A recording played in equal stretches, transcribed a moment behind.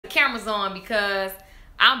cameras on because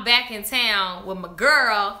I'm back in town with my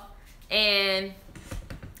girl and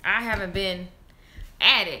I haven't been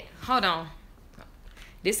at it. Hold on.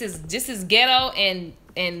 This is ghetto and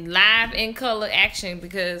live in color action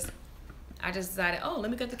because I just decided, oh,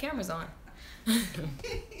 let me get the cameras on.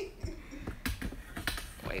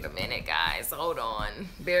 Wait a minute, guys. Hold on.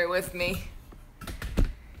 Bear with me.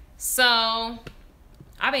 So,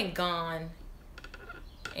 I've been gone.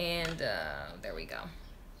 And there we go.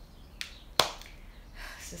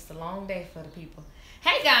 It's just a long day for the people.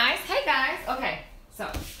 Hey, guys. Hey, guys. Okay. So,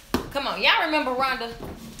 come on. Y'all remember Rhonda?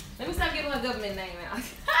 Let me stop giving her government name out.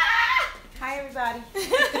 Hi, everybody.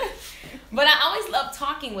 But I always love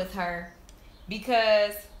talking with her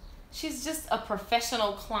because she's just a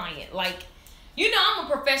professional client. Like, you know, I'm a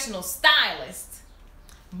professional stylist,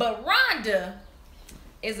 but Rhonda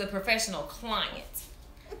is a professional client.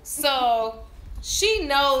 So she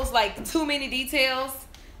knows like too many details.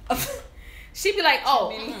 She be like,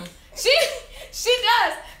 oh, she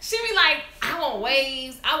does. She be like, I want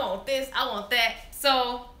waves, I want this, I want that.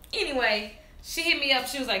 So anyway, she hit me up.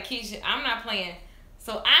 She was like, Keisha, I'm not playing.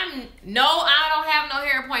 So I don't have no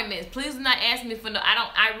hair appointments. Please do not ask me for no.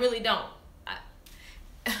 I really don't.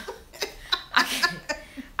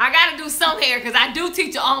 I gotta do some hair because I do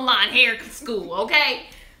teach an online hair school. Okay,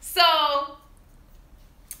 so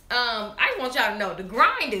I just want y'all to know the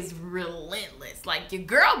grind is relentless. Like, your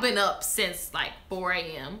girl been up since like 4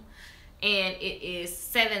 a.m. and it is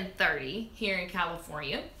 7:30 here in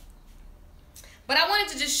California. But I wanted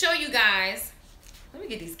to just show you guys. Let me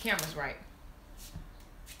get these cameras right.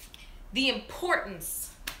 The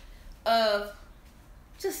importance of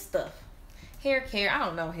just stuff. Hair care. I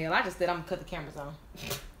don't know, hell. I just said I'm gonna cut the cameras on.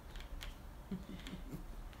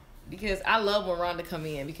 Because I love when Rhonda come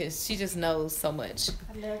in because she just knows so much.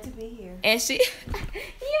 I love to be here. And she,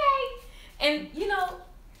 yay! And you know,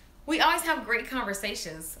 we always have great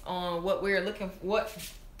conversations on what we're looking for, what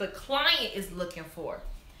the client is looking for.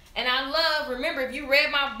 And I love, remember, if you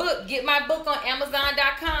read my book, get my book on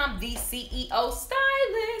Amazon.com, The CEO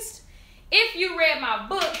Stylist. If you read my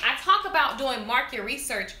book, I talk about doing market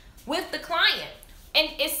research with the client. And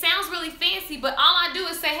it sounds really fancy, but all I do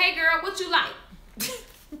is say, hey girl, what you like?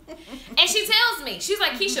 And she tells me, she's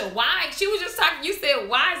like, Keisha, why? She was just talking, you said,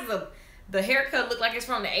 why does the haircut look like it's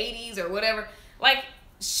from the 80s or whatever? Like,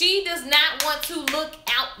 she does not want to look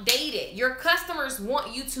outdated. Your customers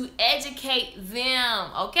want you to educate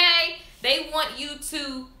them, okay? They want you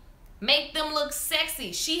to make them look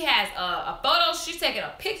sexy. She has a photo. She's taking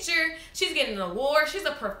a picture. She's getting an award. She's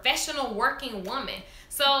a professional working woman.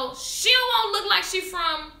 So she won't look like she's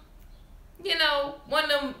from, you know, one of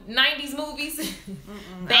them 90s movies.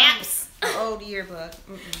 Baps. Old yearbook.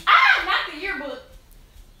 Not the yearbook.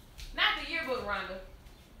 Not the yearbook, Rhonda.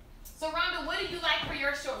 So, Rhonda, what do you like for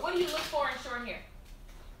your short? What do you look for in short hair?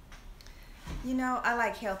 You know, I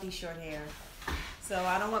like healthy short hair. So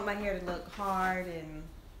I don't want my hair to look hard and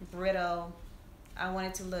brittle. I want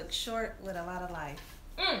it to look short with a lot of life.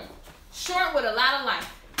 Short with a lot of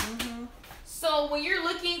life. So when you're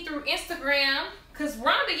looking through Instagram, because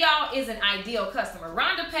Rhonda, y'all, is an ideal customer.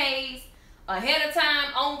 Rhonda pays ahead of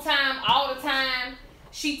time, on time, all the time.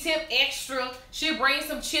 She tip extra. She'll bring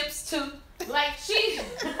some chips too. Like, she...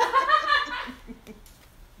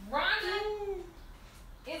 Rhonda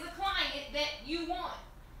is a client that you want.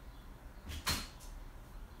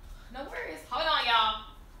 No worries. Hold on, y'all.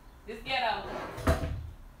 This ghetto.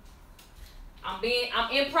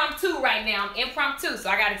 I'm impromptu right now. I'm impromptu, so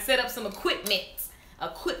I got to set up some equipment.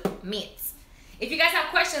 If you guys have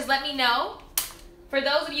questions, let me know. For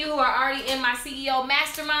those of you who are already in my CEO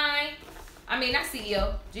mastermind, I mean, not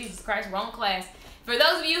CEO, Jesus Christ, wrong class. For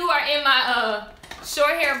those of you who are in my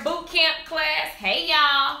short hair boot camp class, hey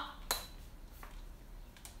y'all.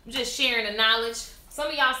 I'm just sharing the knowledge. Some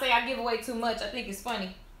of y'all say I give away too much. I think it's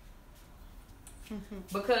funny.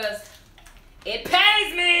 Because it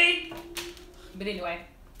pays me. But anyway.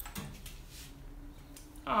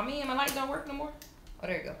 Oh man, my light don't work no more. Oh,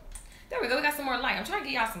 there you go. There we go. We got some more light. I'm trying to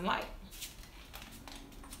get y'all some light.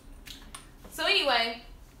 So anyway,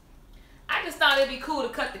 I just thought it'd be cool to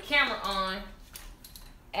cut the camera on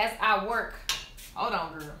as I work. Hold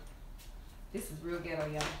on, girl. This is real ghetto,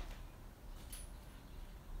 y'all.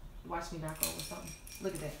 Watch me knock over something.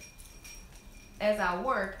 Look at that. As I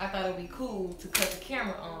work, I thought it would be cool to cut the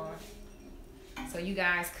camera on so you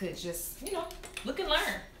guys could just, you know, look and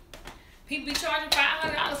learn. People be charging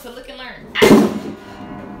 $500 to look and learn.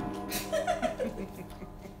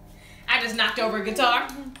 I just knocked over a guitar.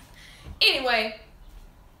 Anyway,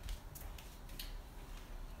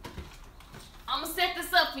 I'm gonna set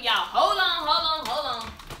this up for y'all. Hold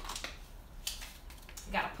on.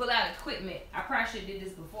 Gotta pull out equipment. I probably should have did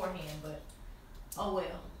this beforehand, but oh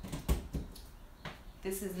well.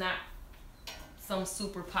 This is not some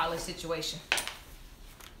super polished situation.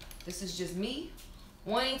 This is just me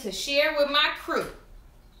wanting to share with my crew.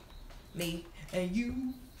 Me and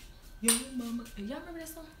you, your mama. Y'all remember that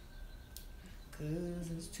song?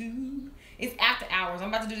 Cousins too. It's after hours. I'm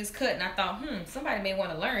about to do this cut, and I thought, somebody may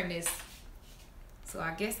want to learn this. So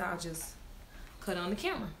I guess I'll just cut on the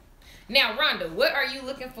camera. Now, Rhonda, what are you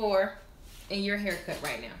looking for in your haircut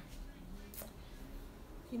right now?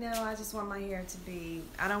 You know, I just want my hair to be,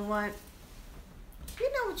 I don't want,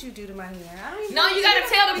 you know what you do to my hair. I don't even No, you got to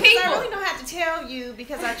tell the people. I really don't have to tell you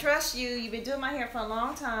because I trust you. You've been doing my hair for a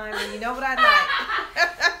long time and you know what I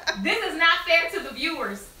like. This is not fair to the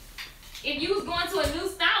viewers. If you was going to a new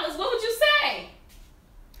stylist, what would you say?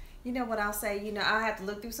 You know what I'll say? You know, I'll have to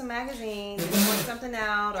look through some magazines and point something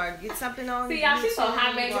out or get something on See, y'all, she's so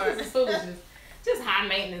high maintenance. This is foolishness. Just high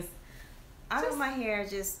maintenance. I want my hair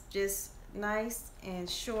just nice and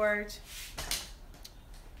short,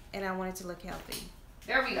 and I want it to look healthy.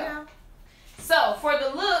 There we go. Yeah. So, for the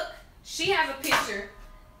look, she has a picture.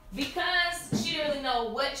 Because she didn't really know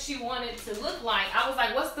what she wanted to look like, I was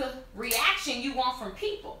like, what's the reaction you want from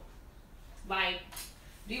people? Like,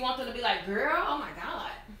 do you want them to be like, girl, oh my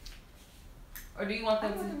God? Or do you want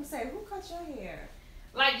them to say, who cut your hair?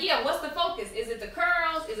 Like, yeah, what's the focus? Is it the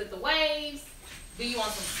curls? Is it the waves? Do you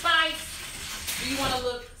want some spice? Do you want to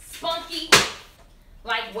look spunky?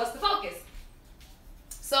 Like, what's the focus?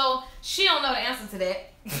 So, she don't know the answer to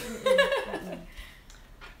that.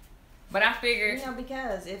 But I figured... You know,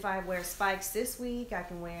 because if I wear spikes this week, I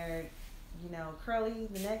can wear, you know, curly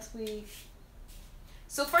the next week.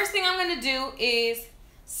 So, first thing I'm going to do is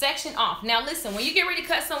section off. Now, listen, when you get ready to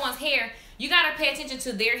cut someone's hair, you got to pay attention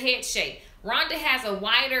to their head shape. Rhonda has a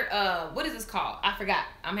wider, what is this called? I forgot.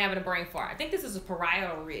 I'm having a brain fart. I think this is a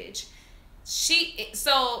parietal ridge.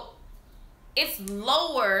 So, it's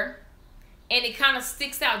lower, and it kind of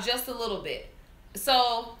sticks out just a little bit.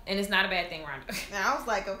 So, and it's not a bad thing, Rhonda. I was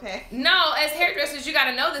like, okay. No, as hairdressers, you got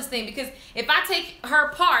to know this thing, because if I take her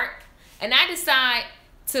part and I decide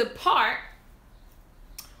to part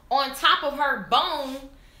on top of her bone,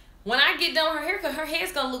 when I get done with her haircut, her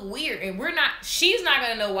hair's going to look weird, and she's not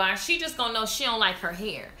going to know why. She just going to know she don't like her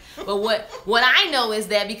hair. But what I know is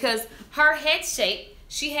that because her head shape,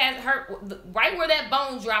 she has her, right where that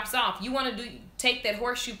bone drops off, you want to take that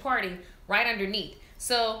horseshoe parting right underneath.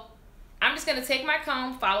 So, I'm just going to take my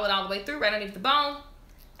comb, follow it all the way through, right underneath the bone.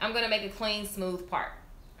 I'm going to make a clean, smooth part.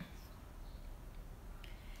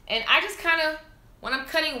 And I just kind of, when I'm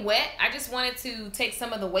cutting wet, I just wanted to take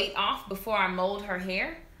some of the weight off before I mold her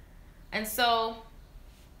hair. And so,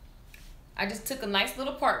 I just took a nice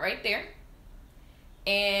little part right there.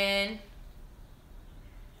 And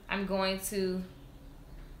I'm going to,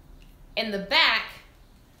 in the back,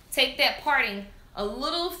 take that parting a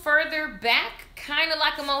little further back, kind of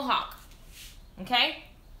like a mohawk. Okay?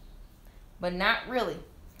 But not really.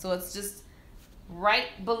 So it's just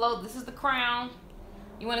right below. This is the crown.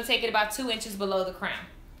 You want to take it about 2 inches below the crown.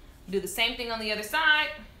 Do the same thing on the other side.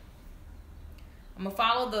 I'm going to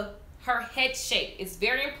follow her head shape. It's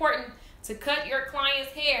very important to cut your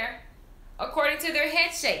client's hair according to their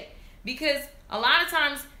head shape. Because a lot of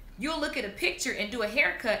times you'll look at a picture and do a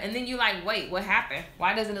haircut and then you're like, wait, what happened?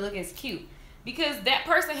 Why doesn't it look as cute? Because that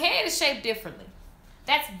person's head is shaped differently.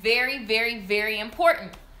 That's very, very, very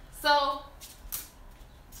important. So,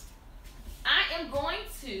 I am going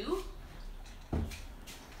to,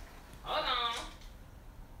 hold on.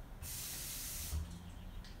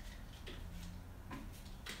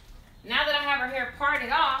 Now that I have her hair parted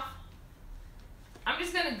off, I'm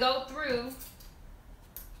just going to go through,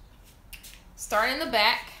 start in the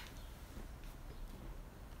back.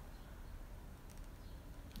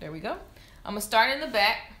 There we go. I'm going to start in the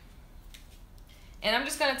back. And I'm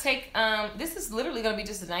just going to take, this is literally going to be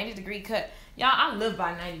just a 90-degree cut. Y'all, I live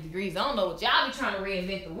by 90 degrees. I don't know what y'all be trying to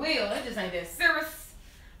reinvent the wheel. It just ain't that serious.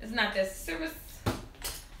 It's not that serious.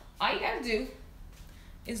 All you got to do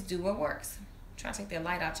is do what works. I'm trying to take that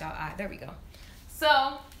light out y'all eye. There we go. So,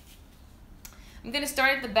 I'm going to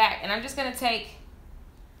start at the back. And I'm just going to take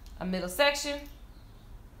a middle section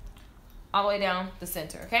all the way down the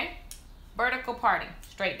center, okay? Vertical parting,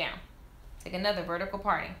 straight down. Take another vertical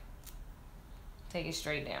parting. Take it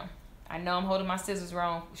straight down. I know I'm holding my scissors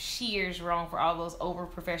wrong, shears wrong for all those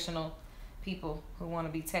over-professional people who want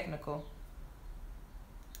to be technical.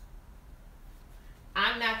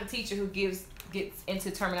 I'm not the teacher who gets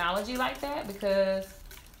into terminology like that because,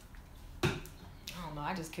 I don't know,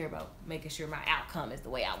 I just care about making sure my outcome is the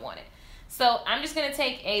way I want it. So I'm just going to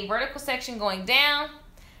take a vertical section going down,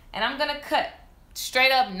 and I'm going to cut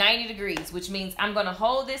straight up 90 degrees, which means I'm going to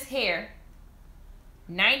hold this hair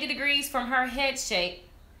 90 degrees from her head shape,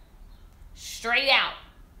 straight out,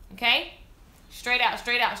 okay? Straight out,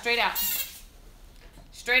 straight out, straight out.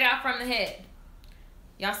 Straight out from the head.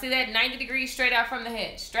 Y'all see that? 90 degrees straight out from the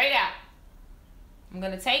head. Straight out. I'm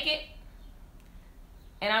going to take it,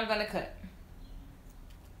 and I'm going to cut.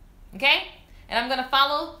 Okay? And I'm going to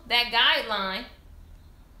follow that guideline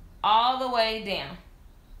all the way down.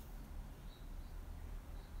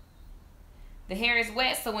 The hair is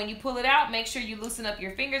wet, so when you pull it out, make sure you loosen up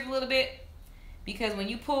your fingers a little bit, because when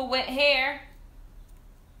you pull wet hair,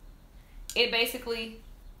 it basically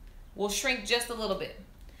will shrink just a little bit.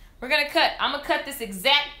 We're going to cut. I'm going to cut this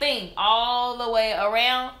exact thing all the way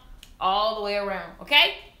around,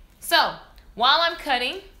 okay? So, while I'm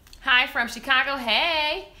cutting, hi from Chicago,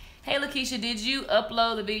 hey. Hey, Lakeisha, did you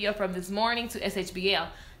upload the video from this morning to SHBL?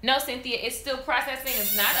 No, Cynthia, it's still processing.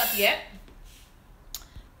 It's not up yet.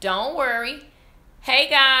 Don't worry. Hey,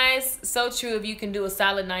 guys, so true. If you can do a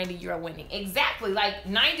solid 90, you're winning. Exactly. Like,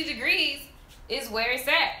 90 degrees is where it's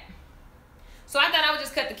at. So I thought I would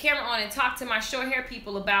just cut the camera on and talk to my short hair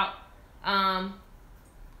people about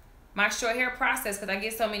my short hair process, because I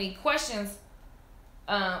get so many questions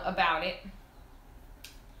about it.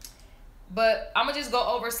 But I'm going to just go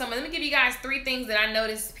over some. Let me give you guys 3 things that I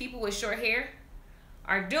noticed people with short hair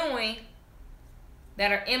are doing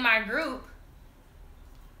that are in my group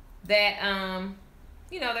that,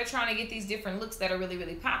 you know, they're trying to get these different looks that are really,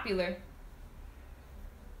 really popular. I'm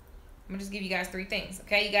going to just give you guys 3 things.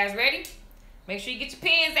 Okay, you guys ready? Make sure you get your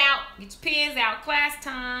pens out. Get your pens out. Class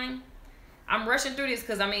time. I'm rushing through this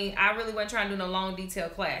because, I mean, I really wasn't trying to do no long detail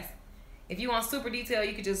class. If you want super detail,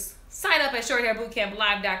 you could just sign up at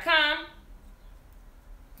shorthairbootcamplive.com.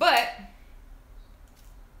 But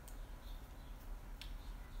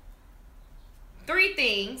 3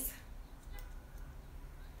 things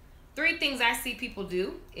I see people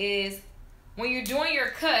do is when you're doing your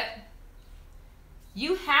cut,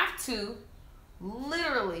 you have to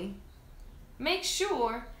literally make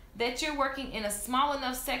sure that you're working in a small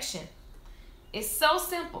enough section. It's so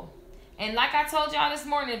simple. And like I told y'all this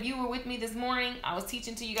morning, if you were with me this morning, I was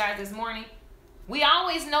teaching to you guys this morning. We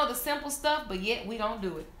always know the simple stuff, but yet we don't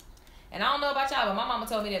do it. And I don't know about y'all, but my mama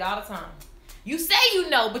told me that all the time. You say you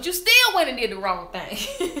know, but you still went and did the wrong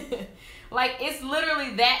thing. Like, it's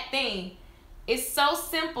literally that thing. It's so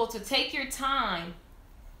simple to take your time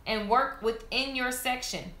and work within your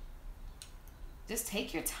section. Just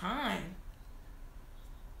take your time.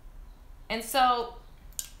 And so,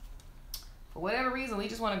 for whatever reason, we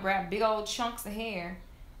just want to grab big old chunks of hair.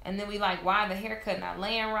 And then we like, why the haircut not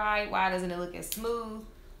laying right? Why doesn't it look as smooth?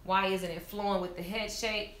 Why isn't it flowing with the head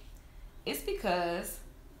shape? It's because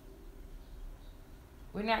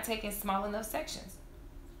we're not taking small enough sections.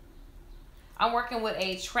 I'm working with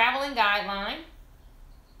a traveling guideline,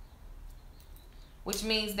 which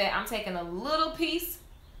means that I'm taking a little piece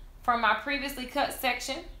from my previously cut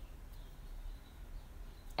section,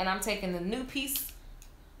 and I'm taking the new piece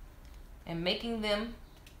and making them,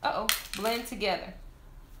 blend together.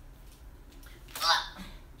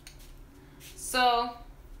 So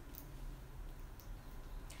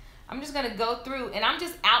I'm just going to go through, and I'm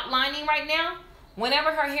just outlining right now.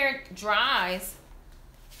 Whenever her hair dries,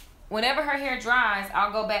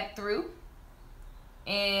 I'll go back through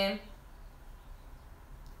and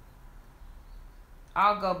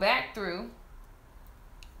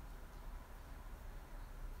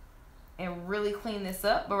really clean this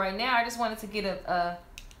up. But right now I just wanted to get a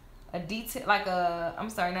detail, like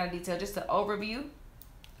not a detail, just an overview.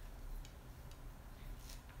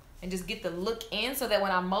 And just get the look in so that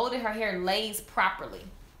when I mold it, her hair lays properly.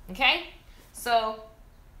 Okay? So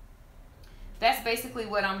that's basically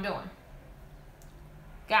what I'm doing.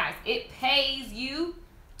 Guys, it pays you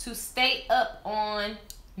to stay up on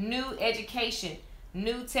new education,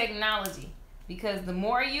 new technology, because the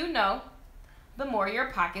more you know, the more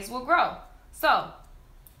your pockets will grow. So,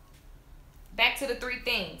 back to the 3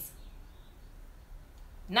 things.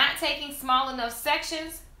 Not taking small enough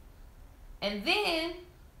sections, and then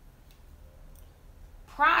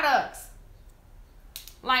products.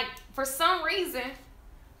 Like, for some reason,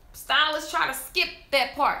 stylists try to skip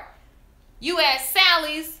that part. You at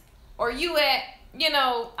Sally's, or you at,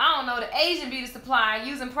 the Asian beauty supply,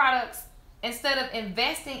 using products instead of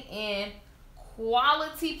investing in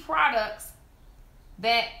quality products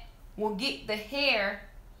that will get the hair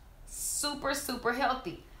super, super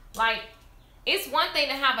healthy. Like, it's one thing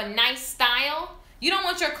to have a nice style. You don't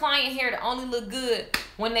want your client hair to only look good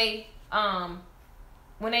when they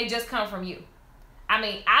just come from you. I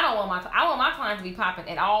mean, I want my client to be popping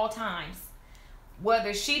at all times.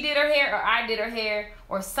 whether she did her hair or I did her hair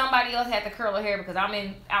or somebody else had to curl her hair because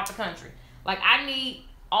I'm out the country. Like, I need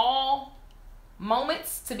all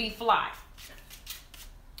moments to be fly.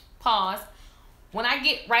 Pause. When I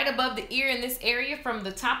get right above the ear in this area, from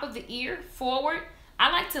the top of the ear forward,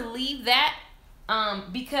 I like to leave that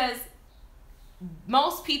because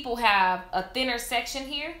most people have a thinner section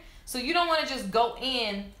here. So you don't want to just go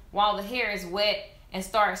in while the hair is wet and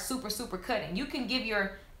start super cutting. You can give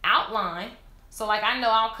your outline. So like, I know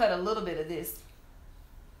I'll cut a little bit of this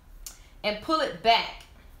and pull it back.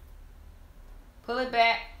 Pull it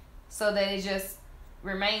back so that it just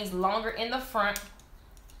remains longer in the front.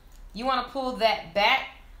 You want to pull that back,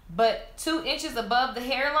 but 2 inches above the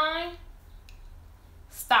hairline,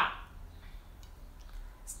 stop.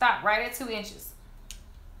 Stop right at 2 inches.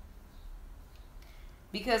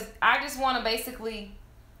 Because I just want to basically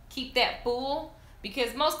keep that full,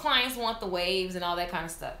 because most clients want the waves and all that kind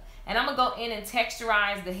of stuff. And I'm going to go in and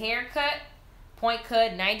texturize the haircut, point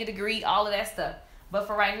cut, 90 degree, all of that stuff. But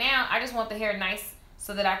for right now, I just want the hair nice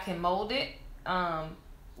so that I can mold it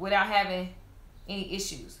without having any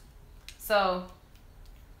issues. So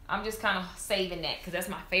I'm just kind of saving that because that's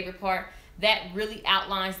my favorite part. That really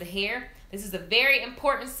outlines the hair. This is a very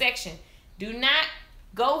important section. Do not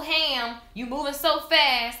go ham. You moving so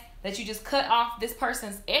fast that you just cut off this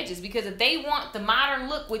person's edges, because if they want the modern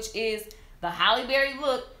look, which is the Halle Berry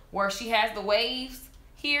look, where she has the waves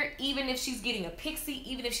here, even if she's getting a pixie,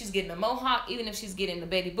 even if she's getting a mohawk, even if she's getting the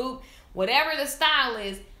Betty Boop, whatever the style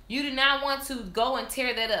is, you do not want to go and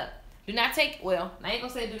tear that up. Do not take, well, I ain't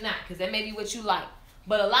gonna say do not, because that may be what you like.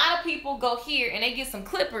 But a lot of people go here and they get some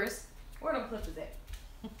clippers. Where are them clippers at?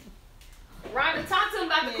 Rhonda, talk to them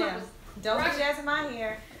about the clippers. Don't be jazzing my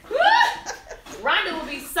hair. Rhonda will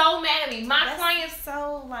be so mad at me. My clients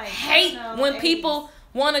so like hate when people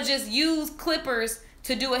want to just use clippers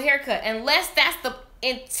to do a haircut, unless that's the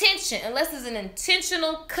intention, unless it's an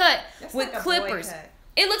intentional cut with like clippers.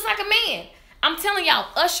 It looks like a man. I'm telling y'all,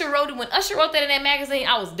 Usher wrote it. When Usher wrote that in that magazine,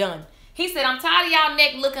 I was done. He said, I'm tired of y'all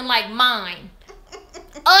neck looking like mine.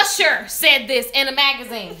 Usher said this in a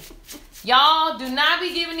magazine. Y'all do not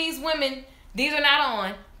be giving these women, these are not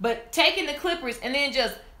on, but taking the clippers and then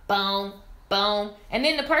just boom, boom, and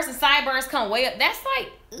then the person's sideburns come way up. That's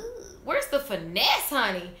like, ugh, where's the finesse,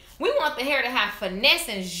 honey? We want the hair to have finesse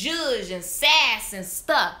and zhuzh and sass and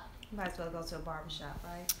stuff. You might as well go to a barbershop,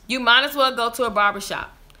 right? You might as well go to a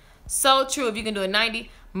barbershop. So true. If you can do a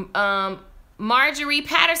 90. Marjorie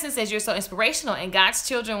Patterson says, you're so inspirational, and God's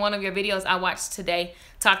Children, one of your videos I watched today,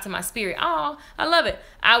 talked to my spirit. Oh, I love it.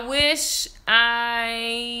 I wish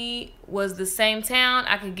I was the same town.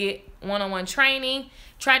 I could get one-on-one training.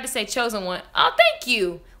 Tried to say chosen one. Oh, thank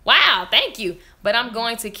you. Wow, thank you. But I'm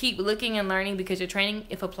going to keep looking and learning, because your training,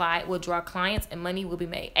 if applied, will draw clients and money will be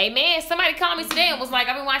made. Amen. Somebody called me today and was like,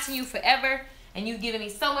 I've been watching you forever and you've given me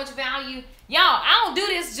so much value. Y'all, I don't do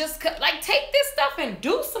this just like, take this stuff and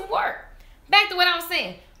do some work. Back to what I was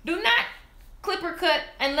saying. Do not clipper cut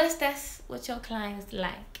unless that's what your clients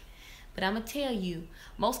like. But I'm going to tell you,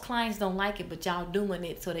 most clients don't like it, but y'all doing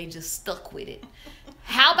it, so they just stuck with it.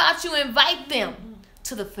 How about you invite them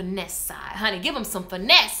to the finesse side? Honey, give them some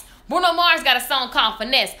finesse. Bruno Mars got a song called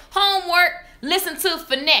Finesse. Homework, listen to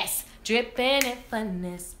Finesse. Dripping in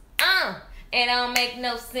finesse. It don't make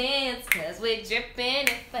no sense, because we're dripping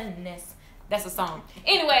in finesse. That's a song.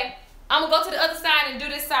 Anyway, I'm going to go to the other side and do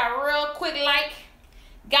this side real quick like.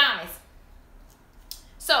 Guys,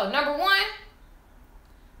 so number one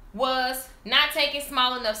was not taking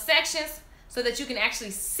small enough sections so that you can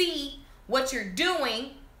actually see what you're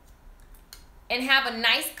doing and have a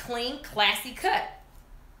nice, clean, classy cut.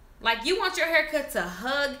 Like, you want your haircut to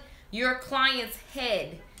hug your client's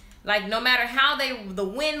head. Like, no matter how the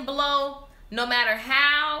wind blow, no matter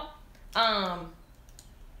how,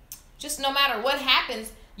 just no matter what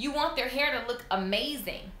happens, you want their hair to look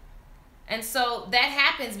amazing. And so that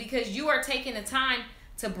happens because you are taking the time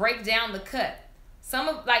to break down the cut. I'm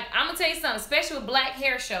gonna tell you something, especially with black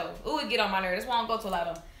hair shows. Ooh, it get on my nerves. That's why I don't go to a lot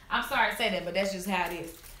of them. I'm sorry to say that, but that's just how it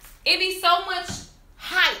is. It be so much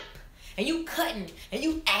hype, and you cutting, and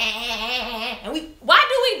you and we. Why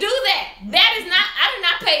do we do that? That is not. I did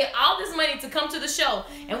not pay all this money to come to the show,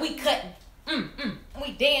 and we cutting.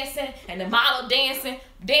 We dancing, and the model dancing.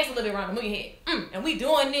 Dance a little bit around the move your head. And we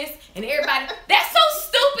doing this, and everybody. That's so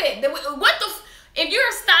stupid. If you're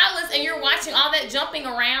a stylist and you're watching all that jumping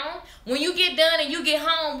around, when you get done and you get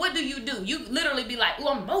home, what do? You literally be like, "Ooh,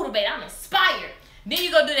 I'm motivated. I'm inspired." Then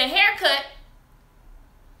you go do the haircut.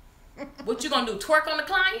 What you gonna do? Twerk on the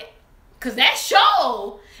client? Cause that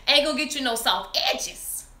show ain't gonna get you no soft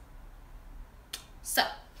edges. So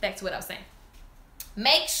back to what I was saying.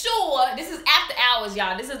 make sure, this is after hours,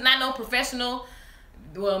 y'all. This is not no professional.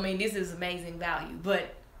 Well, I mean, this is amazing value,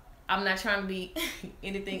 but I'm not trying to be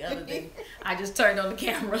anything other than I just turned on the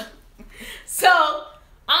camera. So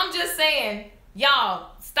I'm just saying,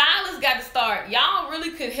 y'all, stylists got to start. Y'all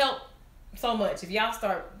really could help so much if y'all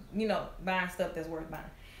start, you know, buying stuff that's worth buying.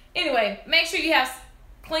 Anyway, make sure you have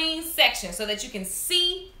clean sections so that you can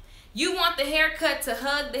see. You want the haircut to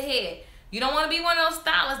hug the head. You don't want to be one of those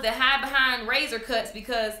stylists that hide behind razor cuts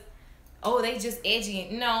because, oh, they just edgy.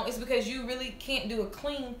 No, it's because you really can't do a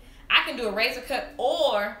clean. I can do a razor cut,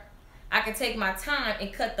 or I can take my time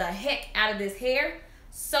and cut the heck out of this hair,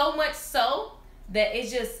 so much so that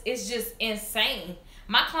it's just insane.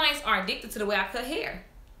 My clients are addicted to the way I cut hair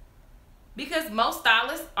because most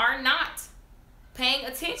stylists are not paying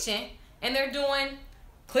attention, and they're doing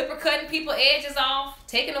clipper cutting people edges off,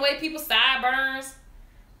 taking away people's sideburns.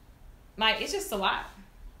 Like, it's just a lot.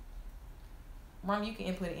 Rhonda, you can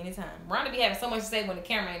input it anytime. Rhonda be having so much to say when the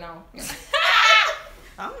camera ain't on.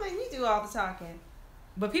 I'm letting you do all the talking.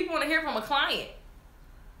 But people want to hear from a client.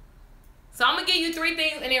 So I'm going to give you 3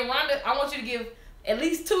 things, and then Rhonda, I want you to give at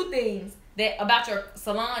least 2 things that about your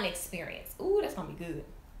salon experience. Ooh, that's going to be good.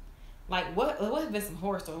 Like, what have been some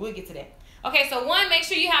horror stories? We'll get to that. Okay, so 1, make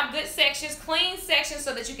sure you have good sections, clean sections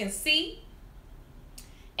so that you can see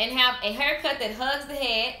and have a haircut that hugs the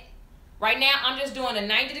head. Right now, I'm just doing a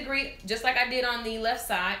 90-degree, just like I did on the left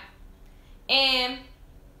side. And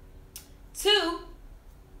 2,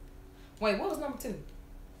 wait, what was number 2?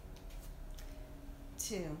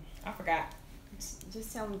 2. I forgot.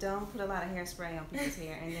 Just tell them don't put a lot of hairspray on people's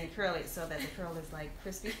hair and then curl it so that the curl is like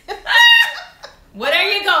crispy. Well,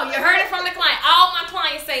 there you go. You heard it from the client. All my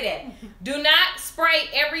clients say that. Do not spray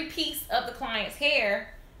every piece of the client's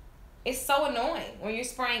hair. It's so annoying when you're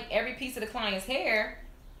spraying every piece of the client's hair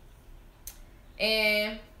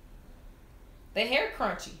and the hair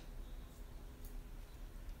crunchy.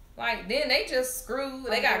 Like, then they just screw.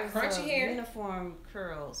 They got crunchy hair. Uniform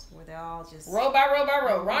curls where they're all just row by row by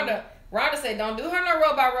row. Rhonda said, don't do her no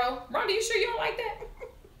row by row. Rhonda, you sure you don't like that?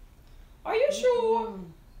 Are you sure? Mm-hmm.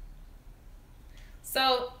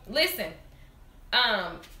 So, listen.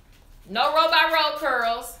 No row by row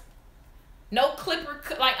curls. No clipper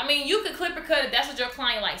cut. Like, I mean, you could clipper cut if that's what your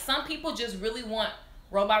client likes. Some people just really want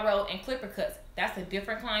row by row and clipper cuts. That's a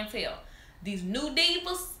different clientele. These new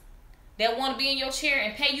divas that want to be in your chair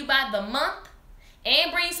and pay you by the month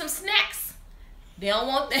and bring some snacks. They don't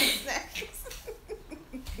want that.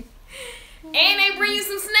 And they bring you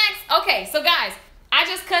some snacks. Okay, so guys, I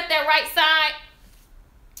just cut that right side.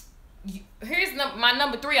 Here's my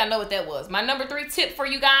number 3. I know what that was. My number 3 tip for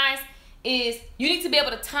you guys is you need to be able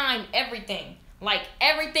to time everything. Like,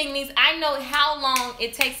 everything needs, I know how long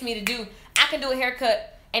it takes me to do. I can do a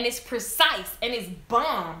haircut and it's precise and it's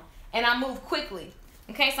bomb and I move quickly.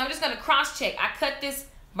 Okay, so I'm just going to cross check. I cut this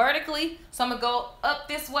vertically, so I'm going to go up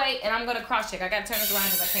this way and I'm going to cross check. I got to turn this around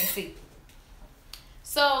because I can't see.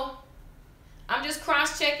 So I'm just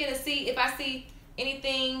cross checking to see if I see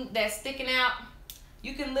anything that's sticking out.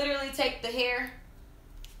 You can literally take the hair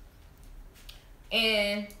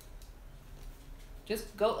and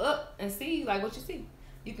just go up and see like what you see.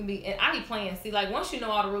 You can be, and I be playing. See, like once you know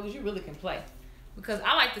all the rules, you really can play. Because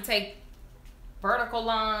I like to take vertical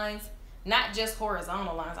lines, not just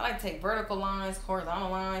horizontal lines. I like to take vertical lines, horizontal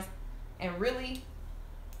lines, and really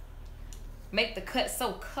make the cut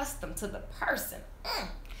so custom to the person.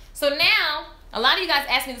 So now, a lot of you guys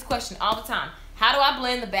ask me this question all the time. How do I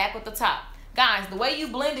blend the back with the top? Guys, the way you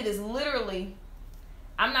blend it is literally,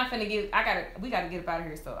 I'm not gonna give, we gotta get up out of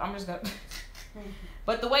here, so I'm just gonna,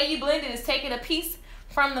 but the way you blend it is taking a piece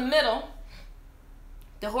from the middle,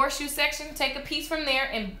 the horseshoe section, take a piece from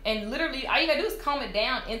there, and literally, all you gotta do is comb it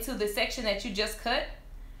down into the section that you just cut,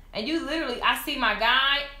 and you literally, I see my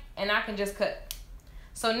guide, and I can just cut.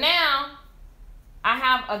 So now, I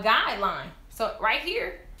have a guideline. So right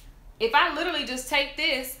here, if I literally just take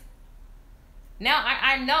this, now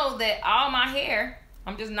I know that all my hair,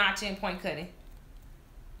 I'm just notching, point cutting.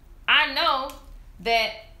 I know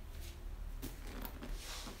that,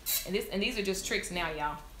 and these are just tricks now,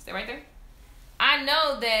 y'all. Stay right there. I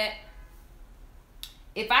know that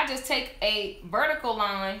if I just take a vertical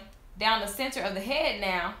line down the center of the head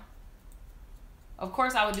now, of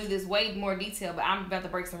course I would do this way more detail, but I'm about to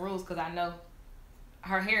break some rules because I know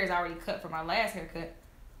her hair is already cut from my last haircut.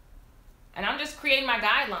 And I'm just creating my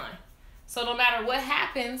guideline. So no matter what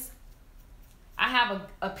happens, I have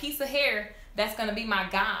a piece of hair that's going to be my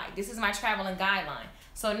guide. This is my traveling guideline.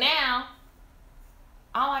 So now,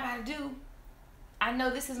 all I got to do, I know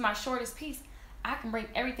this is my shortest piece. I can bring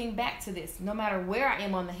everything back to this, no matter where I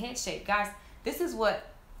am on the head shape. Guys, this is what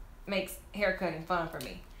makes haircutting fun for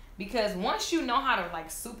me. Because once you know how to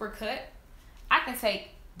like super cut, I can take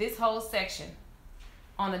this whole section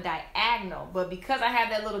on a diagonal. But because I have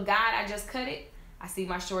that little guide, I just cut it. I see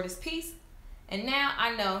my shortest piece. And now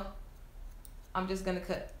I know I'm just gonna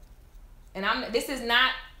cut. And this is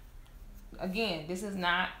not,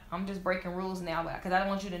 I'm just breaking rules now, because I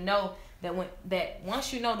want you to know that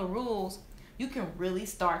once you know the rules, you can really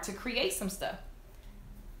start to create some stuff.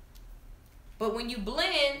 But when you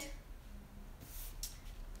blend,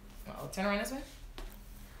 turn around this way.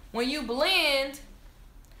 When you blend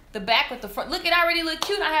the back with the front, look, it already look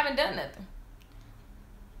cute. I haven't done nothing.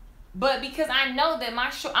 But because I know that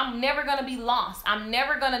I'm never gonna be lost. I'm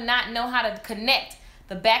never gonna not know how to connect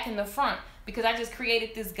the back and the front, because I just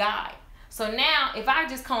created this guide. So now if I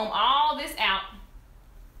just comb all this out,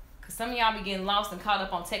 because some of y'all be getting lost and caught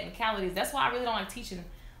up on technicalities. That's why I really don't like teaching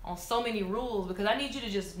on so many rules, because I need you to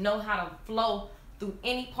just know how to flow through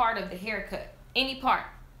any part of the haircut. Any part.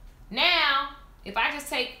 Now, if I just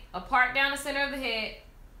take a part down the center of the head,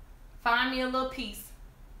 find me a little piece,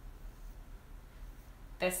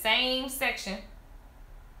 that same section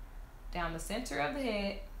down the center of the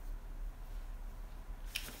head,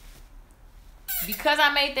 because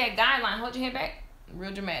I made that guideline, hold your head back,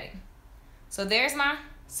 real dramatic. So there's my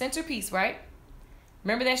center piece, right?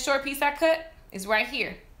 Remember that short piece I cut? It's right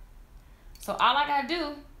here. So all I gotta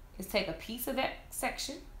do is take a piece of that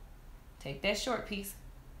section, take that short piece,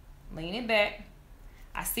 lean it back.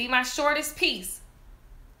 I see my shortest piece.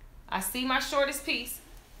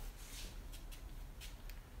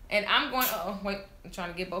 And I'm going, wait, I'm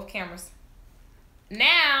trying to get both cameras.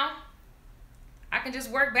 Now, I can just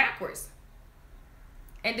work backwards.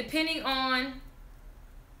 And depending on,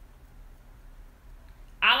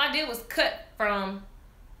 all I did was cut from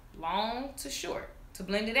long to short to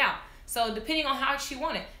blend it out. So depending on how she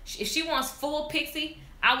wanted. If she wants full pixie,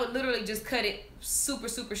 I would literally just cut it super,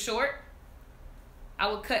 super short.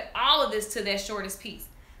 I would cut all of this to that shortest piece.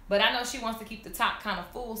 But I know she wants to keep the top kind of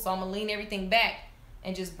full, so I'm going to lean everything back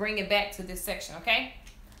and just bring it back to this section, okay?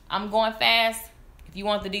 I'm going fast. If you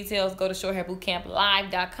want the details, go to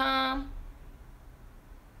shorthairbootcamplive.com.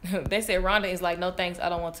 They said Rhonda is like, no thanks, I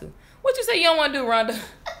don't want to. What you say you don't want to do, Rhonda?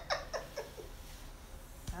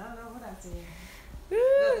 I don't know what I said.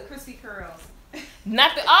 The crispy curls.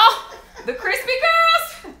 Not the crispy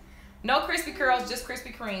curls? No crispy curls, just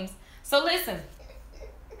Krispy Kremes. So listen.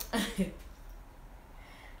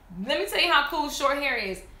 Let me tell you how cool short hair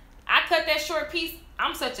is. I cut that short piece.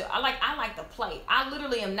 I like to play. I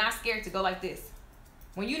literally am not scared to go like this.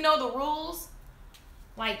 When you know the rules,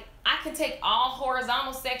 like I can take all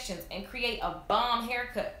horizontal sections and create a bomb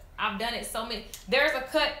haircut. I've done it so many. There's a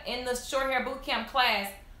cut in the short hair bootcamp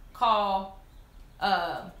class called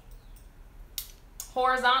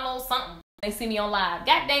horizontal something. They see me on live.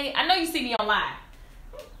 God dang it. I know you see me on live.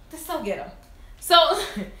 That's so ghetto. So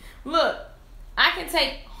look, I can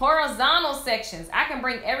take horizontal sections. I can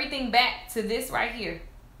bring everything back to this right here.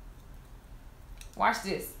 Watch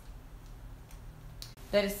this.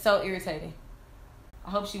 That is so irritating. I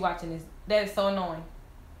hope she's watching this. That is so annoying.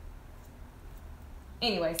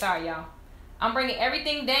 Anyway, sorry y'all. I'm bringing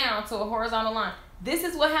everything down to a horizontal line. This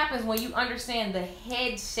is what happens when you understand the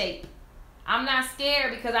head shape. I'm not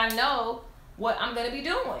scared because I know what I'm going to be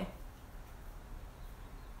doing.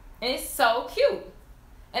 And it's so cute.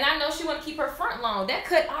 And I know she want to keep her front long. That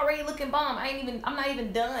cut already looking bomb. I'm not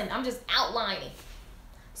even done. I'm just outlining.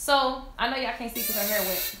 So, I know y'all can't see because her hair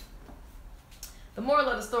wet. The moral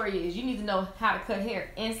of the story is you need to know how to cut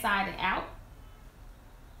hair inside and out.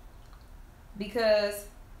 Because,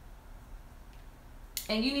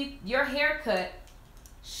 and your haircut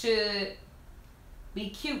should be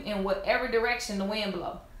cute in whatever direction the wind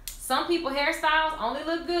blows. Some people hairstyles only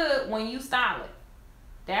look good when you style it.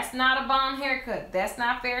 That's not a bomb haircut. That's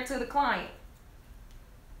not fair to the client.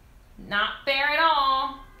 Not fair at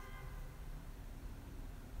all.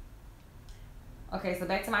 Okay, so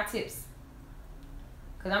back to my tips.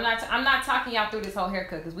 Cause I'm not talking y'all through this whole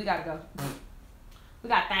haircut because we gotta go. We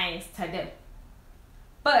got things to do.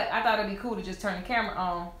 But I thought it'd be cool to just turn the camera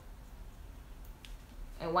on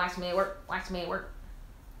and watch me at work. Watch me at work.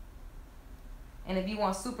 And if you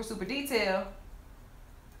want super, super detail,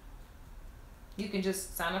 you can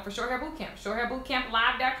just sign up for Short Hair Bootcamp.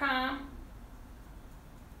 shorthairbootcamplive.com.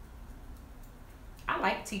 I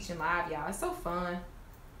like teaching live, y'all. It's so fun.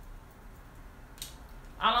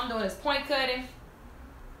 All I'm doing is point cutting.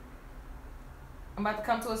 I'm about to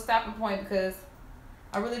come to a stopping point because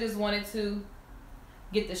I really just wanted to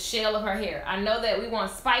get the shell of her hair. I know that we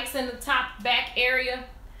want spikes in the top back area,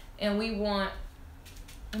 and we want,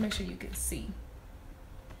 let me make sure you can see.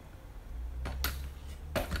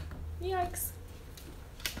 Yikes.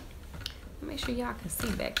 Make sure y'all can see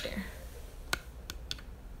back there.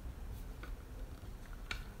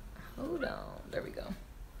 Hold on. There we go.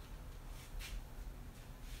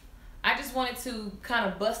 I just wanted to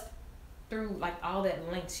kind of bust through like all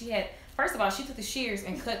that length. She had, first of all, she took the shears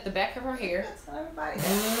and cut the back of her hair. Tell everybody.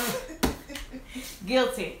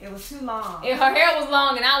 Guilty. It was too long. And her hair was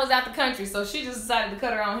long and I was out the country, so she just decided to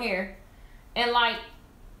cut her own hair. And like,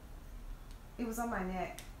 it was on my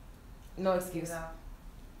neck. no excuse.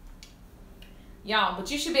 Y'all, but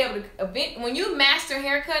you should be able to, when you master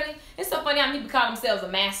hair cutting, it's so funny how people call themselves a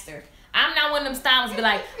master. I'm not one of them stylists be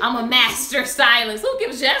like, I'm a master stylist. Who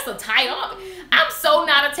gives a shit? That's a title. I'm so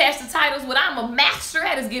not attached to titles. What I'm a master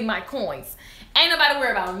at is getting my coins. Ain't nobody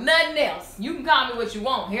worry about nothing else. You can call me what you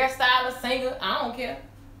want. Hairstylist, singer, I don't care.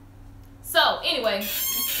 So, anyway,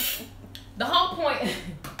 the whole point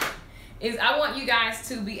is I want you guys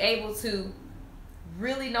to be able to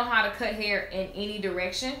really know how to cut hair in any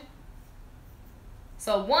direction.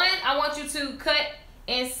 So, one, I want you to cut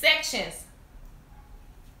in sections.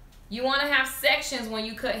 You want to have sections when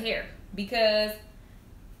you cut hair because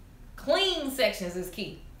clean sections is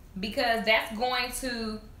key, because that's going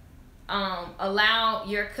to allow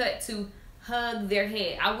your cut to hug their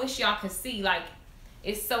head. I wish y'all could see, like,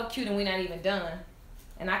 it's so cute and we're not even done.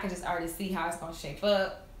 And I can just already see how it's going to shape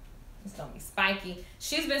up. It's going to be spiky.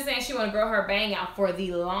 She's been saying she want to grow her bang out for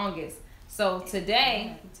the longest. So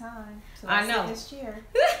today, time. So I know. This chair.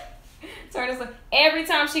 Turn this up. Every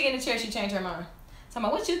time she get in the chair, she change her mind. Talking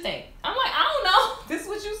about what you think. I'm like, I don't know. This is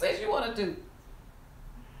what you said you want to do.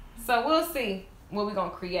 So we'll see what we're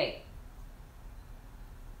going to create.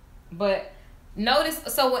 But notice,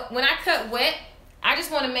 so when I cut wet, I just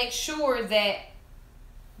want to make sure that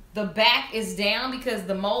the back is down because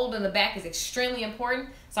the mold in the back is extremely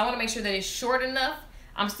important. So I want to make sure that it's short enough.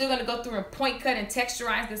 I'm still going to go through and point cut and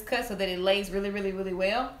texturize this cut so that it lays really, really, really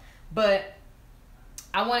well. But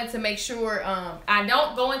I wanted to make sure I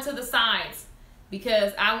don't go into the sides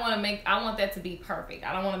because I want that to be perfect.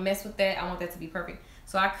 I don't want to mess with that. I want that to be perfect.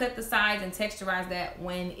 So I cut the sides and texturize that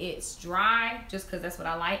when it's dry, just because that's what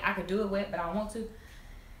I like. I could do it wet, but I don't want to.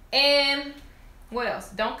 And what else?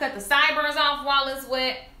 Don't cut the sideburns off while it's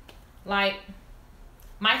wet. Like,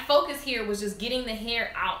 my focus here was just getting the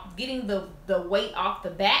hair out, getting the weight off the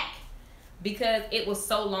back because it was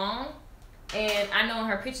so long. And I know in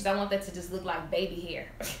her pictures, I want that to just look like baby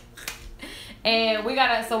hair. And we're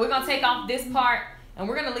gonna take off this part and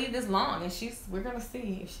we're gonna leave this long, and we're gonna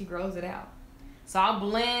see if she grows it out. So I'll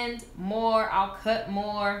blend more, I'll cut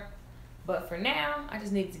more, but for now, I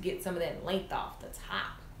just need to get some of that length off the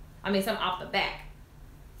top. I mean, some off the back.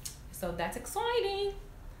 So that's exciting.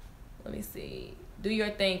 Let me see. Do your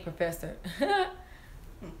thing, Professor.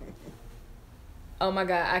 Oh my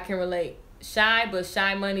God, I can relate. Shy, but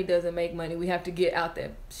shy money doesn't make money. We have to get out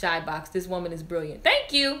that shy box. This woman is brilliant.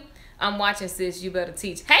 Thank you. I'm watching, sis. You better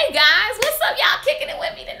teach. Hey guys, what's up? Y'all kicking it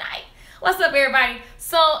with me tonight. What's up, everybody?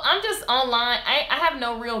 So I'm just online. I have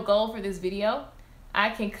no real goal for this video. I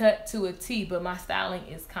can cut to a T, but my styling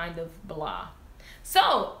is kind of blah.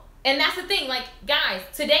 So, and that's the thing. Like, guys,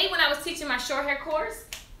 today when I was teaching my short hair course,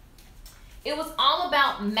 it was all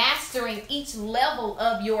about mastering each level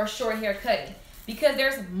of your short hair cutting because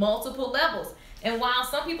there's multiple levels. And while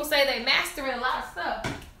some people say they mastering a lot of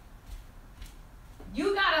stuff,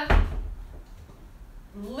 you gotta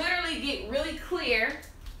literally get really clear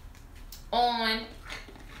on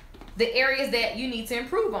the areas that you need to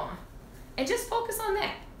improve on. And just focus on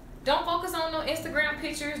that. Don't focus on no Instagram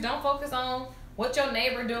pictures. Don't focus on what your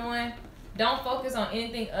neighbor doing. Don't focus on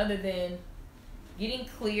anything other than getting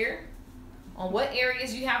clear on what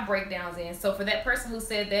areas you have breakdowns in. So for that person who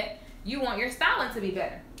said that you want your styling to be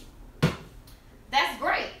better, that's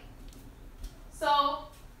great. So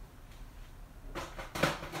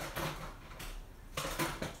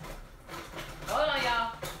hold on,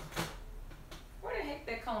 y'all. Where the heck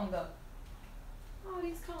that comb go? Oh,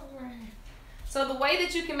 these combs right here. So the way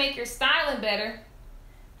that you can make your styling better,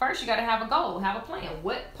 first you got to have a goal, have a plan.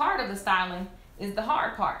 What part of the styling is the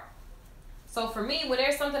hard part? So for me, when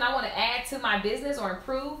there's something I want to add to my business or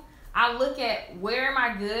improve, I look at where am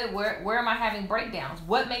I good, where am I having breakdowns?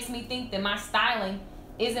 What makes me think that my styling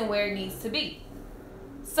isn't where it needs to be?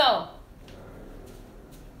 So,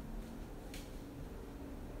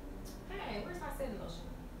 hey, where's my setting lotion?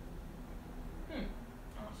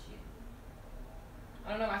 Oh shit. I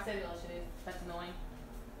don't know what my setting lotion is. That's annoying.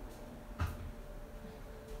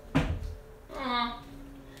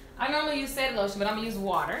 I normally use setting lotion, but I'm gonna use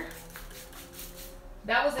water.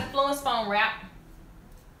 That was Influence Foam Wrap.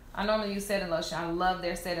 I normally use setting lotion. I love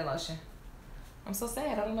their setting lotion. I'm so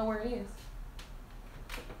sad. I don't know where it is.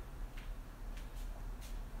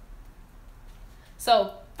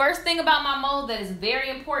 So first thing about my mold that is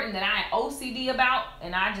very important that I OCD about,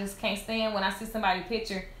 and I just can't stand when I see somebody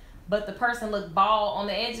picture, but the person look bald on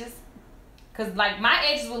the edges. Cause like my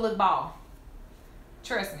edges would look bald.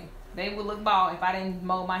 Trust me, they would look bald if I didn't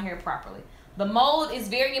mold my hair properly. The mold is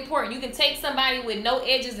very important. You can take somebody with no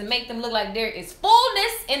edges and make them look like there is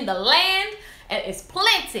fullness in the land, and it's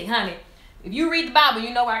plenty, honey. If you read the Bible,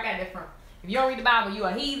 you know where I got that from. If you don't read the Bible, you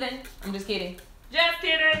a heathen. I'm just kidding. Just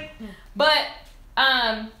kidding. But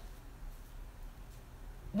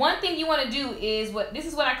one thing you want to do is this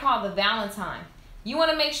is what I call the Valentine. You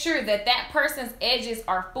want to make sure that that person's edges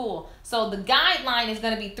are full. So the guideline is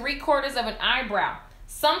going to be 3/4 of an eyebrow.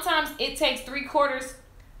 Sometimes it takes 3/4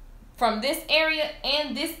 from this area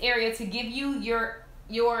and this area to give you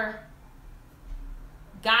your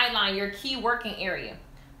guideline, your key working area.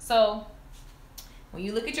 So when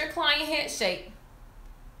you look at your client head shape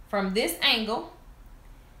from this angle,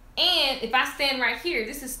 and if I stand right here,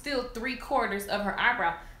 this is still 3/4 of her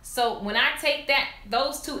eyebrow. So when I take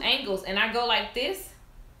those two angles and I go like this,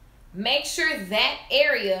 make sure that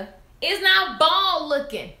area is not bald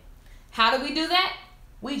looking. How do we do that?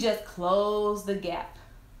 We just close the gap.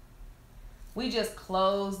 We just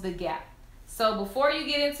close the gap. So before you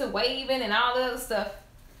get into waving and all the other stuff,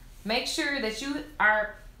 make sure that you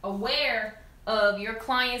are aware of your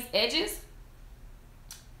client's edges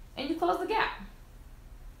and you close the gap.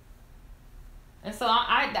 And so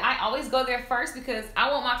I always go there first because I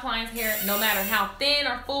want my client's hair, no matter how thin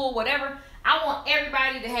or full, whatever, I want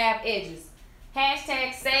everybody to have edges.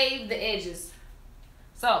 Hashtag save the edges.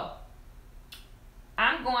 So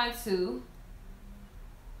I'm going to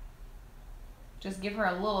just give her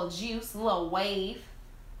a little juice, a little wave.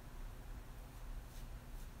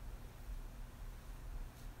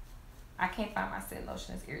 I can't find my setting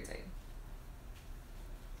lotion. It's irritating.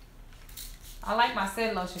 I like my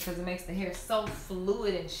setting lotion because it makes the hair so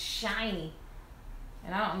fluid and shiny.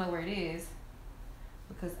 And I don't know where it is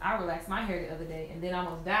because I relaxed my hair the other day and then I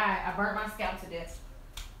almost died. I burnt my scalp to death.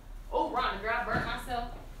 Oh, Rhonda, girl, I burnt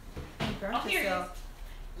myself. Here it is.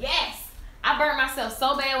 Yes. I burnt myself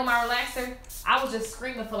so bad with my relaxer. I was just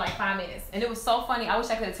screaming for like 5 minutes. And it was so funny. I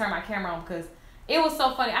wish I could have turned my camera on because it was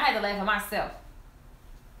so funny. I had to laugh at myself.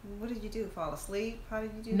 What did you do? Fall asleep? How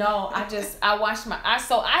did you do? No, I washed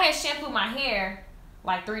so I had shampooed my hair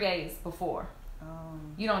like 3 days before.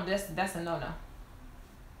 You don't, that's a no-no.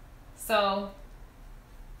 So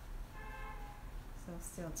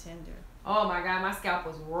still tender. Oh my God, my scalp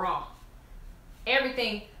was raw.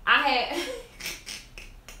 Everything I had.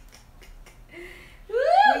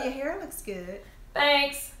 Well, your hair looks good.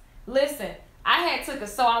 Thanks. Listen,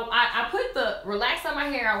 I put the relax on my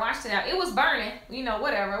hair. I washed it out. It was burning, you know,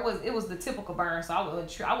 whatever. It was the typical burn, so I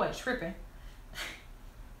wasn't tripping.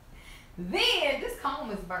 Then this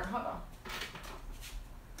comb is burnt. Hold on.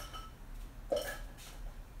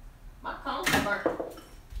 My comb is burnt.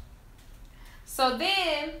 So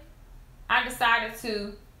then I decided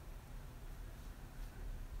to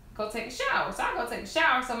go take a shower. So I go take a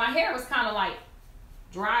shower. So my hair was kind of like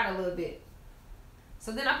dried a little bit.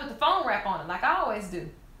 So then I put the foam wrap on it like I always do.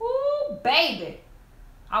 Ooh, baby.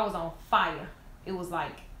 I was on fire. It was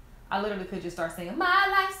like, I literally could just start singing, my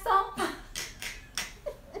life's on fire.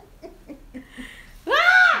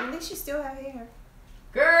 At least you still have hair.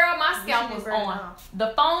 Girl, my scalp was on.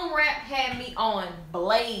 The foam wrap had me on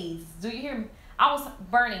blaze. Do you hear me? I was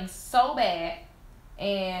burning so bad.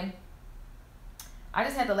 And I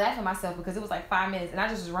just had to laugh at myself because it was like 5 minutes. And I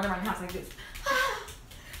just was running around the house like this.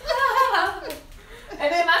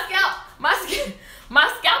 And then my scalp,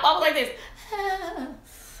 I was like this.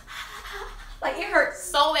 Like it hurt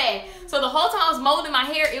so bad. So the whole time I was molding my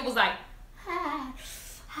hair, it was like,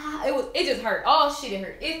 it just hurt. Oh shit, it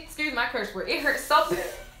hurt. Excuse my curse word. It hurt so bad.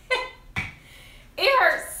 It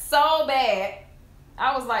hurt so bad.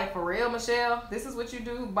 I was like, for real, Michelle? This is what you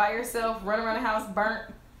do by yourself, run around the house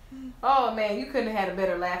burnt? Oh man, you couldn't have had a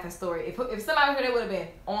better laughing story. If somebody heard it, would have been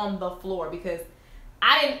on the floor because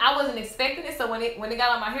I wasn't expecting it. So when it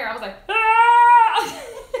got on my hair, I was like, ah!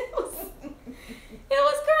 It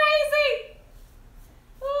was crazy.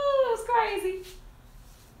 Ooh, it was crazy.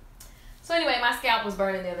 So anyway, my scalp was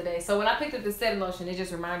burning the other day. So when I picked up the setting lotion, it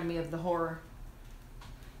just reminded me of the horror.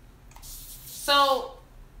 So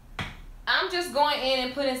I'm just going in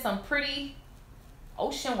and putting some pretty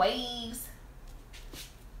ocean waves.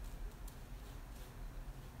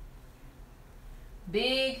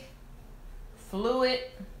 Big, fluid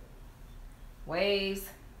waves.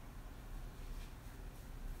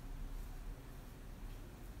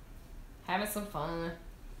 Having some fun.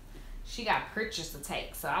 She got pictures to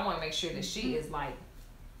take, so I want to make sure that she is like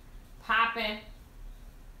popping.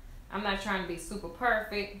 I'm not trying to be super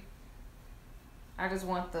perfect. I just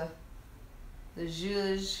want the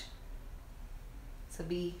zhuzh to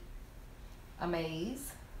be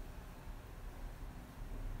amazed.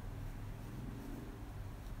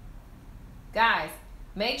 Guys,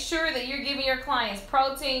 make sure that you're giving your clients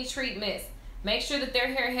protein treatments. Make sure that their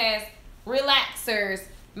hair has relaxers.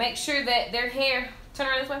 Make sure that their hair, turn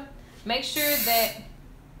around this way. Make sure that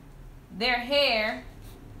their hair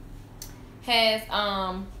has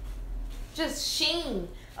just sheen.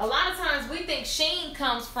 A lot of times we think sheen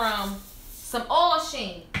comes from some oil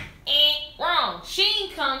sheen. Wrong.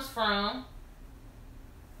 Sheen comes from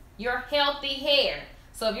your healthy hair.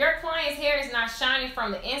 So if your client's hair is not shining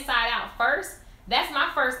from the inside out first, that's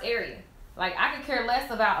my first area. Like, I could care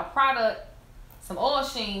less about a product, some oil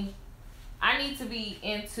sheen. I need to be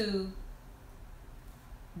into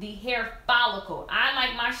the hair follicle. I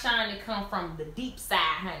like my shine to come from the deep side,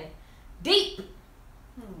 honey. Deep.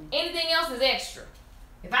 Anything else is extra.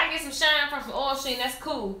 If I get some shine from some oil sheen, that's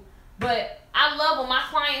cool. But I love when my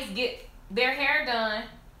clients get their hair done.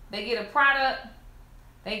 They get a product.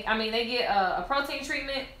 They get a protein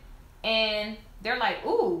treatment, and they're like,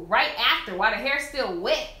 ooh, right after, while the hair's still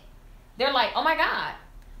wet, they're like, oh my God,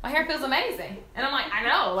 my hair feels amazing. And I'm like, I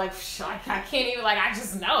know, like, I can't even, like, I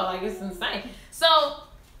just know, like, it's insane. So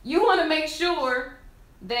you want to make sure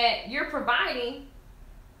that you're providing,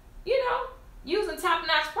 using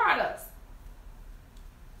top-notch products.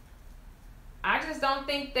 I just don't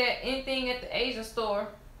think that anything at the Asian store,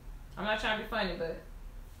 I'm not trying to be funny, but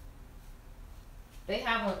they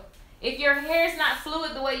have if your hair's not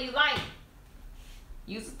fluid the way you like,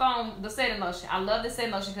 use the foam, the setting lotion. I love the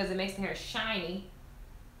setting lotion because it makes the hair shiny.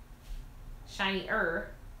 Shinier.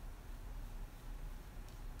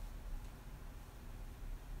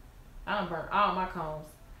 I done burnt all my combs.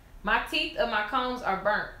 My teeth of my combs are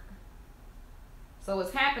burnt. So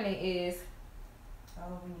what's happening is,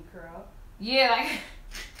 when you curl. Yeah, like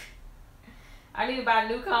I need to buy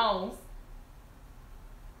new combs.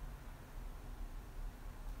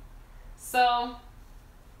 So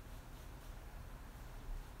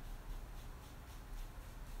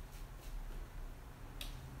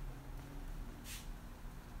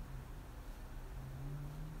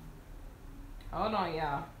hold on,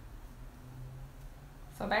 y'all.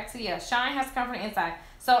 So back to shine has to come from the inside.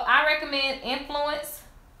 So I recommend Influence.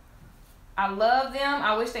 I love them.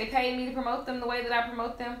 I wish they paid me to promote them the way that I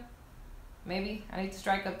promote them. Maybe I need to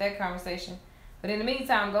strike up that conversation. But in the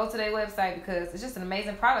meantime, go to their website because it's just an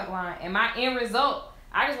amazing product line. And my end result,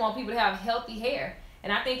 I just want people to have healthy hair.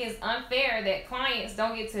 And I think it's unfair that clients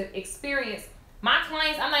don't get to experience. My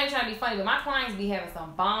clients, I'm not even trying to be funny, but my clients be having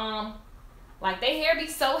some bomb. Like, their hair be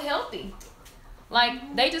so healthy.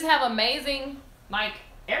 Like, they just have amazing, like,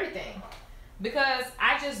 everything. Because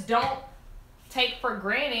I just don't take for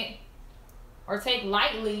granted or take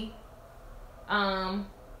lightly,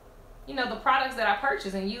 the products that I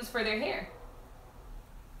purchase and use for their hair.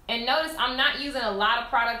 And notice I'm not using a lot of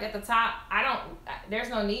product at the top. There's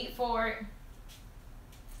no need for it.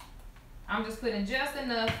 I'm just putting just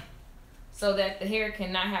enough so that the hair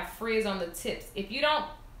cannot have frizz on the tips. If you don't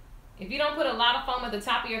put a lot of foam at the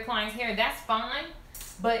top of your client's hair, that's fine.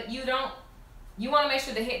 But you want to make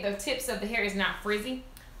sure the tips of the hair is not frizzy,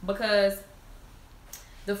 because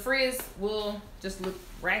the frizz will just look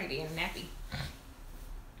raggedy and nappy.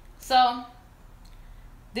 So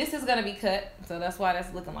this is going to be cut, so that's why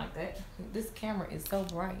that's looking like that. This camera is so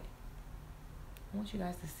bright. I want you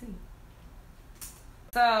guys to see.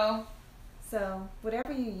 So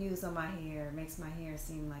whatever you use on my hair makes my hair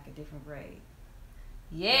seem like a different braid.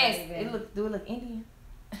 Yes. Do it look Indian?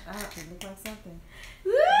 It look like something.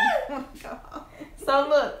 So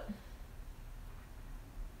look.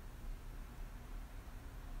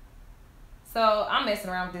 So I'm messing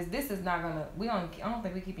around with this. This is not gonna. I don't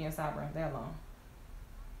think we keep your sideburns that long.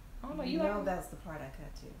 I don't know. You know that's the part I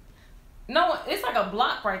cut too. No, it's like a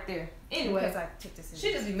block right there. Anyway, because I took this.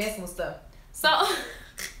 She just be messing with stuff. So,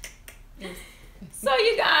 so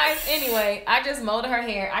you guys. Anyway, I just molded her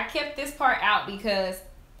hair. I kept this part out because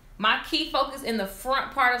my key focus in the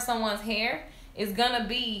front part of someone's hair is gonna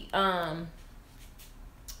be Why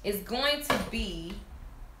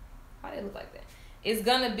do they look like that? It's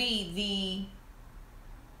gonna be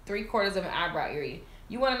the 3/4 of an eyebrow area.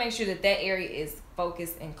 You want to make sure that area is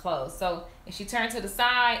focused and closed. So if she turns to the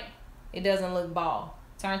side, it doesn't look bald.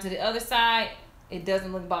 Turn to the other side, it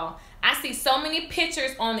doesn't look bald. I see so many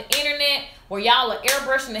pictures on the internet where y'all are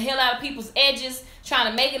airbrushing the hell out of people's edges,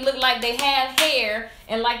 trying to make it look like they have hair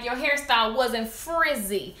and like your hairstyle wasn't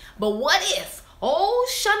frizzy. But what if Oh,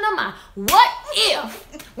 Shanama, what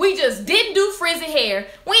if we just didn't do frizzy hair?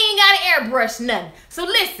 We ain't got to airbrush nothing. So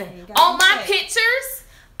listen, on my pictures,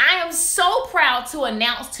 I am so proud to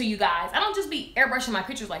announce to you guys, I don't just be airbrushing my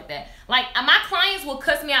pictures like that. Like, my clients will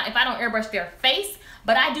cuss me out if I don't airbrush their face,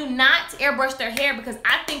 but I do not airbrush their hair because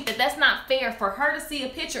I think that that's not fair for her to see a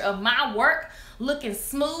picture of my work looking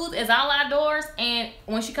smooth as all outdoors, and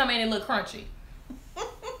when she come in, it look crunchy.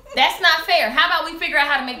 That's not fair. How about we figure out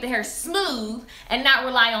how to make the hair smooth and not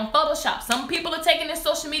rely on Photoshop? Some people are taking this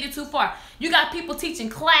social media too far. You got people teaching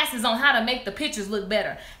classes on how to make the pictures look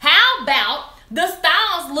better. How about the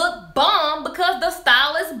styles look bomb because the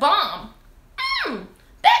style is bomb?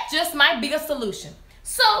 That just might be a solution.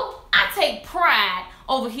 So I take pride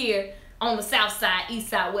over here on the south side, east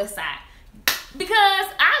side, west side, because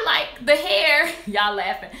I like the hair. Y'all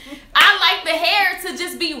laughing. I like the hair to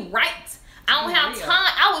just be right. I don't have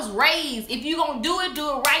time. I was raised, if you gonna do it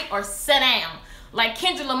right or sit down. Like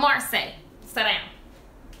Kendrick Lamar say, sit down.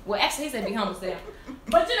 Well, actually, he said be humble, sit down.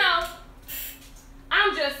 But you know,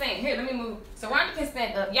 I'm just saying. Here, let me move. So Rhonda can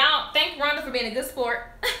stand up. Y'all, thank Rhonda for being a good sport.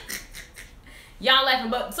 Y'all laughing,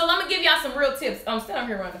 but so let me give y'all some real tips. Stand up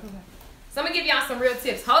here, Rhonda. So I'm gonna give y'all some real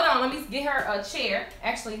tips. Hold on, let me get her a chair.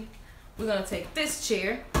 Actually, we're gonna take this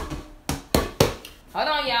chair. Hold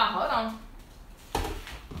on, y'all. Hold on.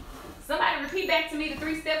 Somebody repeat back to me the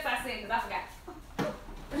 3 steps I said, because I forgot.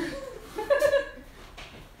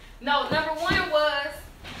 No, number 1 was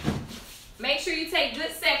make sure you take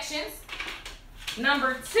good sections.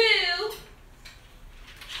 Number 2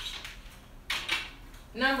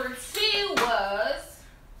 was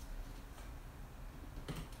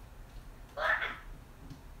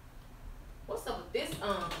what's up with this?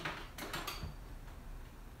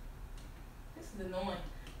 This is annoying.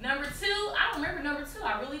 Number 2, I don't remember number 2.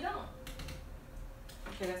 I really don't.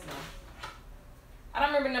 Okay, that's not. I don't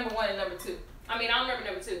remember number 1 and number 2. I don't remember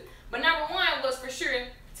number 2. But number 1 was for sure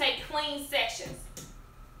take clean sections.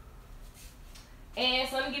 And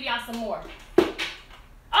so let me give y'all some more.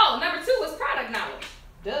 Oh, number 2 was product knowledge.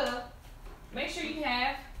 Duh. Make sure you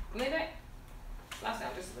have, look at that. Slow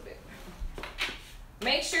down just a little bit.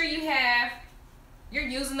 Make sure you're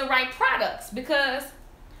using the right products because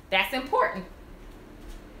that's important.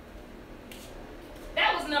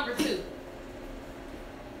 That was number 2.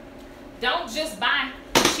 Don't just buy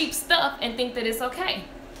cheap stuff and think that it's okay.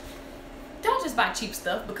 Don't just buy cheap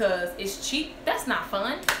stuff because it's cheap. That's not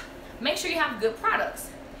fun. Make sure you have good products.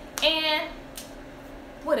 And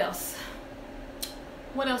what else?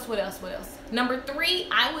 What else? Number 3,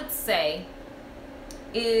 I would say,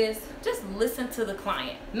 is just listen to the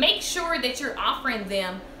client. Make sure that you're offering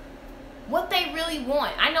them what they really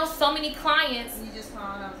want. I know so many clients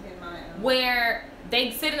where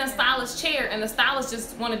they sit in a stylist chair and the stylist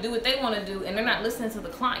just want to do what they want to do and they're not listening to the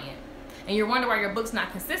client. And you're wondering why your book's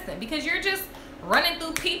not consistent because you're just running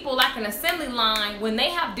through people like an assembly line when they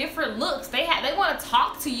have different looks. They want to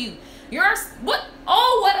talk to you. What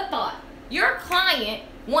a thought. Your client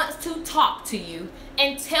wants to talk to you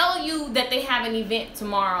and tell you that they have an event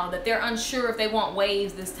tomorrow, that they're unsure if they want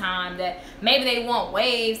waves this time, that maybe they want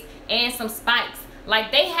waves and some spikes.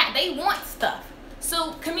 Like they want stuff.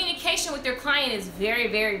 So communication with your client is very,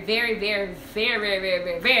 very, very, very, very, very, very,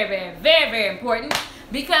 very, very, very, very, very important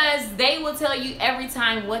because they will tell you every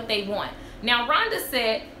time what they want. Now, Rhonda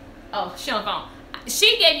said, oh, she on the phone.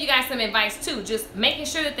 She gave you guys some advice too, just making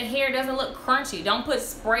sure that the hair doesn't look crunchy. Don't put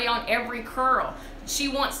spray on every curl. She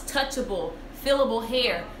wants touchable, fillable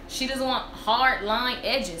hair. She doesn't want hard line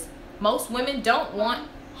edges. Most women don't want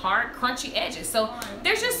hard, crunchy edges. So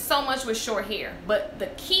there's just so much with short hair. But the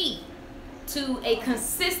key to a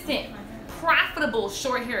consistent, profitable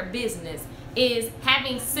short hair business is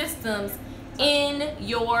having systems in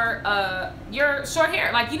your short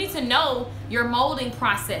hair. Like you need to know your molding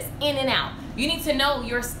process in and out. You need to know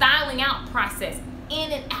your styling out process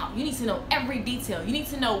in and out. You need to know every detail. You need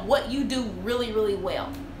to know what you do really, really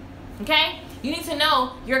well. Okay? You need to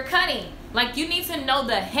know your cutting. Like you need to know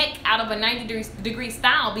the heck out of a 90-degree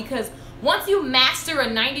style because once you master a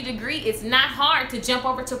 90-degree, it's not hard to jump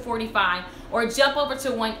over to 45 or jump over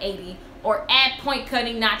to 180 or add point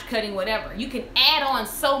cutting, notch cutting, whatever. You can add on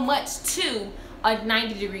so much to a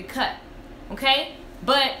 90-degree cut, okay?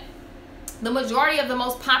 But the majority of the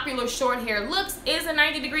most popular short hair looks is a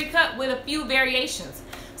 90-degree cut with a few variations.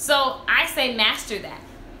 So I say master that.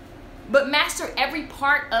 But master every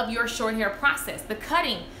part of your short hair process. The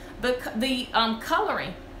cutting, the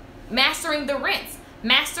coloring, mastering the rinse,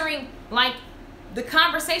 mastering like the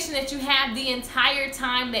conversation that you have the entire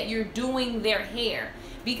time that you're doing their hair.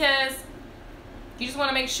 Because you just want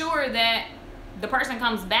to make sure that the person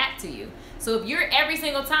comes back to you. So if you're every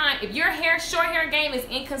single time, if your short hair game is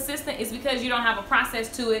inconsistent, it's because you don't have a process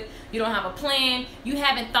to it. You don't have a plan. You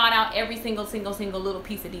haven't thought out every single little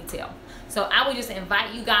piece of detail. So I would just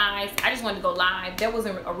invite you guys. I just wanted to go live. There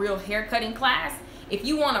wasn't a real hair cutting class. If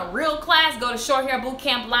you want a real class, go to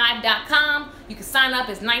shorthairbootcamplive.com. You can sign up.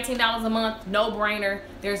 It's $19 a month. No brainer.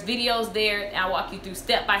 There's videos there. I'll walk you through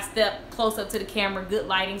step by step, close up to the camera, good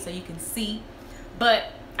lighting so you can see. But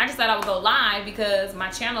I just thought I would go live because my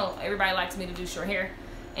channel, everybody likes me to do short hair.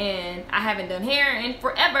 And I haven't done hair in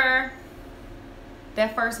forever.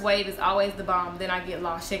 That first wave is always the bomb. Then I get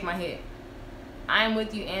lost. Shake my head. I'm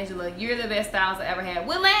with you, Angela. You're the best styles I ever had.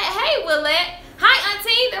 Willette. Hey, Willette. Hi,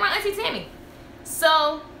 Auntie. They're my Auntie Tammy.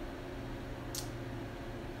 So,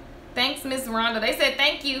 thanks, Miss Rhonda. They said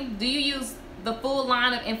thank you. Do you use the full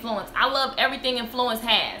line of Influence? I love everything Influence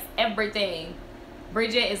has. Everything.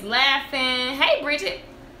 Bridget is laughing. Hey, Bridget.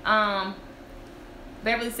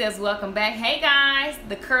 Beverly says welcome back. Hey guys,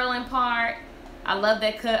 the curling part, I love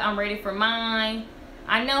that cut. I'm ready for mine.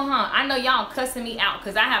 I know, huh? I know y'all cussing me out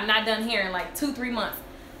because I have not done hair in like 2-3 months.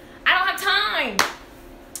 I don't have time,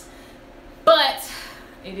 but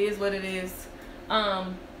it is what it is.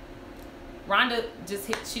 Rhonda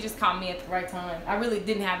she just called me at the right time. I really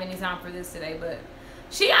didn't have any time for this today, but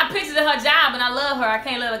she got pictures of her job and I love her. I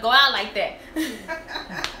can't let her go out like that.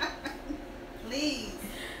 Please.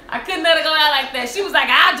 I couldn't let her go out like that. She was like,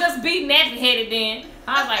 I'll just be nappy-headed then.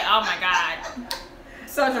 I was like, oh my God.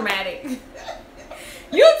 So dramatic.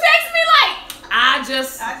 You text me like, I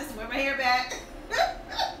just wear my hair back.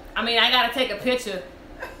 I mean, I gotta take a picture.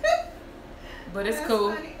 But it's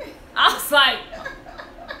cool. Funny. I was like,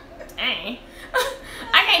 dang.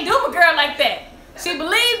 I can't do my girl like that. She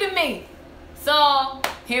believed in me. So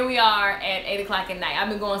here we are at 8 o'clock at night. I've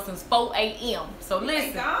been going since 4 a.m. So listen.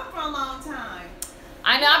 You've been gone for a long time.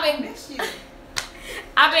 I know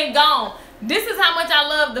I've been gone. This is how much I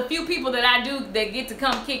love the few people that I do that get to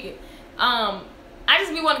come kick it. I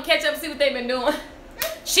just be wanting to catch up and see what they've been doing.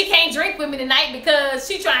 She can't drink with me tonight because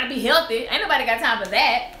she trying to be healthy. Ain't nobody got time for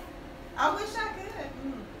that. I wish I could.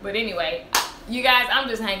 But anyway, you guys, I'm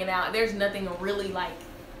just hanging out. There's nothing really like.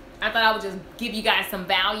 I thought I would just give you guys some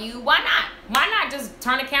value. Why not? Why not just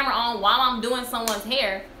turn the camera on while I'm doing someone's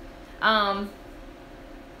hair?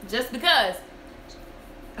 Just because.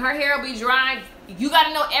 Her hair will be dry. You got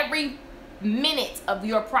to know every minute of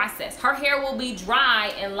your process. Her hair will be dry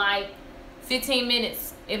in like 15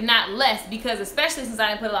 minutes, if not less, because especially since I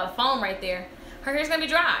didn't put a lot of foam right there, her hair's going to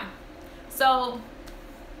be dry. So,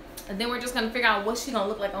 and then we're just going to figure out what she's going to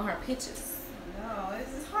look like on her pictures. No,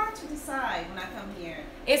 it's hard to decide when I come here.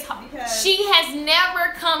 It's hard. She has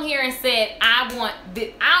never come here and said, I want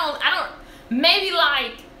this. I don't, maybe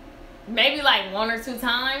like 1 or 2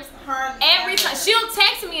 times. Hardly every ever. time she'll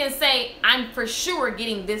text me and say, I'm for sure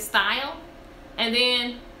getting this style, and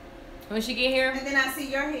then when she get here, and then I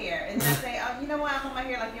see your hair and then I say, oh, you know what, I want my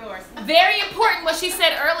hair like yours. Very important what she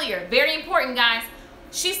said earlier. Very important, guys.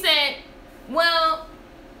 She said, well,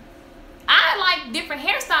 I like different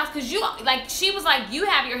hairstyles because you like, she was like, you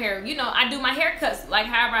have your hair, you know, I do my haircuts like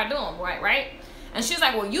however I do them, right? And she was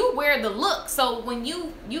like, well, you wear the look. So when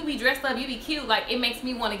you be dressed up, you be cute. Like, it makes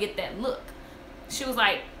me want to get that look. She was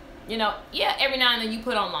like, you know, yeah, every now and then you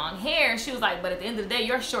put on long hair. She was like, but at the end of the day,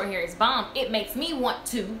 your short hair is bomb. It makes me want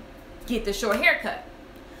to get the short haircut.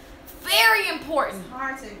 Very important. It's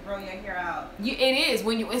hard to grow your hair out. It is.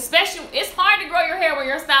 Especially, it's hard to grow your hair when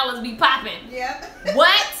your stylist be popping. Yep.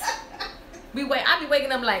 What? I be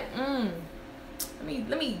waking up like,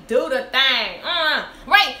 let me do the thing.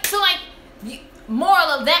 Right. So like, moral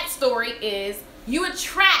of that story is you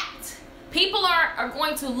attract. People are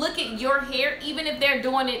going to look at your hair even if they're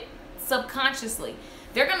doing it subconsciously.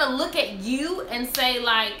 They're going to look at you and say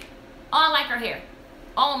like, oh, I like her hair.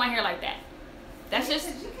 All of my hair like that. That's just...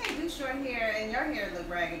 You can't do short hair and your hair look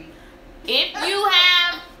raggedy. If you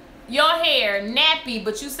have your hair nappy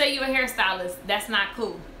but you say you're a hairstylist, that's not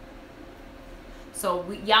cool. So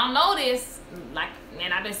y'all know this, like,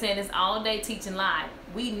 man, I've been saying this all day teaching live.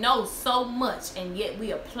 We know so much and yet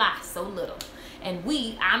we apply so little. And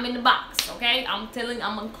I'm in the box, okay? I'm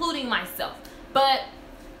including myself. But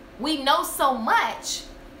we know so much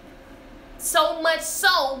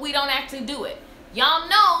so we don't actually do it. Y'all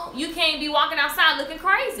know you can't be walking outside looking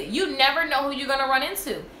crazy. You never know who you're gonna run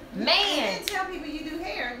into. Man. And tell people you do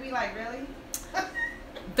hair and be like, really?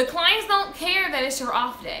 The clients don't care that it's your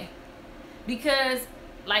off day. Because,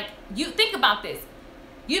 like, you think about this.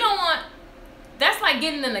 You don't want, that's like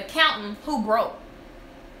getting an accountant who broke.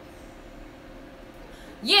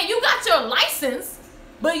 Yeah, you got your license,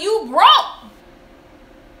 but you broke.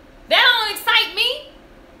 That don't excite me.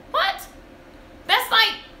 What?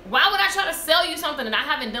 something that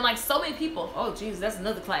I haven't done. Like so many people. Oh Jesus, that's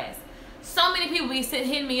another class. So many people be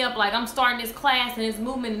hitting me up like I'm starting this class and this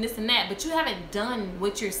movement and this and that, but you haven't done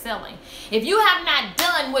what you're selling. If you have not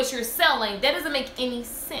done what you're selling, that doesn't make any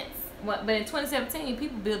sense. But in 2017,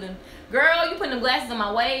 people building, girl, you putting them glasses on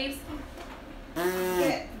my waves.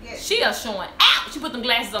 Yeah. She is showing out. She put them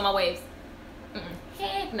glasses on my waves.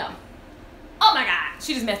 Heck no. Oh my God,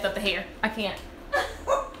 she just messed up the hair. I can't.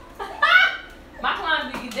 My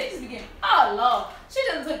clients, they just be getting, oh Lord, she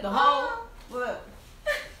just took the whole. Look.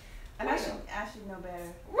 I should know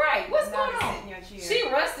better. Right, what's going on? In your chair. She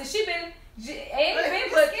rusted. It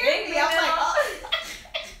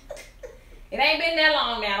ain't been that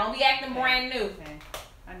long now. Don't be acting brand new. Okay,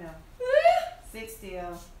 I know. Sit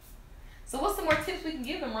still. So what's some more tips we can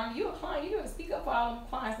give them, Rhonda? You a client. You gotta speak up for all them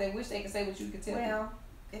clients that wish they could say what you could tell them. Well,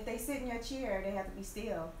 if they sit in your chair, they have to be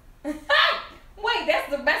still. Wait,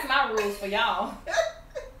 that's my rules for y'all.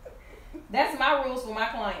 That's my rules for my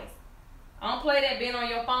clients. I don't play that being on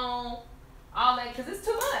your phone, all that, because it's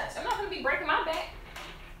too much. I'm not going to be breaking my back.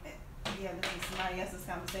 Yeah, this is somebody else's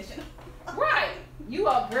conversation. Right. You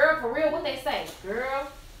a girl for real. What they say? Girl,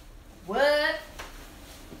 what?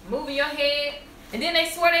 Moving your head. And then they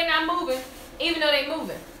swear they not moving, even though they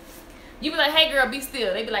moving. You be like, hey girl, be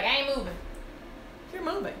still. They be like, I ain't moving. You're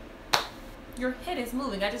moving. Your head is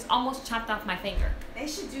moving. I just almost chopped off my finger. They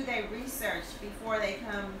should do their research before they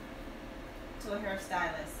come to a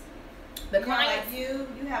hairstylist. The client, like you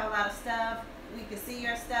have a lot of stuff. We can see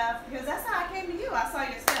your stuff because that's how I came to you. I saw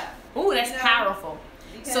your stuff. Ooh, that's powerful.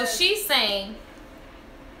 So she's saying,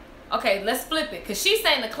 okay, let's flip it, because she's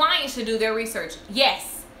saying the client should do their research.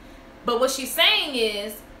 Yes, but what she's saying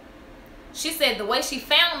is, she said the way she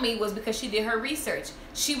found me was because she did her research.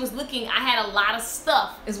 She was looking. I had a lot of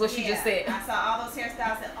stuff, is what she just said. I saw all those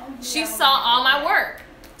hairstyles. And, she saw all my work.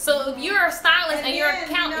 So if you're a stylist and you're an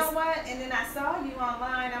accountant, you know what? And then I saw you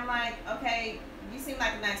online. I'm like, okay, you seem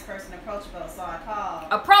like a nice person, approachable. So I called.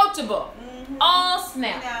 Approachable. Oh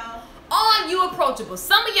snap. You know. Are you approachable?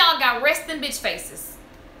 Some of y'all got resting bitch faces.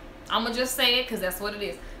 I'm gonna just say it because that's what it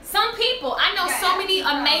is. Some people, I know so many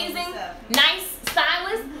amazing, nice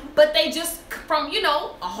stylists, but they just from, you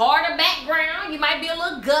know, a harder background. You might be a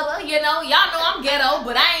little gutter, you know. Y'all know I'm ghetto,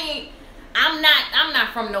 but I'm not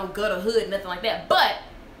from no gutter hood, nothing like that. But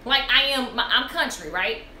like I'm country,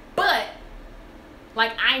 right? But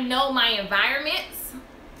like I know my environments,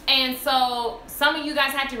 and so some of you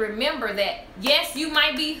guys have to remember that yes, you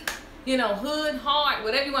might be, you know, hood, hard,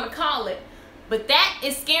 whatever you want to call it, but that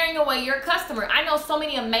is scaring away your customer. I know so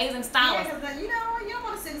many amazing stylists. Yeah, you know, you don't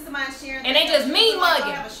want to sit in somebody's chair and they just mean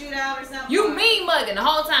mugging. Have a shootout or something. You mean mugging the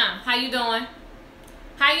whole time. How you doing?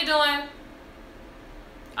 How you doing?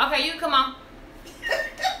 Okay, you come on.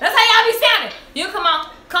 That's how y'all be sounding. You come on.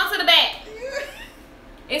 Come to the back.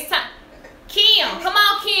 It's time. Kim, come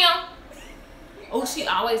on, Kim. Oh, she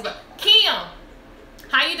always look. Kim,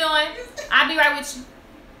 how you doing? I'll be right with you.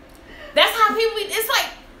 That's how people be. It's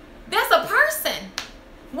like, that's a person.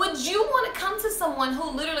 Would you want to come to someone who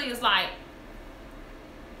literally is like,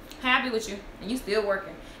 hey, I'll be with you, and you still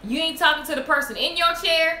working? You ain't talking to the person in your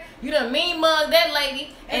chair. You done mean mug that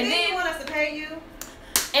lady. And then you want us to pay you.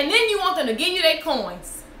 And then you want them to give you their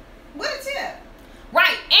coins. What a tip.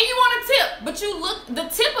 Right, and you want a tip, but you look, the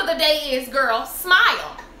tip of the day is, girl,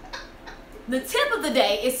 smile. The tip of the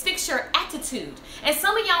day is fix your attitude. And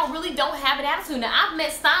some of y'all really don't have an attitude. Now, I've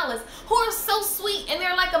met stylists who are so sweet and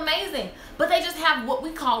they're like amazing, but they just have what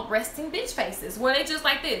we call resting bitch faces, where they just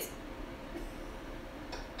like this.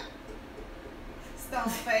 Stone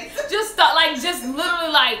face. Just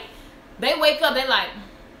literally like, they wake up, they like,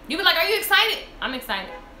 you be like, are you excited? I'm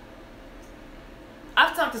excited.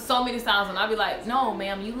 I've talked to so many stylists and I'll be like, no,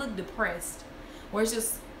 ma'am, you look depressed. Where it's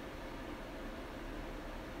just,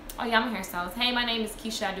 oh yeah, I'm a hairstylist. Hey, my name is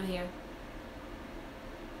Keisha, I do hair.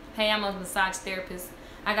 Hey, I'm a massage therapist.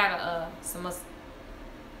 I got some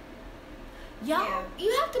y'all,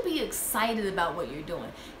 you have to be excited about what you're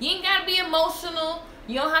doing. You ain't gotta be emotional.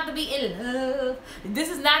 You don't have to be in love. This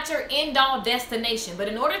is not your end-all destination. But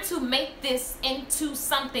in order to make this into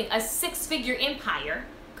something, a six-figure empire,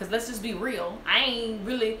 because let's just be real, I ain't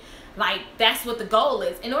really, like, that's what the goal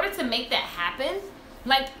is. In order to make that happen,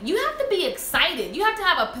 like, you have to be excited. You have to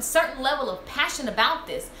have a certain level of passion about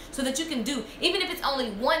this so that you can do, even if it's only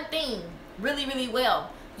one thing, really, really well.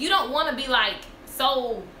 You don't want to be, like,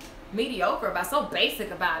 so mediocre about, so basic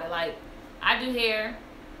about it. Like, I do hair.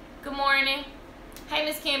 Good morning. Hey,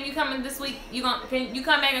 Miss Kim, you coming this week? Can you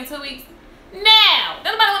come back in 2 weeks? Now,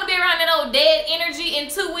 nobody want to be around that old dead energy in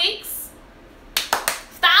 2 weeks.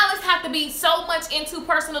 Style stylists have to be so much into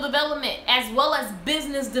personal development as well as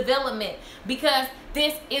business development, because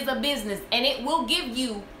this is a business and it will give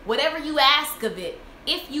you whatever you ask of it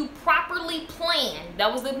if you properly plan.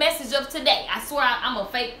 That was the message of today. I swear I'm a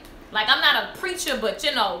fake, like I'm not a preacher, but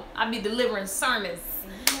you know, I be delivering sermons.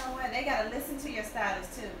 And you know what? They gotta listen to your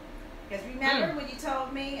stylist too. Because remember when you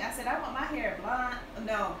told me, I said I want my hair blonde.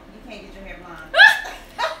 No, you can't get your hair blonde.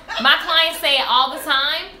 My clients say it all the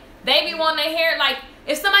time. They be wanting their hair, like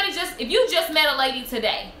if you just met a lady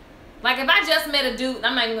today, like if I just met a dude,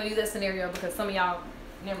 I'm not even gonna use that scenario because some of y'all,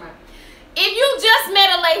 never mind. If you just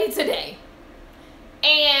met a lady today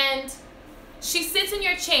and she sits in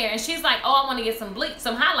your chair and she's like, oh, I want to get some bleach,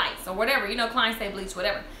 some highlights or whatever, you know, clients say bleach,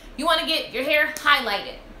 whatever. You want to get your hair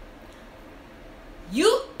highlighted.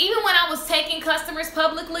 Even when I was taking customers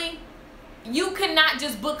publicly, you could not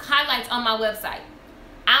just book highlights on my website.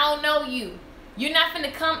 I don't know you. You're not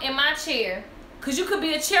finna come in my chair, because you could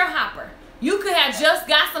be a chair hopper. You could have just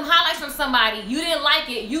got some highlights from somebody. You didn't like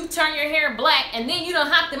it. You turn your hair black, and then you done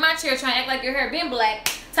hopped in my chair trying to act like your hair been black,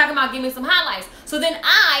 talking about give me some highlights. So then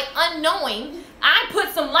I put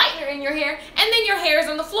some lightener in your hair, and then your hair is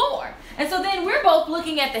on the floor. And so then we're both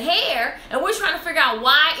looking at the hair, and we're trying to figure out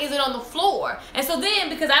why is it on the floor. And so then,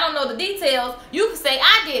 because I don't know the details, you can say,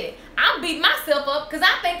 I did it. I'm beating myself up because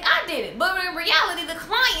I think I did it. But in reality, the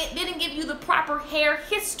client didn't give you the proper hair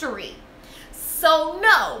history. So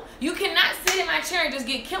no, you cannot sit in my chair and just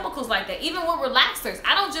get chemicals like that. Even with relaxers,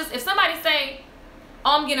 I don't just, if somebody say,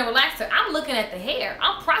 oh, I'm getting a relaxer, I'm looking at the hair.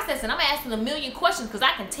 I'm processing. I'm asking a million questions because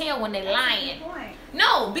I can tell when they're lying.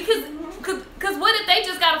 No, because what if they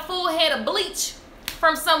just got a full head of bleach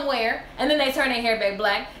from somewhere and then they turn their hair back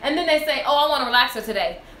black and then they say, oh, I want a relaxer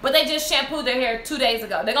today, but they just shampooed their hair 2 days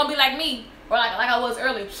ago. They're going to be like me, or like I was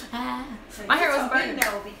earlier. So my hair was burning.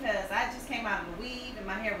 No, because I just came out of the weave and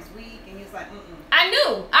my hair was weak and he was like, I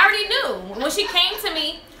already knew. When she came to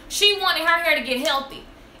me, she wanted her hair to get healthy.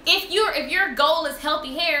 If your goal is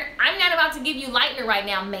healthy hair, I'm not about to give you lightener right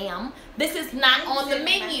now, ma'am. This is not on the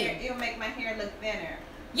menu. It'll make my hair look thinner.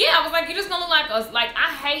 Yeah, I was like, you're just gonna look like us. Like,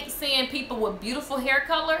 I hate seeing people with beautiful hair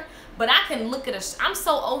color, but I can look at I'm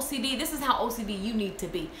so OCD. This is how OCD you need to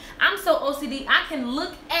be. I'm so OCD, I can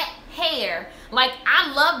look at hair. Like,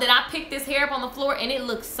 I love that I picked this hair up on the floor and it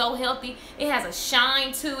looks so healthy. It has a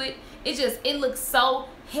shine to it. It looks so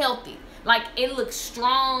healthy. Like, it looks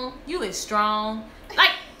strong. You is strong.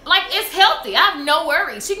 Like it's healthy. I have no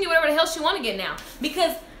worries. She can get whatever the hell she want to get now,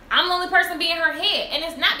 because I'm the only person being her head. And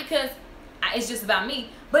it's not because it's just about me,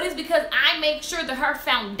 but it's because I make sure that her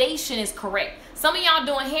foundation is correct. Some of y'all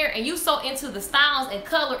doing hair and you so into the styles and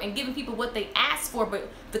color and giving people what they ask for, but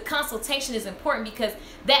the consultation is important because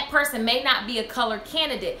that person may not be a color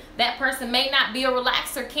candidate. That person may not be a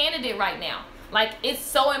relaxer candidate right now. Like, it's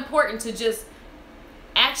so important to just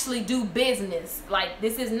actually do business. Like,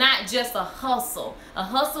 this is not just a hustle. A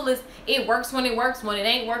hustle is, it works when it works. When it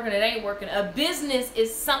ain't working, it ain't working. A business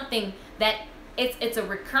is something that it's a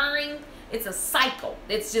recurring, it's a cycle.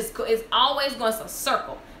 It's always going, it's a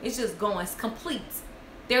circle. It's just going, it's complete.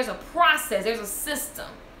 There's a process, there's a system.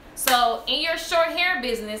 So in your short hair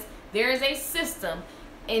business, there is a system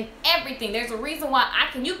in everything. There's a reason why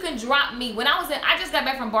you can drop me. I just got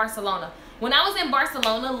back from Barcelona. When I was in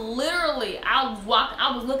Barcelona, literally, I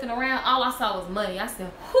was looking around, all I saw was money. I said,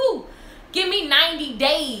 whew, give me 90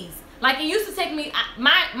 days. Like, it used to take me,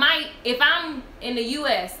 if I'm in the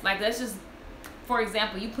U.S., like, let's just, for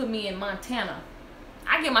example, you put me in Montana,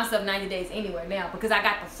 I give myself 90 days anywhere now because I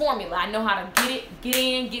got the formula. I know how to get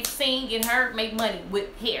in, get seen, get heard, make money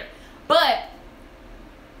with hair. But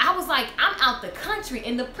I was like, I'm out the country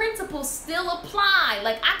and the principles still apply.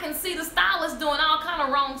 Like, I can see the stylists doing all kind of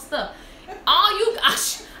wrong stuff.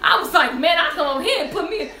 I was like, man, I come over here and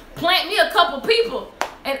plant me a couple people.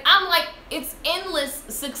 And I'm like, it's endless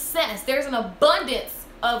success. There's an abundance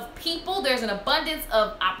of people. There's an abundance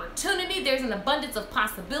of opportunity. There's an abundance of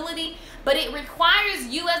possibility. But it requires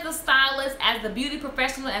you as the stylist, as the beauty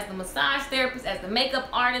professional, as the massage therapist, as the makeup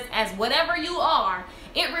artist, as whatever you are.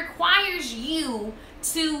 It requires you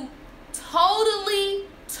to totally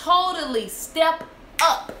step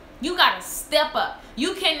up. You gotta step up.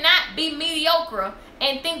 You cannot be mediocre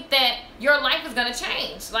and think that your life is gonna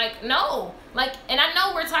change. Like, no. Like, and I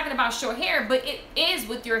know we're talking about short hair, but it is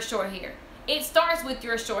with your short hair. It starts with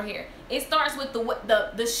your short hair. It starts with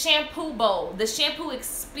the shampoo bowl, the shampoo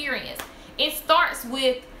experience. It starts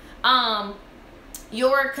with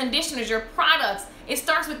your conditioners, your products. It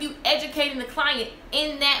starts with you educating the client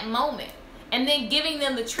in that moment and then giving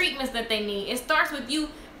them the treatments that they need. It starts with you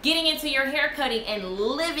getting into your hair cutting and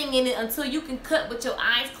living in it until you can cut with your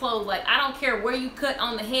eyes closed. Like, I don't care where you cut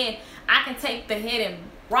on the head. I can take the head and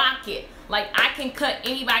rock it. Like, I can cut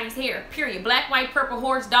anybody's hair, period. Black, white, purple,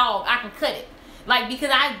 horse, dog, I can cut it. Like, because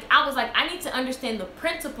I was like, I need to understand the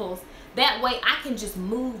principles. That way I can just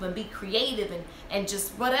move and be creative and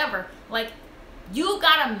just whatever. Like, you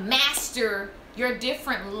gotta master your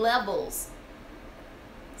different levels.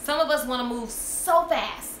 Some of us want to move so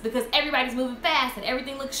fast because everybody's moving fast and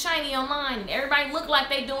everything looks shiny online and everybody look like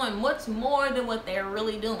they're doing much more than what they're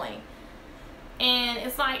really doing. And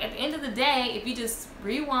it's like, at the end of the day, if you just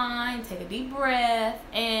rewind, take a deep breath,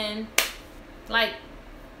 and like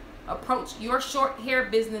approach your short hair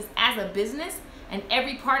business as a business and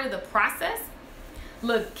every part of the process.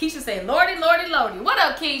 Look, Keisha say, Lordy, Lordy, Lordy. What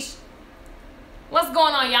up, Keish? What's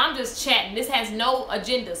going on, y'all? I'm just chatting. This has no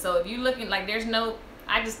agenda. So if you're looking like there's no,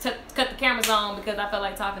 I just cut the cameras on because I felt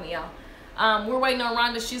like talking to y'all. We're waiting on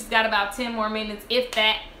Rhonda. She's got about 10 more minutes, if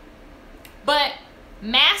that. But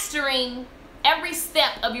mastering every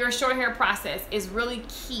step of your short hair process is really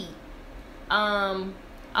key. I'm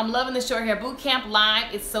loving the short hair boot camp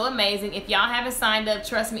live. It's so amazing. If y'all haven't signed up,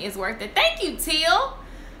 trust me, it's worth it. Thank you, Teal.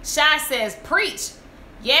 Shy says, preach.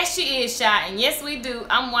 Yes, she is, Shy, and yes, we do.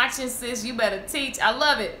 I'm watching, sis. You better teach. I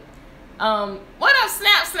love it. What up,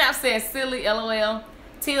 Snap? Snap says, silly, LOL.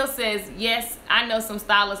 Teal says, yes, I know some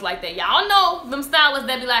stylists like that. Y'all know them stylists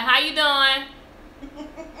that be like, how you doing?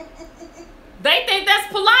 They think that's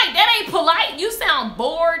polite. That ain't polite. You sound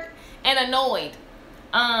bored and annoyed.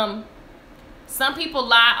 Some people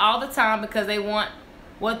lie all the time because they want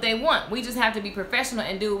what they want. We just have to be professional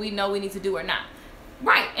and do what we know we need to do or not.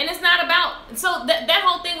 Right. And it's not about, so that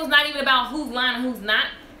whole thing was not even about who's lying and who's not.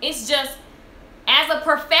 It's just, as a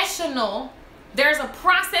professional, there's a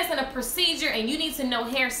process and a procedure, and you need to know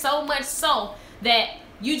hair so much so that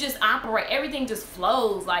you just operate. Everything just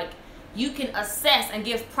flows. Like, you can assess and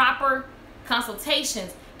give proper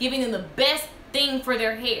consultations, giving them the best thing for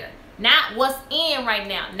their hair. Not what's in right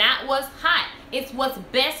now, not what's hot. It's what's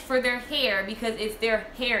best for their hair, because it's their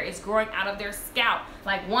hair is growing out of their scalp.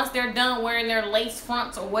 Like, once they're done wearing their lace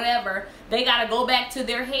fronts or whatever, they got to go back to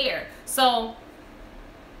their hair. So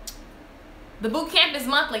the boot camp is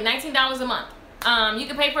monthly, $19 a month. You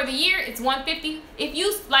can pay for the year, it's $150. If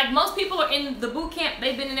you, like, most people are in the boot camp,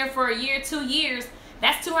 they've been in there for a year, 2 years.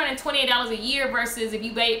 That's $228 a year versus if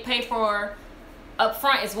you pay for up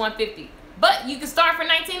front, it's $150. But you can start for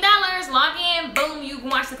 $19, log in, boom, you can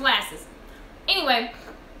watch the classes. Anyway,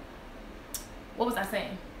 what was I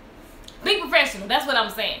saying? Be professional. That's what I'm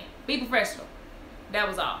saying. Be professional. That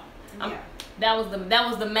was all. Yeah. That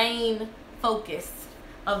was the main focus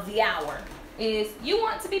of the hour. Is you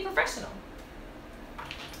want to be professional.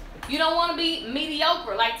 You don't want to be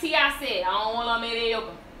mediocre, like T.I. said. I don't want to be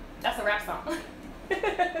mediocre. That's a rap song.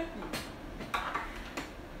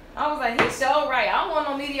 I was like, he's so right. I don't want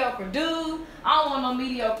no mediocre dude. I don't want no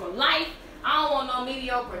mediocre life. I don't want no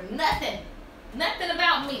mediocre nothing. Nothing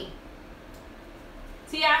about me.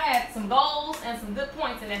 T.I. had some goals and some good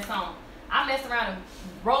points in that song. I messed around and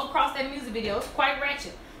rolled across that music video. It's quite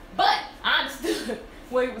ratchet. But I understood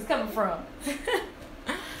where he was coming from.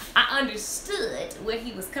 I understood where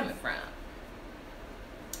he was coming from.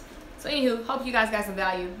 So anywho, hope you guys got some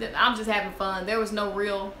value. I'm just having fun. There was no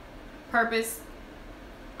real purpose.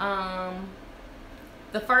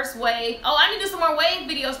 The first wave. Oh, I need to do some more wave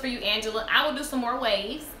videos for you, Angela. I will do some more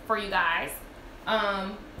waves for you guys.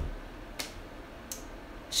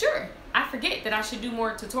 Sure. I forget that I should do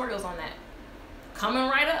more tutorials on that. Coming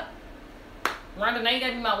right up. Rhonda, now you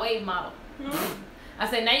gotta be my wave model. I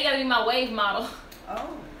said, now you gotta be my wave model.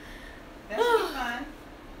 Oh, that's fun.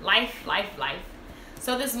 Life, life, life.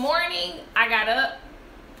 So this morning, I got up.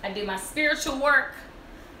 I did my spiritual work.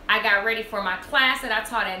 I got ready for my class that I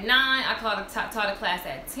taught at 9. I taught a class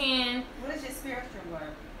at 10. What is your spiritual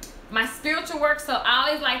work? My spiritual work, so I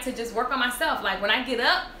always like to just work on myself. Like, when I get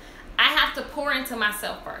up, I have to pour into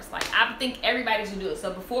myself first. Like, I think everybody should do it.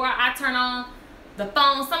 So before I turn on the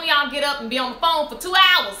phone, some of y'all get up and be on the phone for 2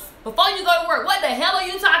 hours before you go to work. What the hell are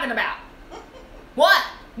you talking about? What?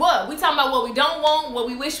 What? We talking about what we don't want, what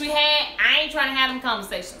we wish we had? I ain't trying to have them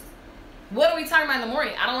conversations. What are we talking about in the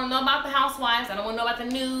morning? I don't want to know about the housewives. I don't want to know about the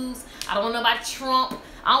news. I don't want to know about Trump.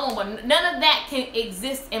 I don't want none of that can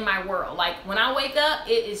exist in my world. Like, when I wake up,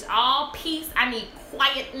 it is all peace. I need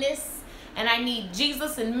quietness, and I need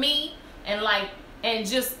Jesus and me, and like, and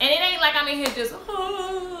it ain't like I'm in here just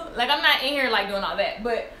like, I'm not in here like doing all that,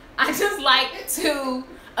 but I just like to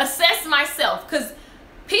assess myself, because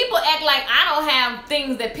people act like I don't have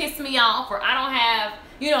things that piss me off, or I don't have,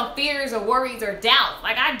 you know, fears or worries or doubts.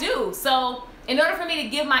 Like, I do. So in order for me to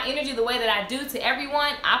give my energy the way that I do to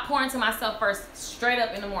everyone, I pour into myself first, straight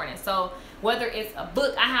up in the morning. So whether it's a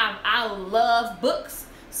book, I love books.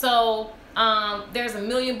 So There's a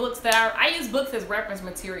million books that I use books as reference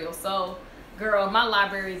material. So, girl, my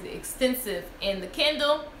library is extensive in the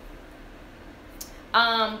Kindle.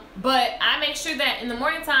 But I make sure that in the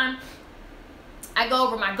morning time, I go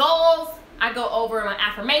over my goals. I go over my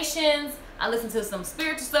affirmations. I listen to some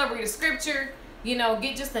spiritual stuff, read a scripture, you know,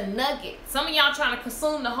 get just a nugget. Some of y'all trying to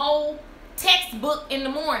consume the whole textbook in the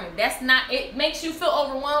morning. That's not, it makes you feel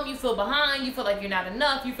overwhelmed. You feel behind. You feel like you're not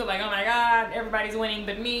enough. You feel like, oh my God, everybody's winning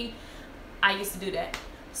but me. I used to do that.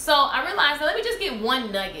 So I realized, let me just get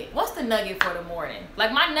one nugget. What's the nugget for the morning?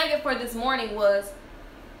 Like my nugget for this morning was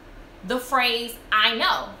the phrase, I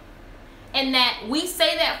know. And that we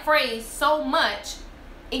say that phrase so much,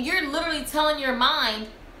 and you're literally telling your mind,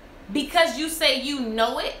 because you say you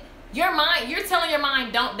know it, your mind, you're telling your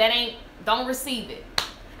mind, don't receive it.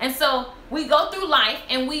 And so we go through life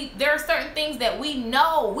and there are certain things that we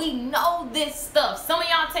know this stuff. Some of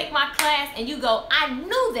y'all take my class and you go, I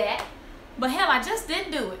knew that, but hell, I just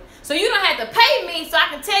didn't do it. So you don't have to pay me so I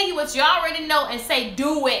can tell you what you already know and say,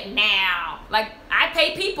 do it now. Like I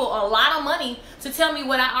pay people a lot of money to tell me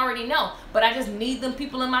what I already know, but I just need them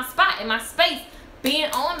people in my spot, in my space, being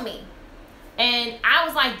on me. And I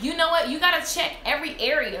was like, you know what? You got to check every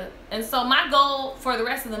area. And so my goal for the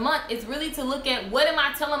rest of the month is really to look at what am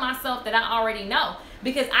I telling myself that I already know?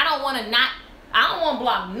 Because I don't want to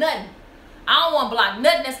block nothing. I don't want to block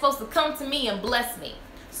nothing that's supposed to come to me and bless me.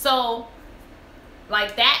 So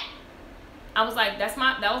like that, I was like, that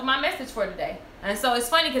was my message for today. And so it's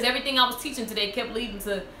funny because everything I was teaching today kept leading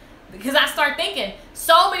to, because I start thinking,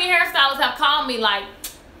 so many hairstylists have called me like,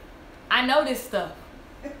 I know this stuff,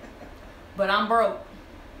 but I'm broke.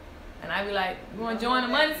 And I be like, you want to join the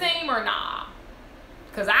money team or nah?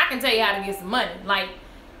 Because I can tell you how to get some money. Like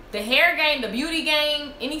the hair game, the beauty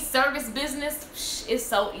game, any service business, it's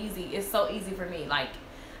so easy. It's so easy for me. Like,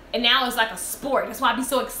 and now it's like a sport. That's why I be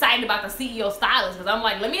so excited about the CEO stylist. Because I'm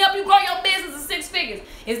like, let me help you grow your business to 6 figures.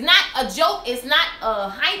 It's not a joke. It's not a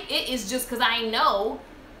hype. It is just because I know,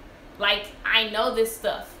 like, I know this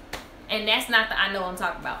stuff. And that's not the I know I'm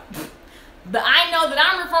talking about. The I know that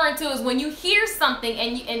I'm referring to is when you hear something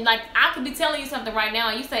and like I could be telling you something right now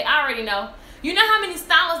and you say, I already know. You know how many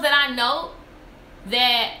stylists that I know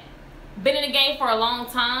that been in the game for a long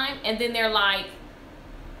time and then they're like,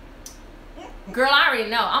 girl, I already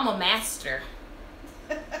know. I'm a master.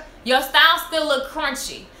 Your style still look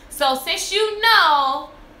crunchy. So since you know,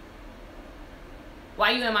 why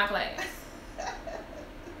you in my class?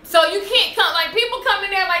 So you can't come, like people come in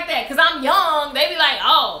there like that because I'm young. They be like,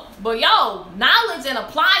 oh, but yo, knowledge and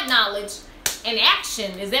applied knowledge and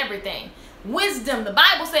action is everything. Wisdom, the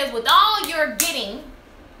Bible says with all you're getting,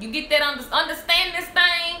 you get that understand this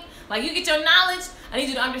thing. Like you get your knowledge, I need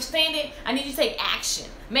you to understand it. I need you to take action.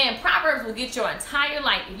 Man, Proverbs will get your entire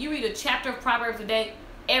life. If you read a chapter of Proverbs a day,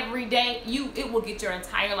 every day, it will get your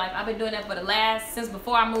entire life. I've been doing that for since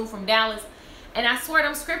before I moved from Dallas. And I swear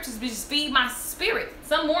them scriptures just feed my spirit.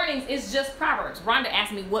 Some mornings it's just Proverbs. Rhonda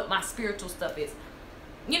asked me what my spiritual stuff is.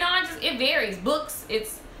 You know, it varies. Books,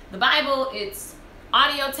 it's the Bible, it's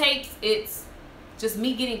audio tapes, it's just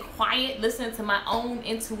me getting quiet, listening to my own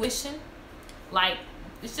intuition. Like,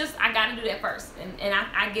 it's just, I got to do that first. And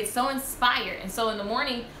I get so inspired. And so in the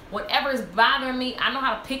morning, whatever is bothering me, I know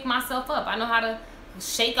how to pick myself up. I know how to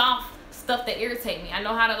shake off stuff that irritate me. I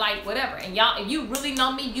know how to like whatever. And y'all, if you really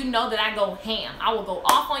know me, you know that I go ham. I will go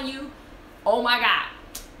off on you. Oh my God.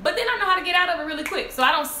 But then I know how to get out of it really quick. So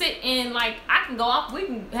I don't sit in like, I can go off. We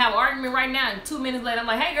can have an argument right now and 2 minutes later I'm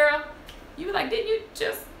like, hey girl, you be like, didn't you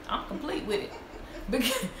just, I'm complete with it.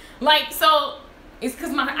 Because, like, so it's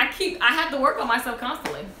because I have to work on myself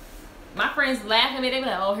constantly. My friends laugh at me. They be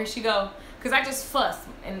like, oh, here she go. Because I just fuss.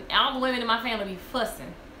 And all the women in my family be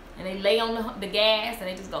fussing. And they lay on the gas and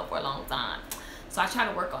they just go for a long time. So I try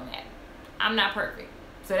to work on that. I'm not perfect.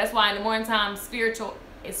 So that's why in the morning time, spiritual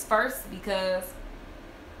is first because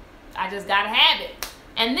I just got to have it.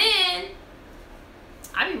 And then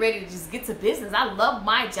I be ready to just get to business. I love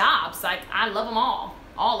my jobs. Like, I love them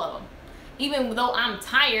all of them. Even though I'm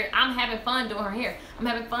tired, I'm having fun doing her hair. I'm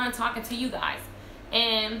having fun talking to you guys.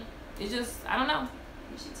 And it's just, I don't know.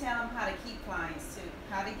 You should tell them how to keep clients too.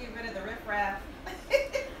 How to get rid of the riffraff.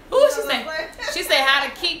 Ooh, she said how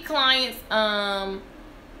to keep clients. You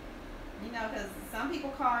know, because some people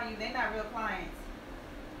call you, they're not real clients.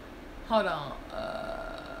 Hold on.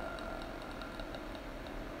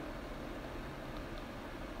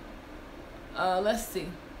 Let's see.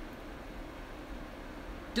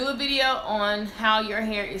 Do a video on how your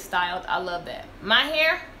hair is styled. I love that. My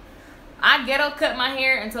hair, I ghetto cut my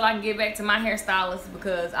hair until I can get back to my hairstylist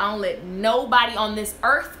because I don't let nobody on this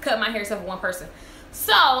earth cut my hair except for one person.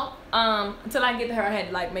 So, until I get to her, I had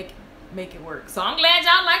to like make make it work. So I'm glad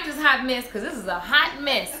y'all like this hot mess, because this is a hot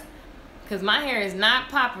mess. Because my hair is not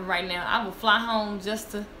popping right now. I will fly home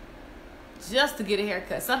just to get a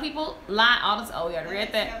haircut. Some people lie all the time. Oh, yeah,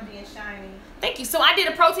 read that. Shiny. Thank you. So I did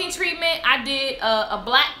a protein treatment. I did a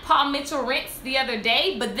black Paul Mitchell rinse the other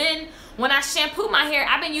day. But then when I shampoo my hair,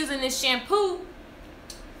 I've been using this shampoo.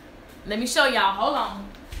 Let me show y'all. Hold on.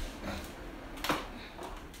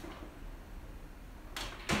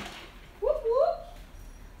 Whoop, whoop.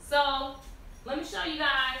 So let me show you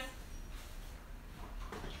guys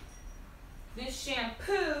this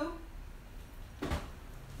shampoo.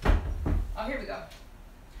 Oh, here we go.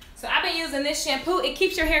 So I've been using this shampoo. It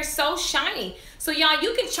keeps your hair so shiny. So y'all,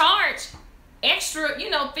 you can charge extra, you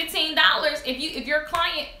know, $15 if your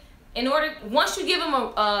client, once you give them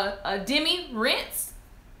a demi rinse,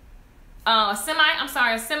 a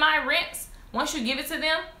semi rinse. Once you give it to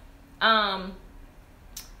them,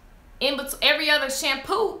 every other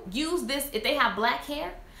shampoo, use this if they have black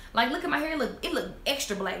hair. Like, look at my hair. It look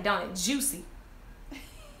extra black, don't it? Juicy.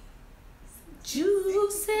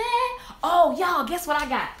 Juicy. Oh, y'all, guess what I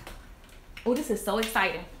got? Oh, this is so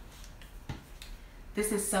exciting.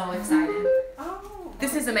 This is so exciting. Oh.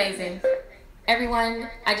 This is amazing. Everyone,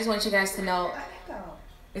 I just want you guys to know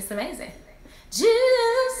it's amazing. Juicy.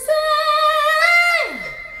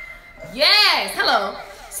 Yes. Hello.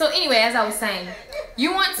 So anyway, as I was saying,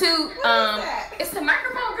 you want to it's the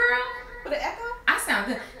microphone, girl. With an echo? I sound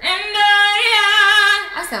good. And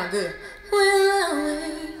I sound good. Will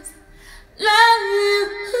always love you.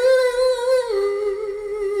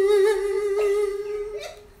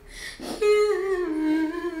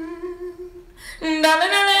 Da, da, da,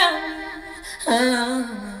 da.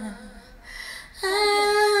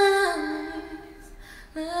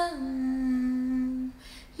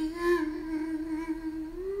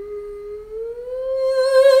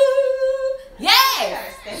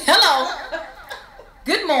 Yes. Hello.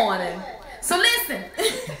 Good morning. So listen.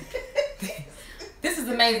 This is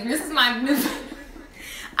amazing. This is my new.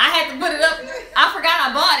 I had to put it up. I forgot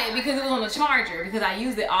I bought it because it was on the charger, because I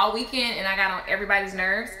used it all weekend and I got on everybody's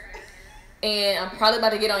nerves. And I'm probably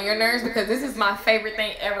about to get on your nerves because this is my favorite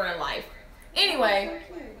thing ever in life. Anyway,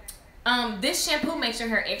 this shampoo makes your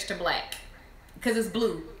hair extra black because it's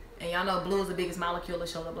blue. And y'all know blue is the biggest molecule to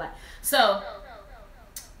show the black. So,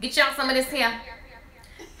 get y'all some of this here.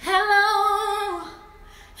 Hello.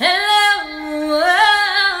 Hello.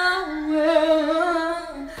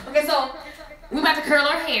 Okay, so we about to curl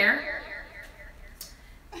our hair.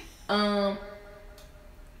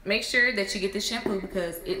 Make sure that you get this shampoo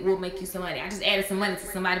because it will make you some money. I just added some money to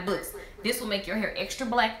somebody's books. This will make your hair extra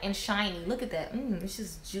black and shiny. Look at that. It's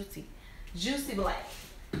just juicy. Juicy black.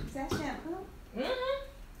 Is that shampoo? Mm-hmm.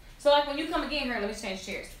 So like when you come again, here, let me change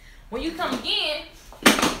chairs. When you come again,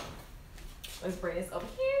 let's bring this over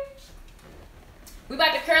here. We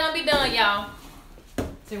about to curl and be done, y'all.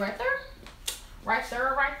 See right there? Right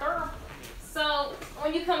there, right there. So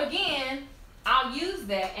when you come again, I'll use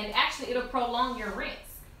that, and actually it'll prolong your rinse.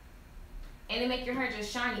 And it make your hair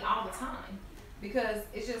just shiny all the time. Because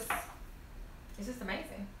it's just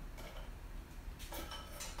amazing.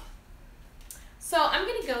 So I'm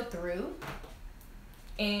gonna go through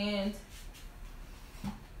and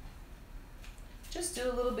just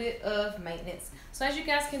do a little bit of maintenance. So as you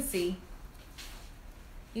guys can see,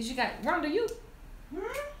 Rhonda,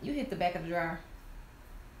 you hit the back of the dryer.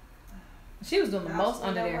 She was doing the most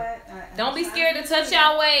under there. Don't be scared to touch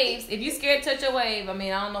y'all waves. If you scared to touch your wave, I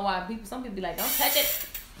mean, I don't know why some people be like, don't touch it.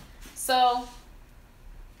 So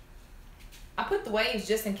I put the waves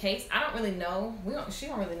just in case. I don't really know. She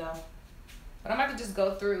don't really know. But I'm about to just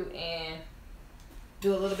go through and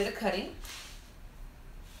do a little bit of cutting.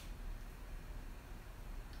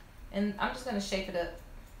 And I'm just gonna shape it up.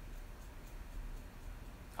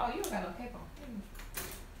 Oh, you don't got no cape on.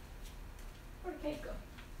 Where'd the cape go?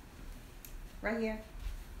 Right here.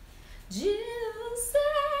 Juicy.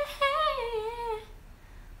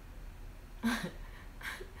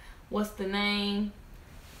 What's the name?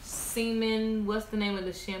 Semen. What's the name of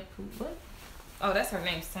the shampoo? What? Oh, that's her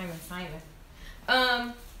name, Simon.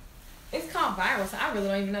 It's called Viral, so I really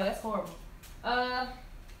don't even know. That's horrible.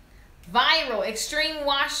 Viral Extreme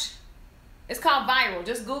Wash. It's called Viral.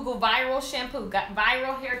 Just Google Viral shampoo. Got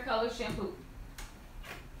Viral hair color shampoo.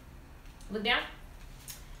 Look down.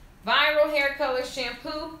 Viral hair color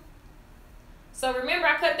shampoo. So remember,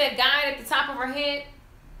 I cut that guide at the top of her head.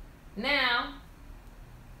 Now,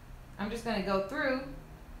 I'm just going to go through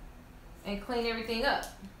and clean everything up.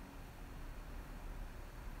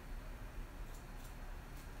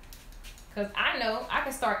 Because I know I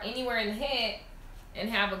can start anywhere in the head and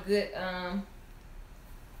have a good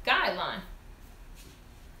guideline.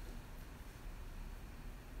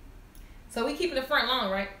 So we keeping the front long,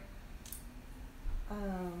 right?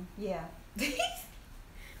 Yeah.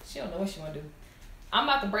 She don't know what she want to do. I'm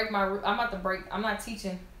about to break I'm not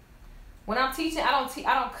teaching. When I'm teaching, I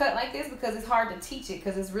don't cut like this because it's hard to teach it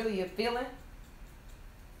because it's really a feeling.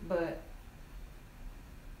 But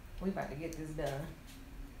we about to get this done.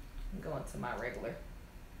 I'm going to my regular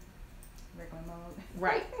mode.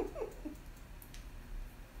 Right.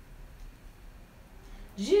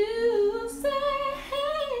 Juicy,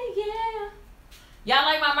 yeah. Y'all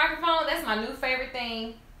like my microphone? That's my new favorite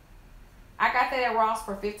thing. I got that at Ross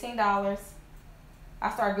for $15.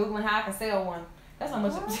 I started Googling how I can sell one. That's how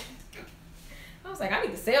much. I was like, I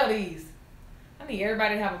need to sell these. I need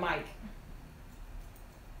everybody to have a mic.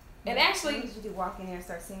 And actually, did you walk in there and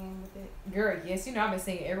start singing with it? Girl, yes, you know I've been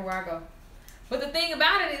singing everywhere I go. But the thing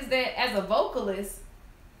about it is that as a vocalist,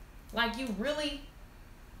 like you really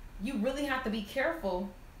have to be careful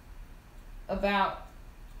about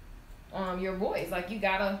your voice. Like you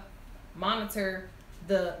gotta monitor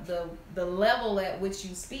the level at which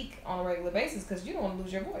you speak on a regular basis because you don't want to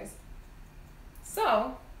lose your voice.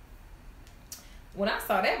 So when I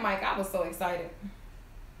saw that mic, I was so excited.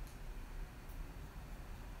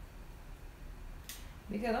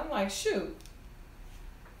 Because I'm like, shoot.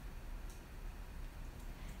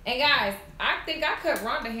 And guys, I think I cut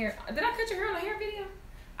Rhonda hair. Did I cut your hair on a hair video?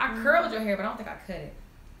 I curled your hair, but I don't think I cut it.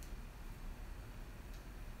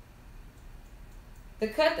 The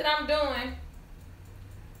cut that I'm doing,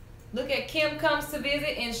 look at Kim Comes to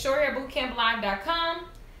Visit in shorthairbootcamplive.com.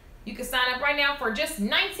 You can sign up right now for just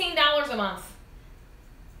 $19 a month.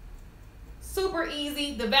 Super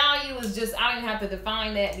easy. The value is just, I don't even have to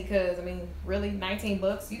define that because, I mean, really, 19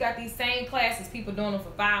 bucks. You got these same classes, people doing them for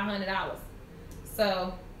 $500.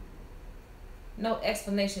 So, no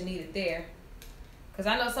explanation needed there. Because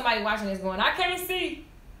I know somebody watching this going, I can't see.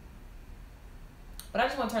 But I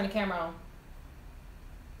just want to turn the camera on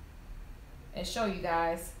and show you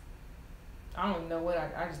guys. I don't even know what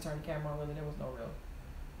I just turned the camera on, really. There was no real.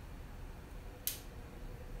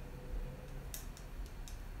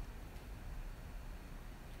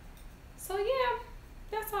 So yeah,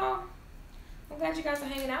 that's all. I'm glad you guys are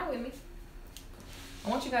hanging out with me. I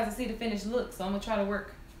want you guys to see the finished look, so I'm gonna try to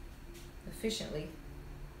work efficiently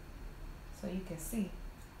so you can see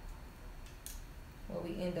what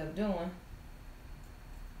we end up doing.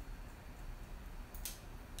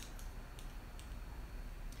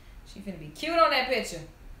 She finna be cute on that picture.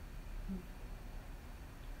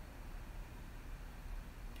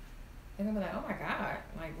 They're gonna be like, oh my God,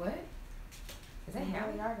 like what? Is that how?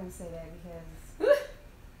 You are gonna say that because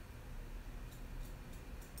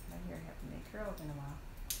my hair haven't been curled in a while.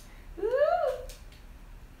 Ooh.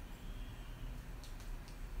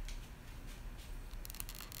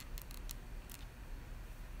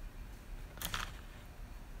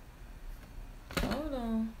 Hold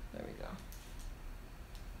on. There we go.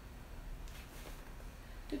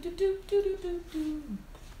 Do do do do do do do.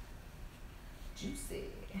 Juicy.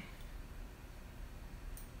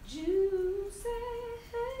 Juicy.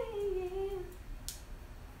 Yeah.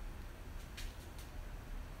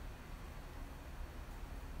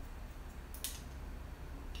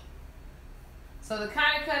 So the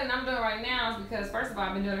kind of cutting I'm doing right now is because, first of all,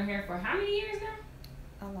 I've been doing her hair for how many years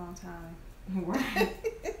now? A long time. Right.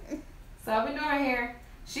 So I've been doing her hair.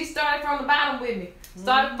 She started from the bottom with me.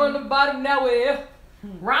 Started from the bottom, now we're here.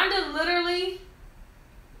 Rhonda literally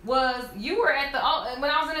was, you were at the,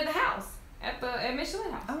 when I was in at the house, at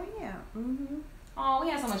Michelin House. Oh, yeah. Mm-hmm. Oh, we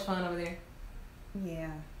had so much fun over there.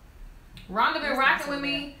 Yeah. Rhonda been rocking with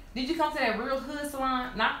me. Did you come to that Real Hood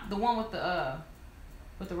salon? Not the one with the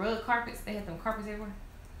rug carpets. They had them carpets everywhere.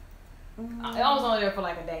 Mm-hmm. I was only there for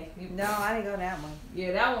like a day. No, I didn't go that one.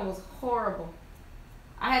 Yeah, that one was horrible.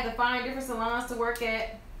 I had to find different salons to work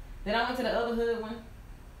at. Then I went to the other hood one.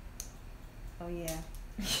 Oh, yeah.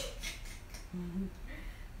 Mm-hmm.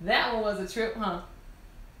 That one was a trip, huh?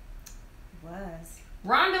 It was.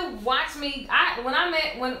 Rhonda watched me. By the time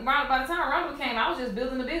Rhonda came, I was just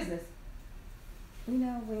building the business. You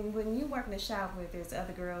know, when you work in the shop where there's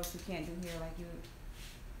other girls who can't do hair like you,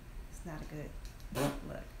 it's not a good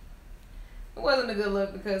look. It wasn't a good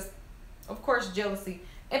look because, of course, jealousy.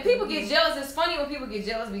 And people get jealous. It's funny when people get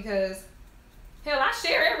jealous because, hell, I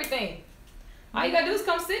share everything. All you gotta do is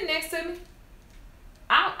come sit next to me.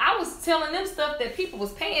 I was telling them stuff that people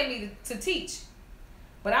was paying me to teach,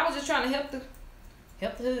 but I was just trying to help the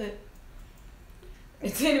hood.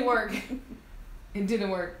 It didn't work. It didn't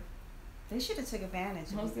work. They should have took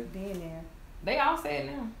advantage of being there. They all say it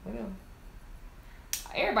now. Whatever.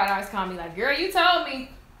 Everybody always call me like, girl, you told me.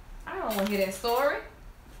 I don't want to hear that story.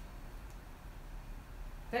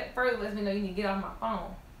 That further lets me know you need to get off my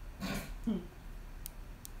phone. And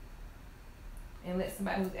let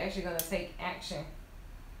somebody who's actually going to take action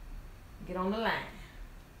get on the line.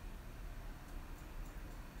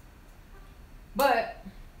 But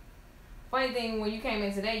funny thing, when you came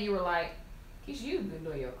in today, you were like, Keisha, you've been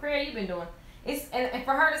doing your career, you've been doing it's and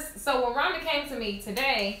for her to, so when Rhonda came to me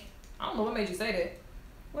today, I don't know what made you say that.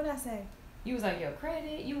 What did I say? You was like, your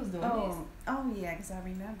credit, you was doing this. Oh yeah, because I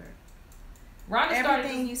remember. Rhonda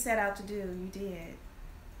Everything you set out to do, you did.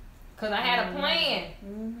 Because I had a plan.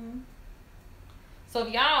 Mm-hmm. So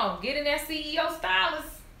if y'all get in that CEO stylist,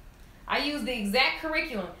 I use the exact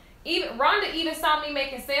curriculum. Even Rhonda even saw me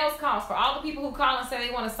making sales calls for all the people who call and say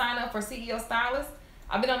they want to sign up for CEO stylist.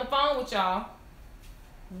 I've been on the phone with y'all.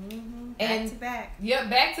 Mm-hmm. And back to back. Yep,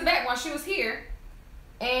 back to back while she was here.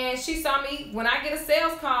 And she saw me, when I get a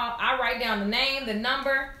sales call, I write down the name, the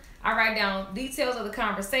number. I write down details of the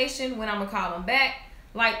conversation, when I'm going to call them back.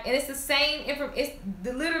 Like, and it's the same it's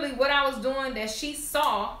literally what I was doing that she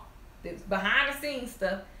saw, this behind the scenes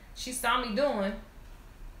stuff she saw me doing.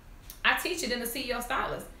 I teach it in the CEO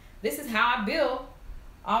stylist. This is how I build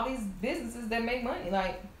all these businesses that make money.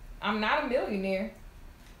 Like, I'm not a millionaire,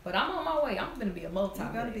 but I'm on my way. I'm going to be a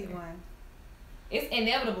multi-millionaire. You're going to be one. It's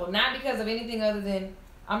inevitable, not because of anything other than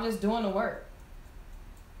I'm just doing the work.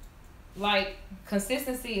 Like,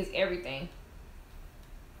 consistency is everything.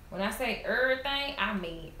 When I say everything, I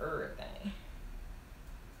mean everything.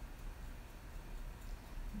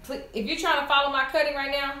 If you're trying to follow my cutting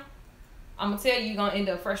right now, I'm going to tell you you're going to end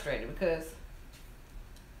up frustrated because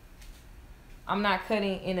I'm not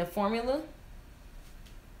cutting in a formula.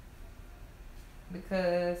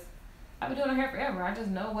 Because I've been doing her hair forever. I just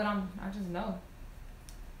know I just know.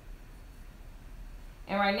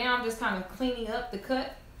 And right now I'm just kind of cleaning up the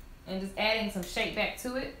cut and just adding some shape back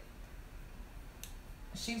to it.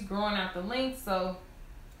 She's growing out the length, so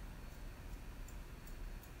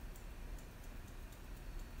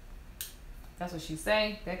that's what she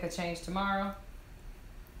say. That could change tomorrow.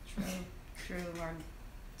 True, or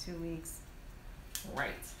 2 weeks.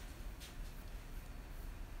 Right.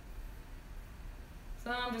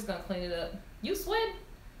 So I'm just gonna clean it up. You sweating?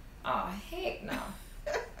 Oh heck no.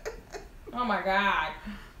 Oh my God.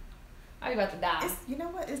 I'm about to die. You know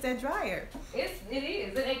what? It's that dryer. It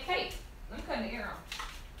is. It ain't cake. Let me cut the air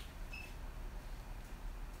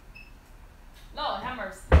on. Lord have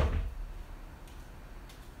mercy.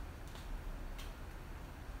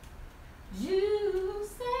 You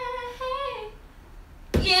say,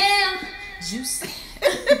 yeah, juicy.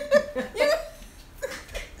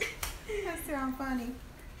 That sounds funny.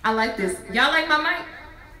 I like this. Y'all like my mic?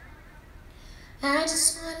 I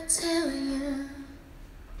just wanna tell you,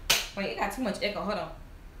 Wait, it got too much echo. Hold on.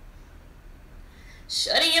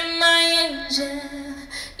 shorty, you're my angel,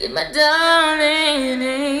 you're my darling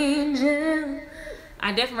angel.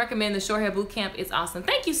 I definitely recommend the Short Hair Boot Camp. It's awesome.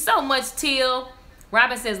 Thank you so much, Teal.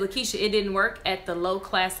 Robin says, Lakeisha, it didn't work at the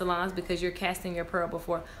low-class salons because you're casting your pearl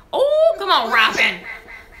before. Oh, come on, Robin.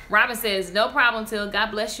 Robin says, no problem, Teal.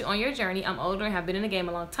 God bless you on your journey. I'm older and have been in the game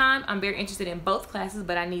a long time. I'm very interested in both classes,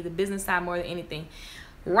 but I need the business side more than anything.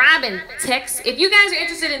 Robin, text. If you guys are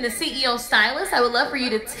interested in the CEO stylist, I would love for you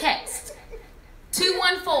to text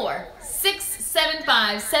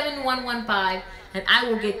 214-675-7115, and I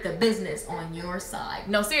will get the business on your side.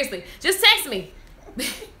 No, seriously, just text me.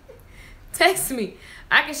 Text me.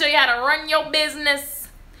 I can show you how to run your business.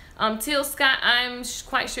 Teal Scott, I'm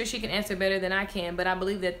quite sure she can answer better than I can, but I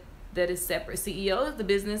believe that is separate. CEO is the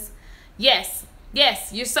business. Yes,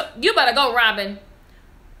 yes. You better go, Robin.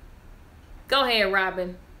 Go ahead,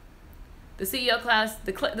 Robin. The CEO class,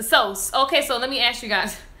 the SOS. Okay, so let me ask you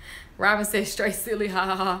guys. Robin says straight silly, ha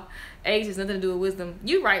ha ha. Age has nothing to do with wisdom.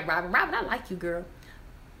 You right, Robin. Robin, I like you, girl.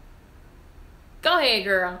 Go ahead,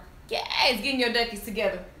 girl. Yes, getting your duckies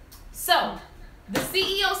together. So, the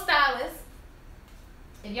CEO stylist.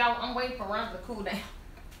 And y'all, I'm waiting for Ron to cool down.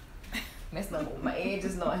 Messing up with my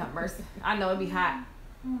edges, Lord have mercy. I know it be hot.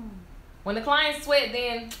 When the clients sweat,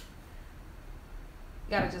 then you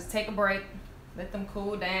gotta just take a break. Let them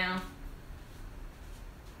cool down.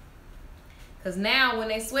 Because now when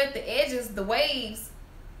they sweat, the edges, the waves,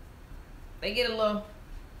 they get a little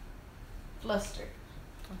flustered.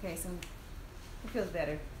 Okay, so it feels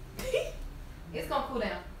better. It's gonna cool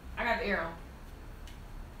down. I got the air on.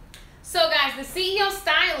 So guys, the CEO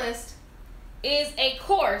Stylist is a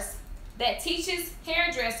course that teaches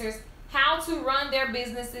hairdressers how to run their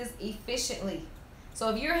businesses efficiently. So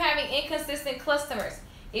if you're having inconsistent customers,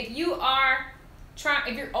 if you're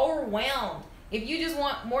overwhelmed, if you just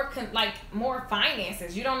want more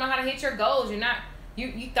finances, you don't know how to hit your goals, you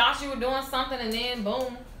thought you were doing something and then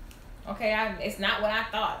boom, okay, it's not what I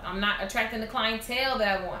thought. I'm not attracting the clientele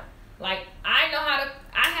that I want. Like, I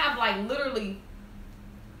have like literally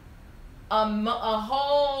a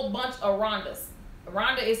whole bunch of Rhondas.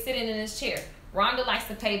 Rhonda is sitting in this chair. Rhonda likes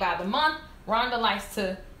to pay by the month. Rhonda likes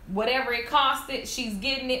to, whatever it costs it, she's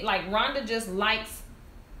getting it. Like, Rhonda just likes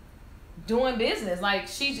doing business. Like,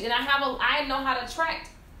 I know how to attract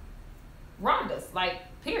Rhondas. Like,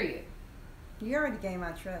 period. You already gained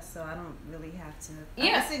my trust, so I don't really have to. Yeah.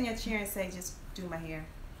 I can sit in your chair and say, just do my hair.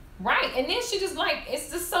 Right. And then she just like,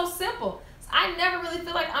 it's just so simple. I never really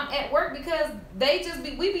feel like I'm at work because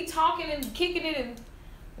we be talking and kicking it and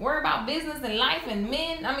worry about business and life and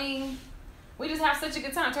men. I mean, we just have such a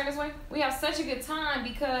good time. Turn this way. We have such a good time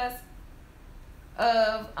because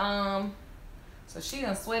of, so she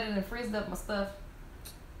done sweated and frizzed up my stuff.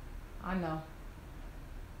 I know.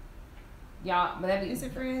 Y'all, but that be. Is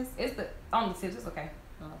it frizz? It's on the tips. It's okay.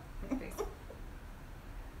 Oh.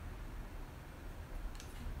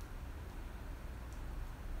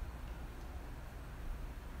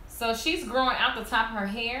 So she's growing out the top of her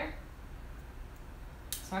hair.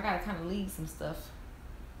 So I gotta kind of leave some stuff.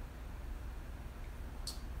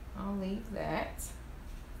 I'll leave that.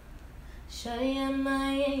 Shawty, you're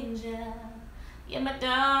my angel. You're my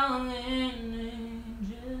darling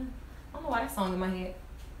angel. I don't know why that song in my head.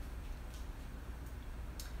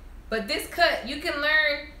 But this cut, you can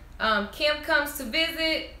learn Kim Comes to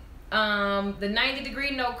Visit, the 90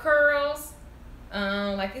 Degree No Curls.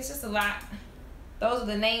 Like, it's just a lot. Those are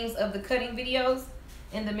the names of the cutting videos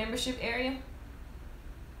in the membership area.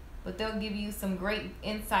 But they'll give you some great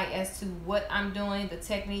insight as to what I'm doing, the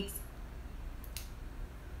techniques.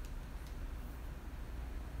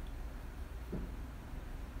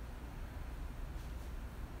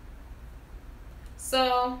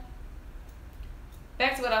 So,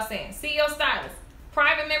 back to what I was saying. CEO Stylist,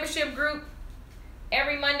 private membership group.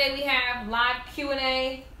 Every Monday we have live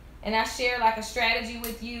Q&A, and I share like a strategy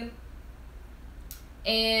with you.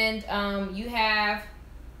 And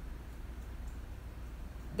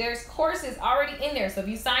there's courses already in there. So if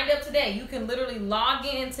you signed up today, you can literally log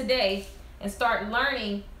in today and start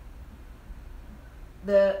learning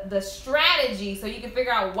the strategy so you can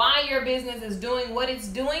figure out why your business is doing what it's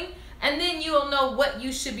doing, and then you'll know what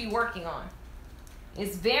you should be working on.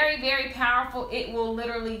 It's very, very powerful. It will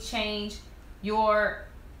literally change your,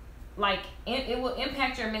 like, it will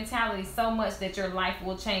impact your mentality so much that your life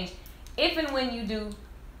will change if and when you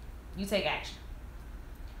take action.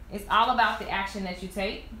 It's all about the action that you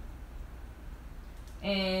take.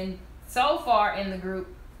 And so far in the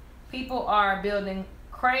group, people are building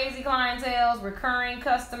crazy clienteles, recurring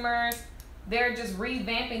customers. They're just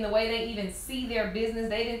revamping the way they even see their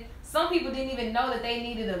business. Some people didn't even know that they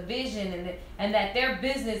needed a vision and that their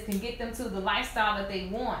business can get them to the lifestyle that they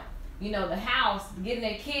want. You know, the house, getting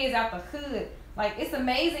their kids out the hood. Like, it's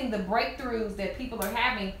amazing the breakthroughs that people are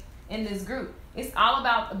having in this group. It's all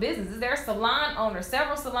about the business. There are salon owners,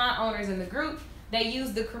 several salon owners in the group. They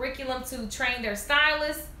use the curriculum to train their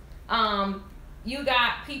stylists. You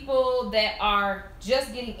got people that are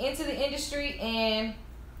just getting into the industry and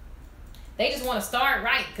they just want to start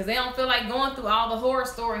right because they don't feel like going through all the horror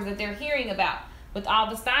stories that they're hearing about with all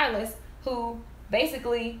the stylists who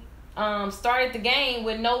basically started the game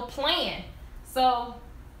with no plan. So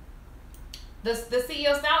the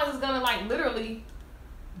CEO Stylist is going to like literally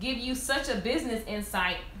give you such a business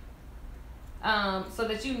insight so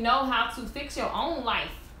that you know how to fix your own life.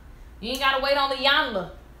 You ain't got to wait on the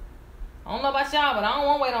Yanla. I don't know about y'all, but I don't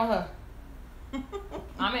want to wait on her.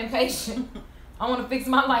 I'm impatient. I want to fix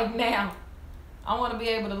my life now. I want to be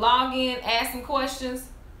able to log in, ask some questions,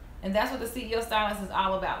 and that's what the CEO Stylist is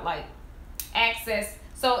all about, like access.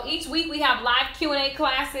 So each week we have live Q&A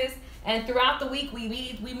classes, and throughout the week we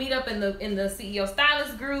meet up in the CEO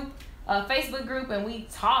Stylist group, Facebook group, and we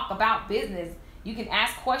talk about business. You can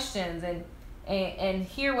ask questions and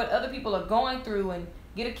hear what other people are going through and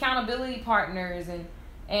get accountability partners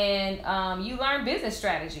and you learn business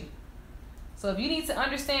strategy. So if you need to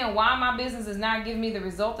understand why my business is not giving me the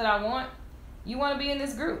result that I want, you want to be in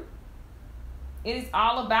this group. It is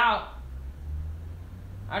all about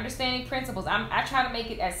understanding principles. I try to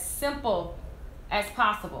make it as simple as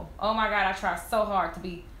possible. Oh my God, I try so hard to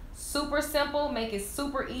be super simple, make it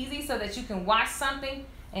super easy so that you can watch something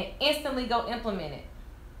and instantly go implement it.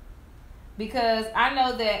 Because I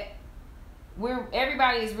know that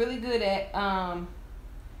everybody is really good at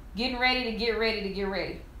getting ready to get ready to get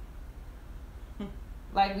ready.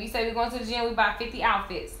 Like we say we're going to the gym, we buy 50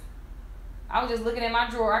 outfits. I was just looking at my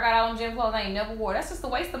drawer. I got all them gym clothes I ain't never wore. That's just a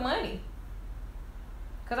waste of money.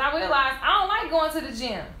 Because I realized I don't like going to the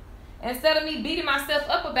gym. Instead of me beating myself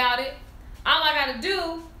up about it, all I got to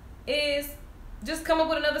do is just come up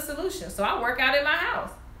with another solution. So I work out in my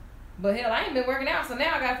house. But hell, I ain't been working out, so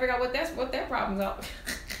now I gotta figure out what their problems are.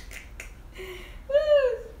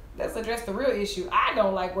 Let's address the real issue. I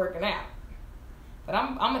don't like working out, but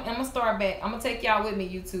I'm gonna start back. I'm gonna take y'all with me,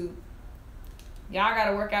 YouTube. Y'all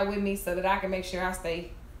gotta work out with me so that I can make sure I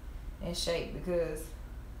stay in shape, because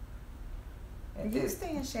you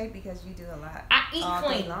stay in shape because you do a lot. I eat all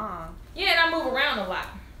clean. day long. Yeah, and I move around a lot.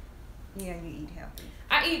 Yeah, you eat healthy.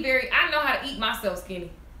 I know how to eat myself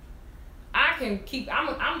skinny.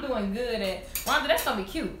 I'm doing good at, Rhonda, that's gonna be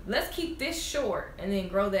cute. Let's keep this short and then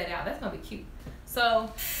grow that out. That's gonna be cute.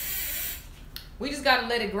 So we just gotta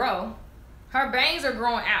let it grow. Her bangs are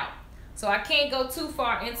growing out, so I can't go too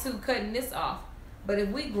far into cutting this off. But if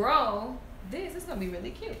we grow this, it's gonna be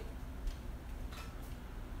really cute.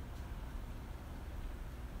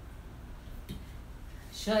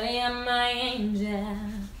 Shorty, you're my angel.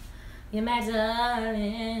 You're my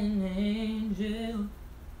darling angel.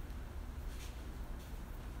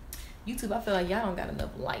 YouTube, I feel like y'all don't got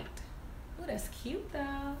enough light. Oh, that's cute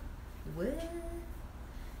though. What?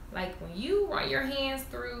 Like when you run your hands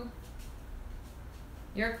through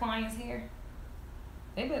your client's hair,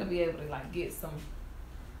 they better be able to like get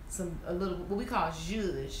a little, what we call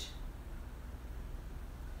zhuzh.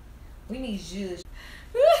 We need zhuzh.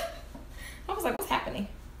 I was like, what's happening?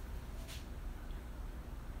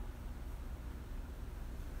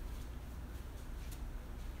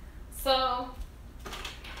 So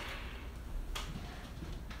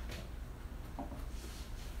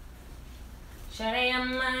Shorty, you're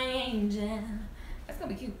my angel. that's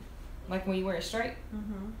gonna be cute. Like when you wear it straight.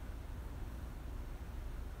 Mm-hmm.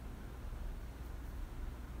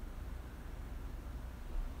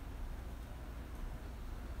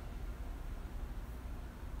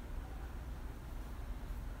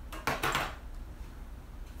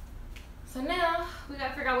 So now we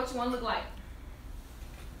gotta figure out what you want to look like.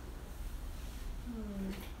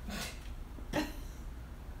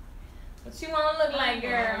 What you want to look like,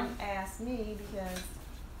 girl? Ask me because.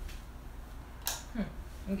 Let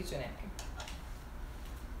me get you a napkin.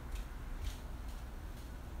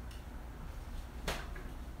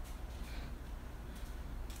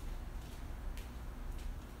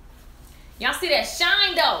 Y'all see that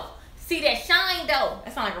shine though? See that shine though?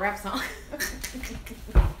 That sounds like a rap song. Okay.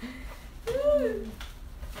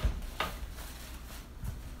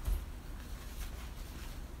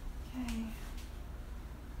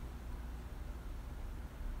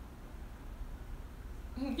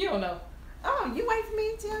 You don't know. Oh, you wait for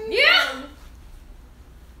me to tell you? Yeah.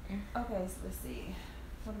 Okay, so let's see.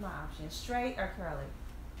 What are my options? Straight or curly?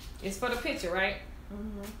 It's for the picture, right?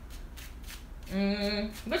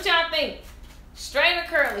 Mm-hmm. What y'all think? Straight or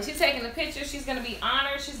curly? She's taking the picture. She's gonna be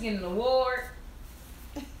honored. She's getting an award.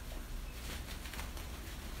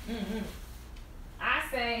 I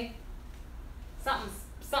say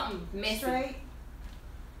something messy. Straight?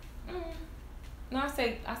 No, I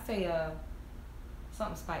say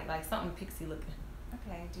something spiked, like something pixie looking.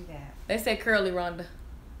 Okay, do that. They say curly, Rhonda.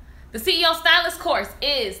 The CEO Stylist course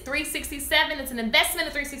is $367. It's an investment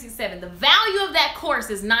of $367. The value of that course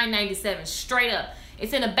is $997 straight up.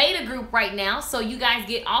 It's in a beta group right now, so you guys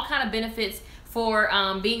get all kind of benefits for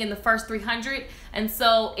being in the first 300. And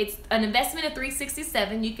so it's an investment of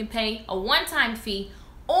 $367. You can pay a one-time fee,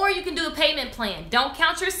 or you can do a payment plan. Don't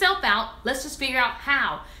count yourself out. Let's just figure out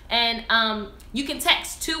how. And you can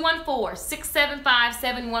text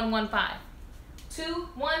 214-675-7115.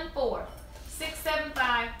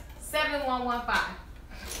 214-675-7115.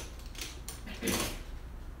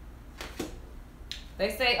 They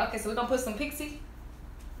say, okay, so we're gonna put some pixie.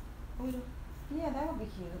 Yeah, that would be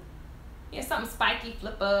cute. Yeah, something spiky,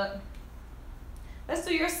 flip up. Let's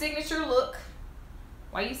do your signature look.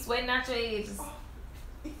 Why you sweating out your edges?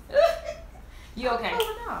 You okay? I'm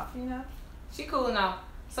cooling off, you know. She cooling off.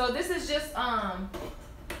 So this is just I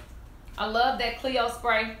love that Clio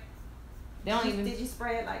spray. They don't even. Did you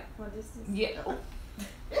spray it like for distance? Yeah.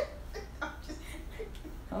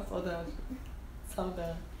 I'm so done. So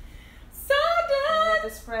done. So And let done.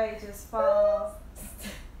 the spray just fall.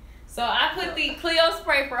 So I put the Clio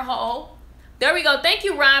spray for whole. There we go. Thank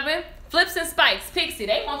you, Robin. Flips and Spikes, Pixie.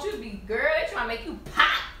 They want you to be, girl. They trying to make you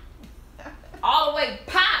pop. All the way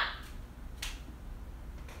pop.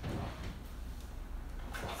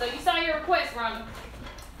 So you saw your request, Rhonda.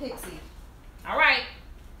 Pixie. All right.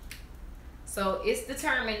 So it's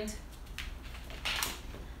determined.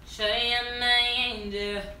 Shorty, you're my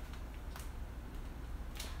angel.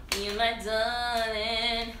 You're my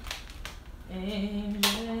darling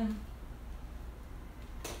angel.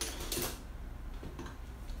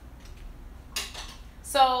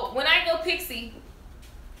 So when I go Pixie,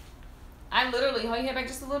 I literally, hold your head back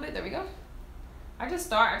just a little bit. There we go. I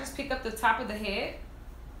just pick up the top of the head.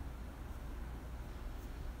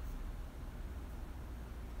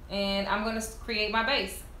 And I'm going to create my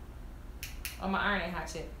base. Oh, my iron ain't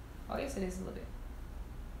hot yet. Oh, yes, it is a little bit.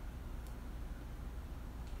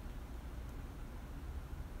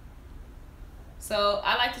 So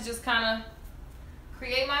I like to just kind of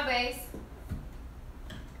create my base.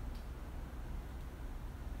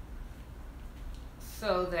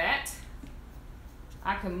 So that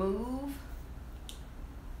I can move.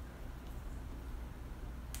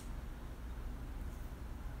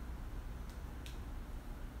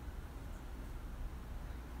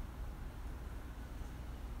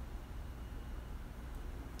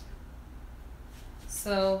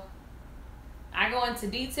 So I go into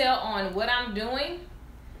detail on what I'm doing.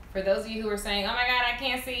 For those of you who are saying, oh my God, I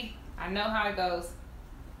can't see. I know how it goes.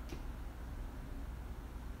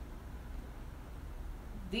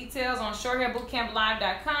 Details on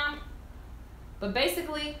shorthairbootcamplive.com. But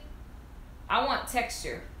basically, I want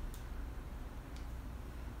texture.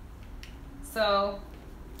 So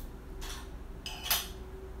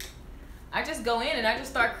I just go in and I just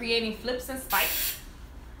start creating flips and spikes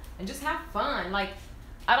and just have fun. Like,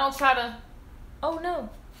 I don't try to, oh no.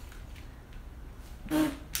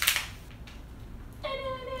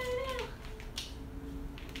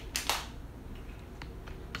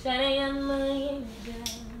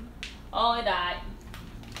 Oh, it died.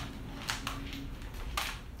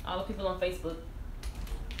 All the people on Facebook.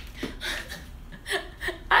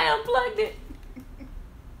 I unplugged it.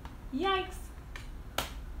 Yikes.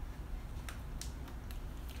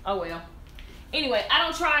 Oh well. Anyway, I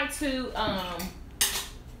don't try to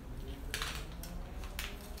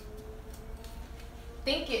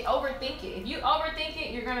overthink it. If you overthink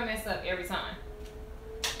it, you're gonna mess up every time.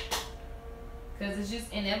 Cause it's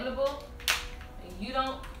just inevitable. You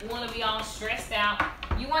don't want to be all stressed out.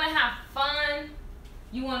 You want to have fun.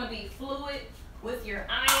 You want to be fluid with your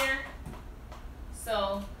iron.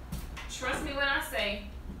 So trust me when I say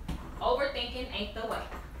overthinking ain't the way.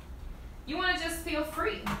 You want to just feel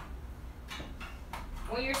free.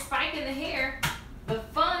 When you're spiking the hair, the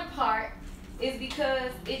fun part is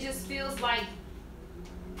because it just feels like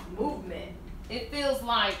movement. It feels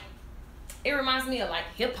like, it reminds me of like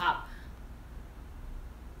hip hop.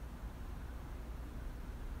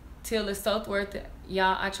 Till it's so worth it.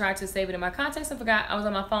 Y'all, I tried to save it in my contacts and forgot. I was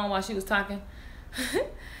on my phone while she was talking.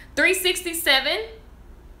 367.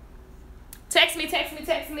 Text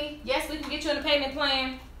me. Yes, we can get you on a payment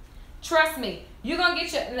plan. Trust me. You're going to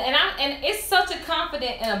get your, and it's such a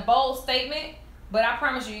confident and a bold statement, but I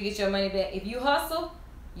promise you get your money back. If you hustle,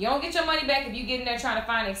 you don't get your money back if you get in there trying to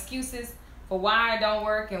find excuses for why it don't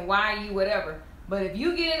work and why you whatever. But if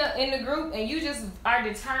you get in the group and you just are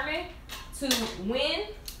determined to win,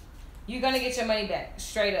 you're going to get your money back,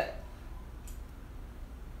 straight up.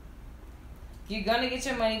 You're going to get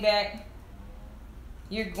your money back.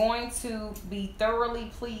 You're going to be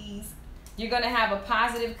thoroughly pleased. You're going to have a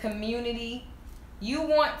positive community. You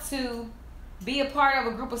want to be a part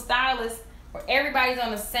of a group of stylists where everybody's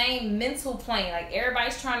on the same mental plane. Like,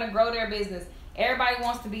 everybody's trying to grow their business. Everybody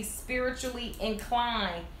wants to be spiritually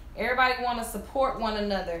inclined. Everybody wants to support one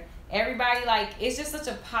another. Everybody, like, it's just such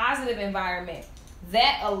a positive environment.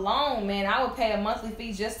 That alone, man, I would pay a monthly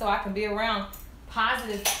fee just so I can be around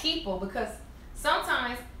positive people, because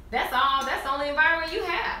sometimes that's the only environment you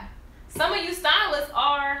have. Some of you stylists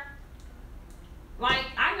are like,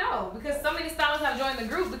 I know, because so many stylists have joined the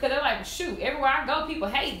group because they're like, shoot, everywhere I go, people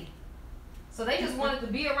hate me. So they just wanted to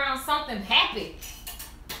be around something happy.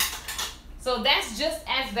 So that's just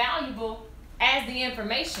as valuable as the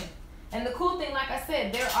information. And the cool thing, like I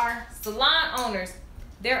said, there are salon owners,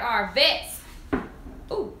 there are vets.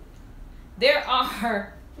 Ooh, there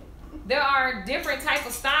are different type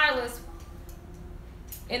of stylists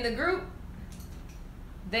in the group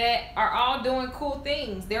that are all doing cool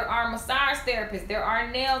things. There are massage therapists, there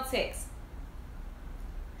are nail techs.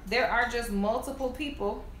 There are just multiple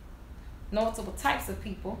people, multiple types of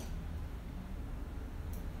people.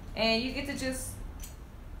 And you get to just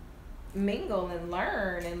mingle and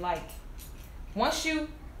learn, and like,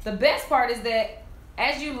 the best part is that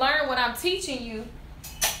as you learn what I'm teaching you,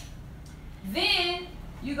 then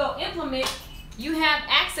you go implement. You have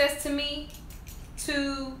access to me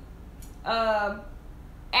to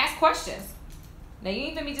ask questions. Now, you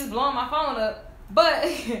ain't gonna be just blowing my phone up, but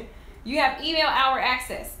you have email hour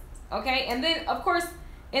access, okay? And then, of course,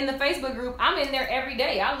 in the Facebook group, I'm in there every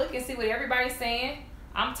day. I look and see what everybody's saying.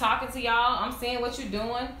 I'm talking to y'all. I'm seeing what you're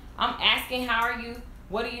doing. I'm asking, how are you?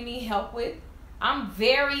 What do you need help with? I'm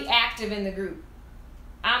very active in the group.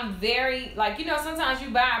 I'm very, like, you know, sometimes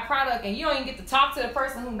you buy a product and you don't even get to talk to the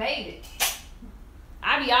person who made it.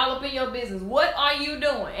 I be all up in your business. What are you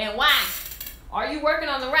doing and why? Are you working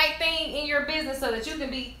on the right thing in your business so that you can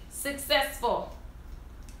be successful?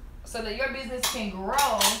 So that your business can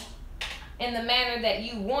grow in the manner that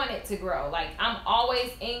you want it to grow. Like, I'm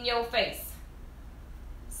always in your face.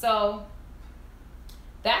 So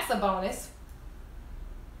that's a bonus.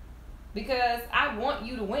 Because I want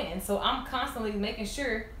you to win. So I'm constantly making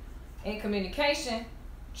sure in communication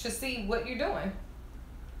to see what you're doing.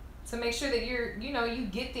 To make sure that you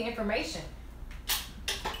get the information.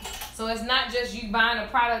 So it's not just you buying a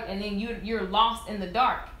product and then you're lost in the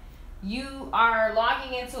dark. You are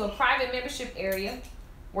logging into a private membership area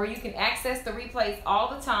where you can access the replays all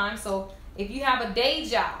the time. So if you have a day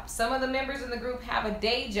job, some of the members in the group have a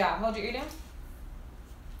day job. Hold your ear down.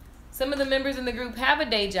 Some of the members in the group have a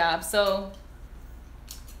day job, so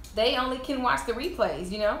they only can watch the replays,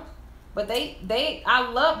 But I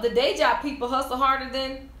love the day job people hustle harder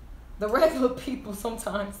than the regular people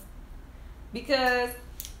sometimes. Because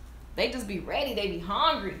they just be ready, they be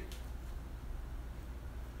hungry.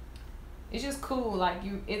 It's just cool. Like,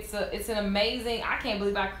 it's an amazing, I can't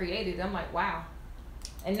believe I created it. I'm like, wow.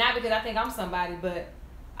 And not because I think I'm somebody, but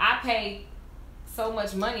I pay so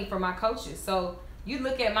much money for my coaches. So you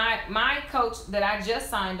look at my coach that I just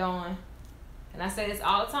signed on, and I say this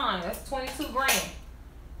all the time, that's $22,000.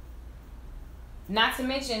 Not to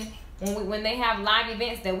mention when they have live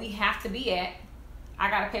events that we have to be at, I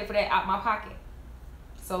gotta pay for that out my pocket.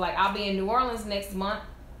 So like, I'll be in New Orleans next month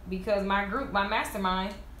because my group, my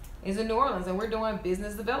mastermind, is in New Orleans and we're doing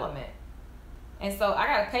business development. And so I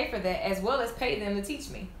gotta pay for that as well as pay them to teach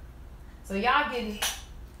me. So y'all getting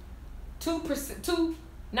 2%,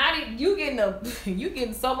 not even, you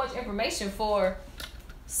getting so much information for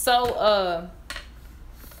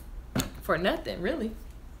nothing really.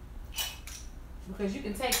 Because you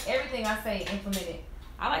can take everything I say and implement it.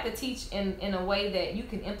 I like to teach in a way that you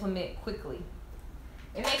can implement quickly.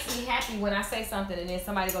 It makes me happy when I say something and then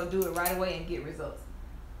somebody go do it right away and get results.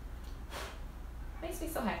 Makes me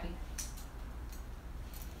so happy.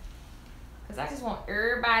 Because I just want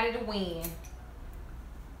everybody to win.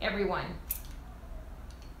 Everyone.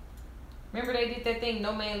 Remember they did that thing,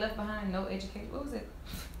 No Man Left Behind, No Education. What was it?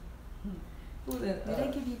 Who was it? Did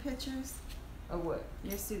they give you pictures? Of what?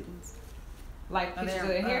 Your students. Like pictures of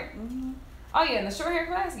their hair? Mm-hmm. Oh yeah, in the short hair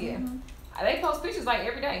class? Yeah. Mm-hmm. They post pictures like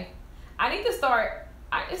every day. I need to start,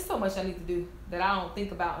 it's so much I need to do that I don't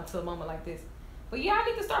think about until a moment like this. But yeah, I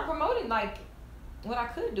need to start promoting, like, what I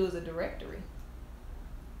could do is a directory.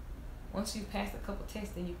 Once you pass a couple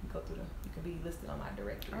tests, then you can go through you can be listed on my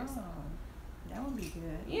directory. Oh, that would be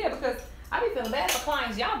good. Yeah, because I be feeling bad for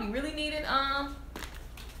clients. Y'all be really needing,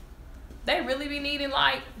 they really be needing,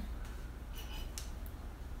 like,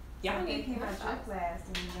 y'all need to have your class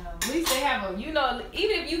and at least they have even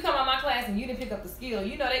if you come on my class and you didn't pick up the skill,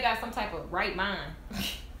 they got some type of right mind.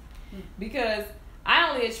 Because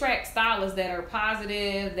I only attract stylists that are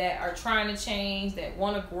positive, that are trying to change, that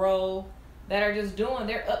want to grow, that are just doing,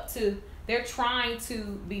 they're trying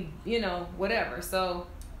to be, whatever. So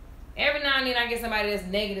every now and then I get somebody that's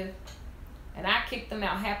negative and I kick them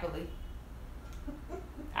out happily.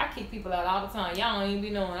 I kick people out all the time. Y'all don't even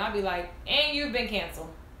be knowing. I'll be like, and you've been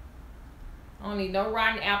canceled. I don't need no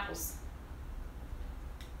rotten apples.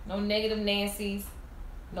 No negative Nancy's.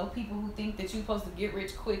 No people who think that you're supposed to get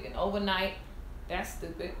rich quick and overnight. That's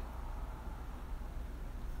stupid.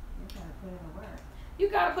 You gotta put in the work. You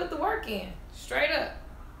gotta put the work in. Straight up.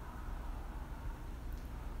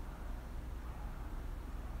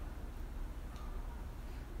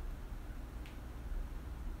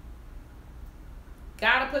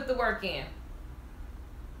 Gotta put the work in.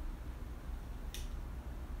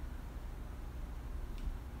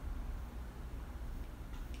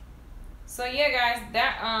 So yeah, guys,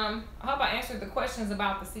 that I hope I answered the questions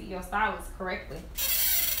about the CEO stylist correctly,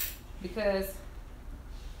 because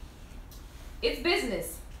it's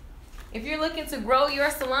business. If you're looking to grow your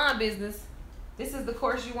salon business, this is the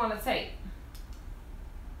course you want to take,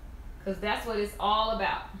 because that's what it's all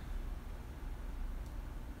about.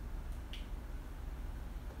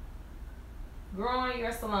 Growing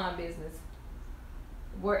your salon business.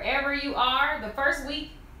 Wherever you are, the first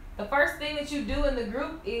week, the first thing that you do in the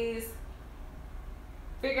group is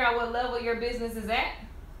figure out what level your business is at,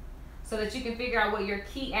 so that you can figure out what your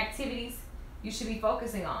key activities you should be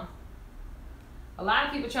focusing on. A lot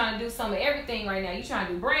of people trying to do some of everything right now. You trying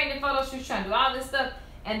to do branding photo shoots, trying to do all this stuff,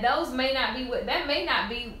 and those may not be what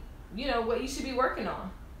what you should be working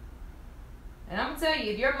on. And I'm gonna tell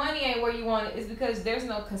you, if your money ain't where you want it, it's because there's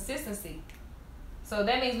no consistency. So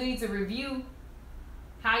that means we need to review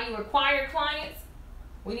how you acquire clients.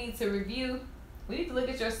 We need to look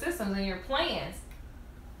at your systems and your plans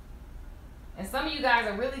And some of you guys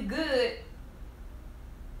are really good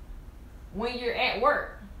when you're at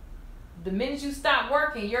work. The minute you stop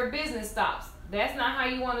working, your business stops. That's not how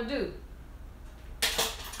you want to do.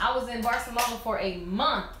 I was in Barcelona for a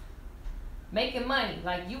month making money.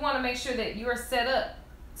 Like, you want to make sure that you are set up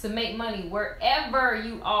to make money wherever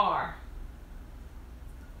you are.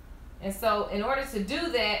 And so in order to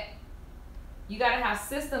do that, you got to have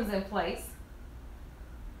systems in place,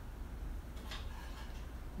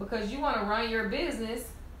 because you want to run your business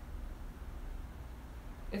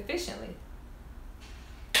efficiently.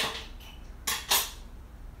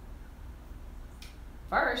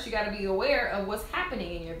 First, you got to be aware of what's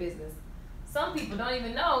happening in your business. Some people don't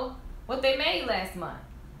even know what they made last month.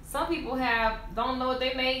 Some people don't know what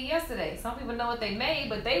they made yesterday. Some people know what they made,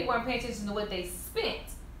 but they weren't paying attention to what they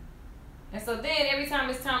spent. And so then every time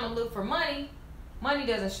it's time to look for money, money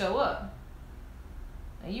doesn't show up.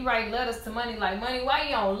 And you write letters to money like, money, why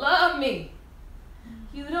you don't love me?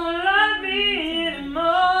 You don't love me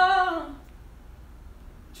anymore.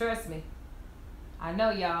 Trust me. I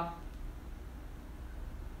know, y'all.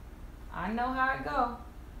 I know how it go.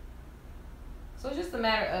 So it's just a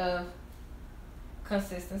matter of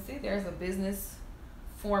consistency. There's a business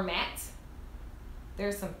format.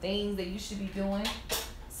 There's some things that you should be doing.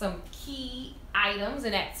 Some key items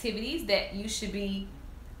and activities that you should be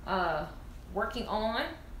working on.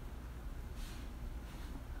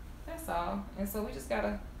 That's all. And so we just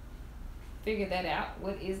gotta figure that out.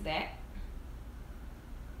 What is that?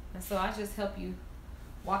 And so I just help you,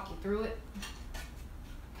 walk you through it.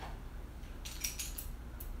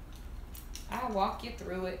 I walk you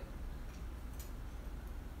through it.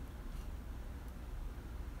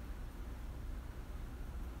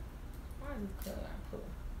 Why is this color I pull?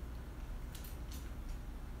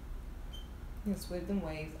 You can sweep them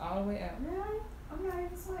waves all the way out. Really? I'm not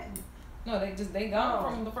even sweating. No, they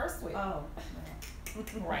gone from the first sweep. Oh.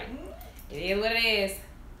 Right. It is what it is.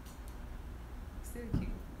 Still cute.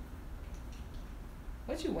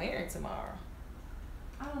 What you wearing tomorrow?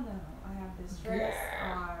 I don't know. I have this dress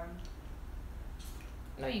on.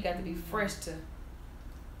 No, you got to be fresh to.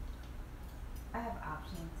 I have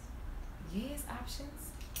options. Yes,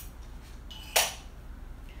 options.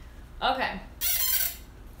 Okay.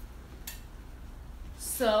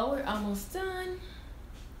 So we're almost done.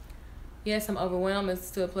 Yes, I'm overwhelmed.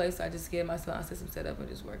 It's to a place I just get my system set up and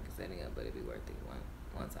just work setting up, but it'd be worth it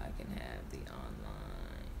once I can have the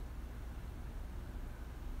online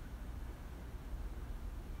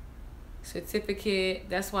certificate.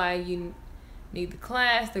 That's why you need the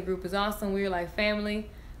class. The group is awesome. We're like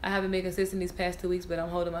family. I haven't been consistent these past 2 weeks, but I'm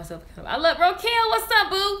holding myself accountable. I love Raquel. What's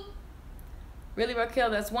up, boo? Really,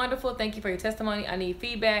 Raquel, that's wonderful. Thank you for your testimony. I need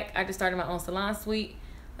feedback. I just started my own salon suite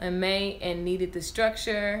in May and needed the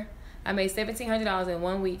structure. I made $1,700 in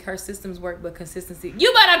 1 week. Her systems work, but consistency.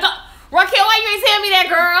 You better go. Raquel, why you ain't tell me that,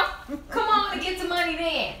 girl? Come on and get the money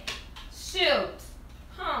then. Shoot.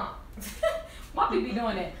 Huh. Why people be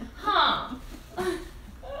doing that? Huh.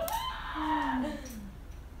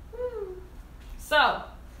 So,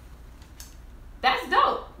 that's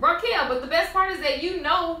dope. Raquel, but the best part is that you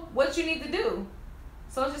know what you need to do.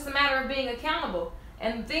 So it's just a matter of being accountable.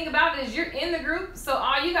 And the thing about it is you're in the group, so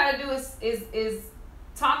all you gotta do is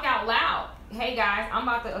talk out loud. Hey guys, I'm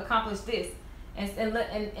about to accomplish this.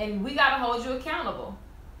 And we gotta hold you accountable.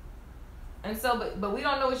 And so but we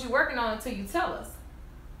don't know what you're working on until you tell us.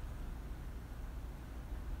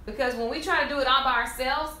 Because when we try to do it all by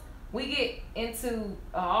ourselves, we get into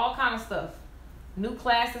all kind of stuff. New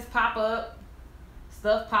classes pop up,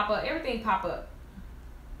 stuff pop up, everything pop up.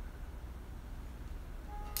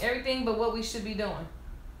 Everything but what we should be doing.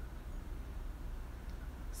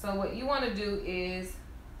 So what you want to do is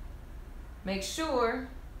make sure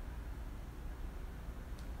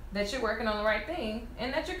that you're working on the right thing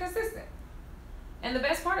and that you're consistent. And the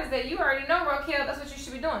best part is that you already know, Raquel, that's what you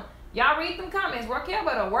should be doing. Y'all read them comments. Raquel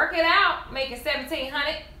better work it out, making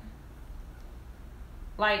 $1,700.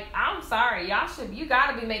 Like, I'm sorry, you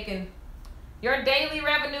gotta be making, your daily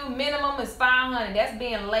revenue minimum is $500. That's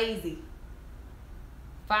being lazy.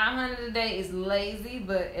 $500 a day is lazy,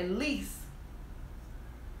 but at least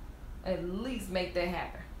make that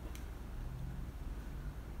happen.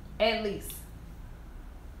 At least.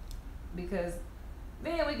 Because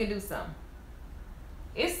then we can do something.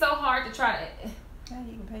 It's so hard to try to. Yeah,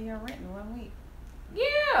 you can pay your rent in 1 week.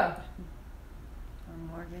 Yeah. Or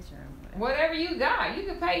mortgage or whatever you got. You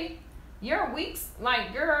can pay your weeks.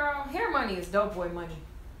 Like, girl, hair money is dope boy money.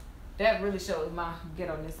 That really shows my get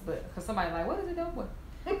on this, but because somebody like, what is a dope boy?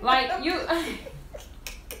 Like, you.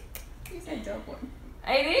 You said dope boy.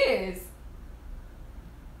 It is.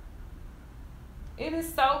 It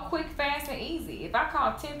is so quick, fast, and easy. If I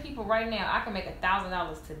call 10 people right now, I can make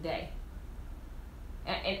 $1,000 today.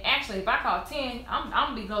 And actually, if I call 10, I'm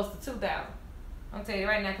gonna be close to 2,000. I'm gonna tell you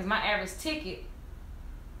right now, because my average ticket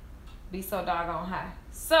be so doggone high.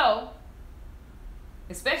 So,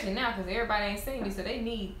 especially now, because everybody ain't seen me, so they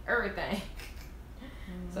need everything.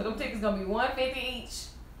 So them tickets gonna be $150 each,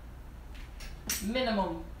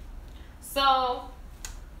 minimum. So, oh,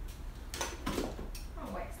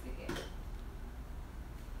 wax stick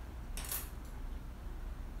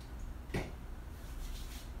it.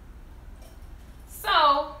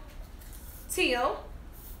 So, Teal,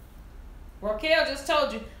 Raquel just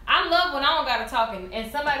told you, I love when I don't gotta talk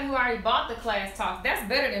and somebody who already bought the class talks. That's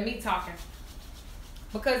better than me talking.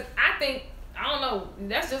 Because I think, I don't know,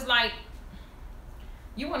 that's just like,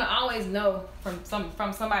 you want to always know from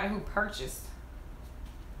somebody who purchased.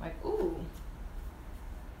 Like, ooh.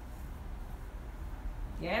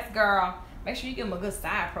 Yes, girl. Make sure you give them a good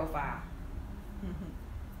side profile.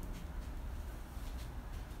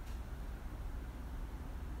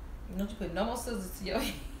 Don't you put no more scissors to your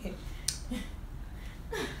head.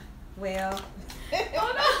 Well.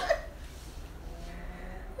 Oh, no.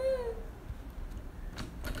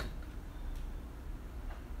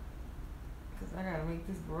 I gotta make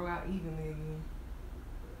this grow out evenly again.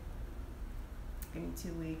 Give me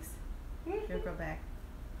 2 weeks. Mm-hmm. She'll grow back.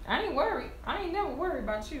 I ain't worried. I ain't never worried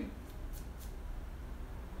about you.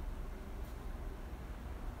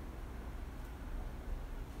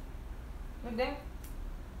 Look there.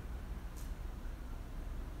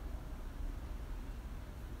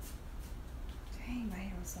 Dang, my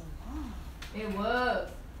hair was so long. It was.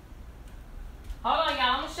 Hold on, y'all.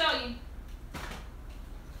 I'm gonna show you.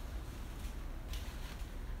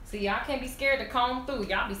 See, y'all can't be scared to comb through.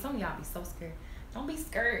 Some of y'all be so scared. Don't be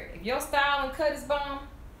scared. If your style and cut is bomb,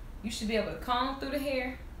 you should be able to comb through the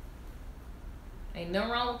hair. Ain't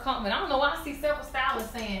nothing wrong with combing. I don't know why I see several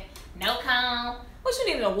stylists saying, no comb. What, you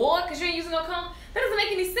need an award because you ain't using no comb? That doesn't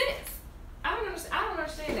make any sense. I don't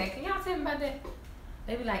understand that. Can y'all tell me about that?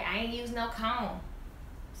 They be like, I ain't using no comb.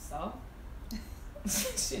 So?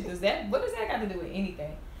 Shit, what does that got to do with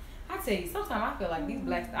anything? I tell you, sometimes I feel like these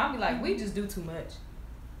blacks, I'll be like, we just do too much.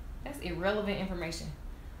 That's irrelevant information.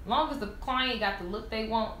 Long as the client got the look they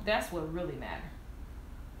want, that's what really matters.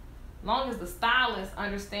 Long as the stylist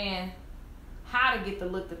understand how to get the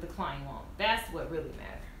look that the client wants, that's what really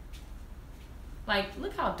matters. Like,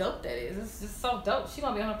 look how dope that is. It's just so dope. She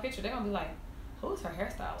gonna be on her picture. They're gonna be like, who's her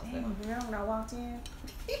hairstylist? Dang, remember when I walked in?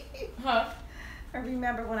 Huh? I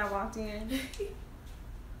remember when I walked in.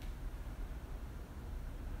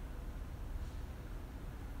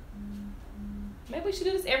 Maybe we should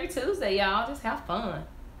do this every Tuesday, y'all. Just have fun.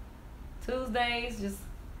 Tuesdays, just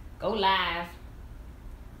go live.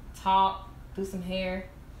 Talk, do some hair.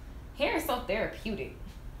 Hair is so therapeutic.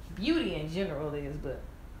 Beauty in general is, but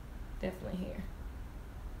definitely hair.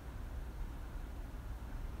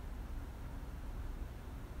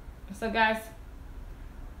 So guys,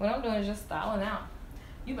 what I'm doing is just styling out.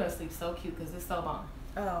 You better sleep so cute because it's so bomb.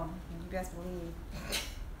 Oh, you best believe.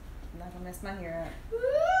 I'm not gonna mess my hair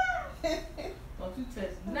up. Don't you touch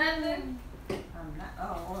nothing. I'm not.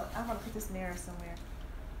 Oh, well, I'm gonna put this mirror somewhere.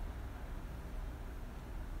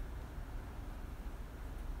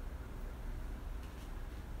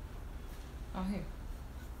 Oh, here.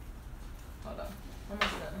 Hold on.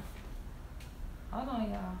 Almost done. Hold on,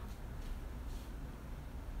 y'all.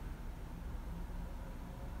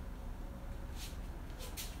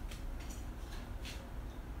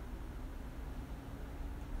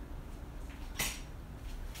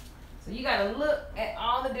 So you gotta look at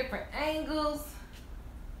all the different angles.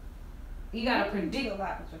 You gotta predict. You do a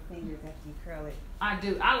lot with your fingers after you curl it. I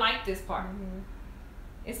do. I like this part. Mm-hmm.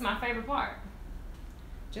 It's my favorite part.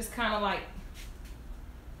 Just kind of like,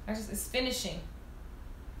 it's finishing.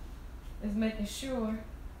 It's making sure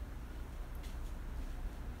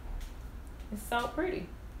it's so pretty.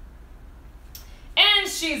 And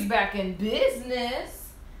she's back in business.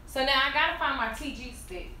 So now I gotta find my TG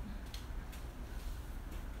stick.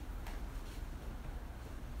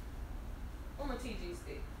 Where's my TG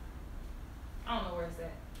stick? I don't know where it's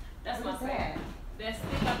at. That's Where's my that? stick. That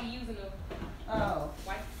stick I be using to Oh.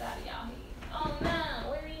 wipe the side of y'all head. Oh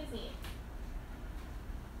no, where is it?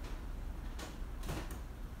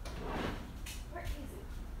 Where is it?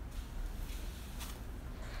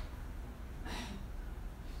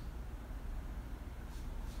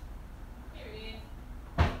 Here it is.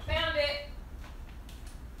 Found it.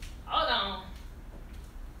 Hold on.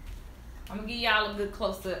 I'm gonna give y'all a good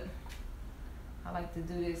close up. I like to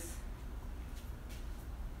do this.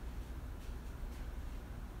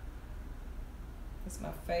 It's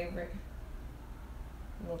my favorite.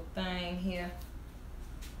 little thing here.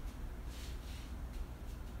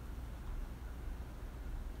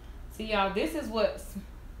 See, y'all, this is what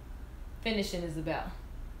finishing is about.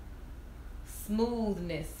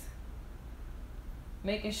 Smoothness.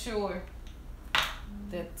 Making sure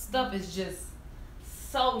that stuff is just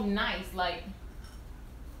so nice. Like,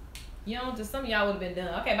 you know, just some of y'all would have been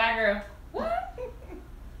done. Okay, bye, girl. What?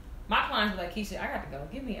 My clients be like, Keisha, I got to go.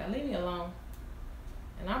 Leave me alone.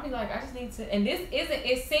 And I'll be like, I just need to. And this isn't,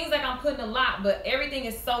 it seems like I'm putting a lot, but everything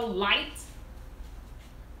is so light.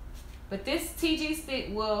 But this TG stick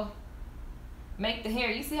will make the hair.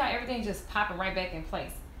 You see how everything's just popping right back in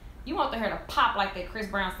place. You want the hair to pop like that Chris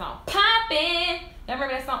Brown song, Poppin'. Y'all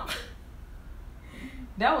remember that song?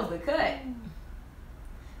 That was the cut.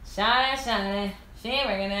 Shine, shine,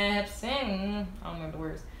 shimmering up, sing. I don't remember the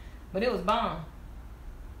words, but it was bomb.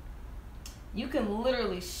 You can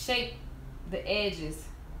literally shape the edges,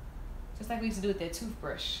 just like we used to do with that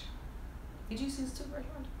toothbrush. Did you see this toothbrush,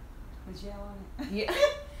 Rhonda? With gel on it. Yeah.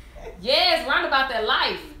 Yes, Rhonda about that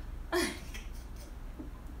life.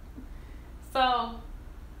 So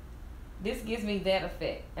this gives me that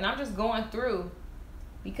effect, and I'm just going through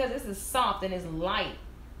because this is soft and it's light,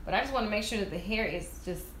 but I just want to make sure that the hair is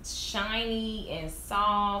just shiny and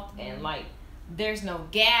soft and like there's no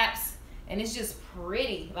gaps and it's just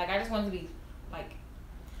pretty. Like I just want it to be like,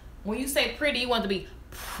 when you say pretty, you want it to be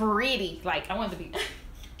pretty. Like I want it to be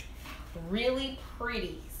really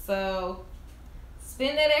pretty. So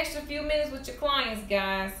spend that extra few minutes with your clients,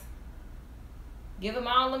 guys. Give them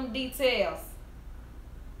all them details.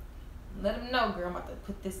 Let them know, girl, I'm about to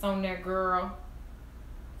put this on there, girl.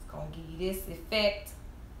 It's going to give you this effect.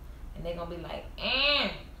 And they're going to be like,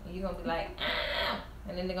 And you're going to be like,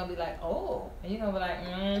 And then they're going to be like, oh. And you're going to be like,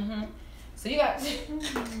 mm-hmm. So you got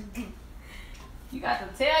you got to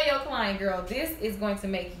tell your client, girl, this is going to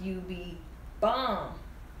make you be bomb.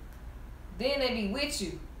 Then they be with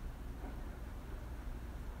you.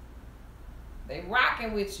 They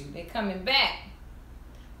rocking with you. They coming back.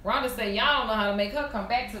 Rhonda said, y'all don't know how to make her come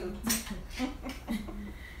back to the...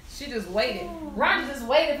 She just waited. Rhonda just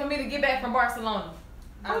waited for me to get back from Barcelona.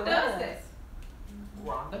 Who does this?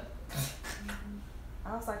 Rhonda.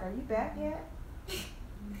 I was like, are you back yet?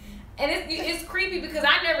 And it's creepy because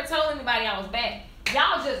I never told anybody I was back.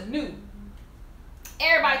 Y'all just knew.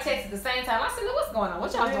 Everybody texted at the same time. I said, what's going on?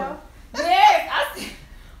 What y'all doing? Yes. I said,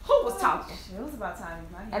 who was talking? It was about time.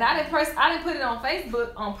 And I didn't put it on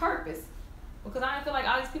Facebook on purpose. Because I didn't feel like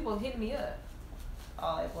all these people hitting me up.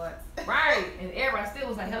 All at once. Right. And everybody still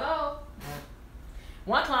was like, hello.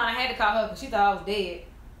 One client, I had to call her because she thought I was dead.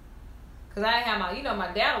 Because I didn't have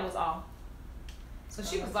my data was off. So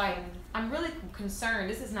she was like, I'm really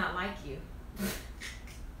concerned. This is not like you.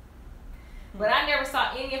 But I never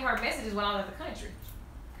saw any of her messages when I was at the country.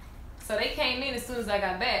 So they came in as soon as I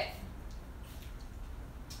got back.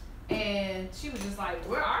 And she was just like,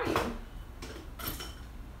 where are you?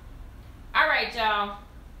 All right, y'all.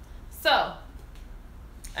 So,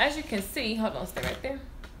 as you can see, hold on, stay right there.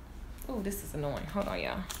 Oh, this is annoying. Hold on,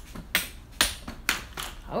 y'all.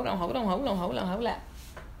 Hold on.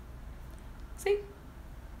 See?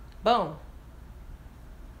 Boom.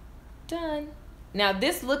 Done. Now,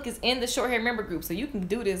 this look is in the Short Hair member group, so you can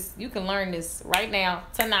do this. You can learn this right now,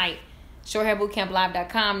 tonight.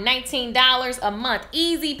 ShortHairBootCampLive.com. $19 a month.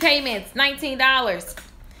 Easy payments. $19.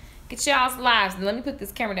 Get y'all's lives. Let me put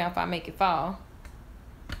this camera down if I make it fall.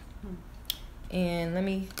 And let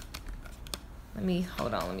me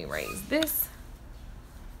hold on. Let me raise this.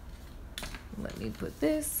 Let me put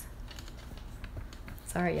this.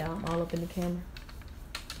 Sorry, y'all. I'm all up in the camera.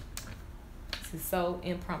 This is so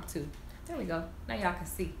impromptu. There we go. Now y'all can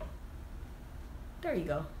see. There you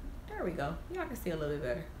go. There we go. Y'all can see a little bit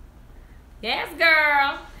better. Yes,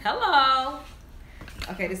 girl. Hello.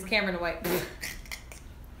 Okay, this camera in the way.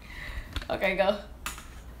 Okay, go.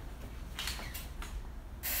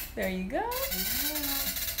 There you go.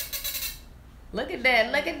 Look at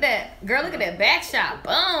that. Look at that. Girl, look at that back shot.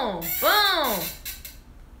 Boom. Boom.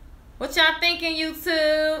 What y'all thinking,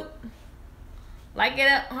 YouTube? Like it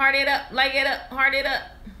up, heart it up, like it up, heart it up.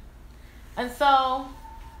 And so,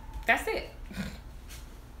 that's it.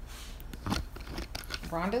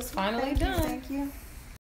 Rhonda's finally done. Thank you.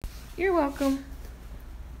 You're welcome.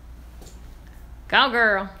 Go,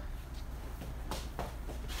 girl.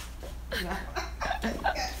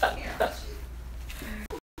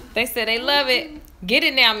 They said they love it. Get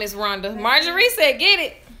it now, Miss Rhonda. Marjorie said get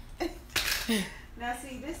it. Now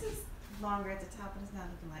see, this is longer at the top, but it's not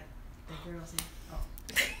looking like the girls here.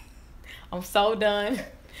 Oh. I'm so done.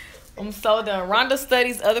 I'm so done. Rhonda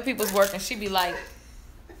studies other people's work and she be like,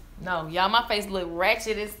 No, y'all, my face look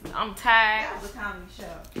ratchet. I'm tired. That was a comedy show.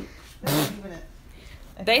 That wasn't even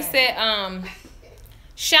a They thing. said,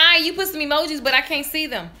 Shy, you put some emojis, but I can't see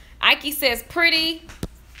them. Ike says pretty.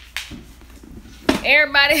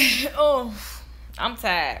 Everybody, oh, I'm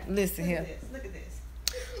tired. Listen Look here. at this. Look at this.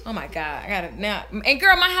 Oh my God, I gotta now. And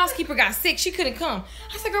girl, my housekeeper got sick. She couldn't come.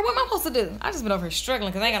 I said, girl, what am I supposed to do? I just been over here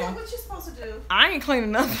struggling because I ain't Is got that no. what you supposed to do? I ain't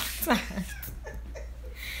cleaning up.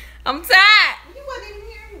 I'm tired. You wasn't even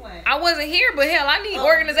here anyway. I wasn't here, but hell, I need Oh,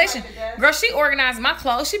 organization. you like the desk? Girl, she organized my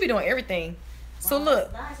clothes. She be doing everything. So Wow,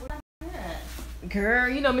 look, that's nice. What happened to that? girl,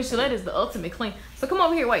 you know Miss Gillette is the ultimate clean. So come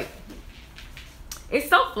over here, wait. It's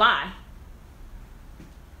so fly.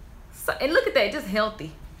 So, and look at that, just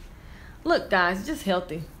healthy. Look, guys, just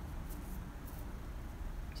healthy.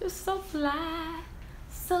 Just so fly,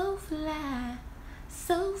 so fly,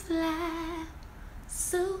 so fly,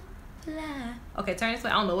 so fly. Okay, turn this way.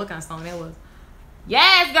 I don't know what kind of song that was.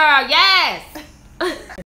 Yes, girl, yes.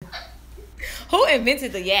 Who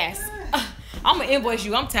invented the yes? I'm gonna invoice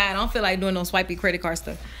you. I'm tired. I don't feel like doing no swipey credit card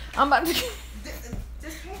stuff. I'm about to. Just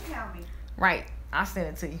PayPal me, Right, I'll send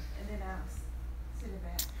it to you. and then I'll send it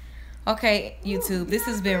back. Okay, YouTube. Ooh, This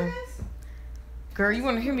you has know been. what this? Girl, you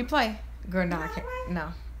want to hear me play? Girl, no, I wanna can't. play?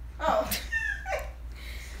 No. Oh.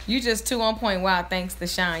 You just too on point. Wow, thanks to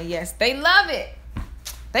Shine. Yes, they love it.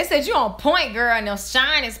 They said you on point, girl, and your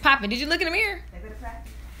shine is popping. Did you look in the mirror? They better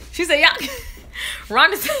practice. She said, y'all.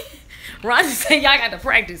 Rhonda said, y'all got to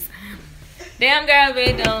practice. Damn girl,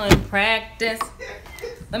 we doing practice.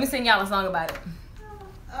 Let me sing y'all a song about it.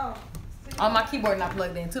 Oh. Oh, my keyboard not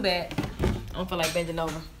plugged in. Too bad. I don't feel like bending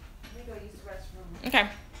over. Let me go use the restroom. Okay.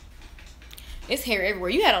 It's hair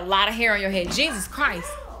everywhere. You had a lot of hair on your head. Jesus Christ.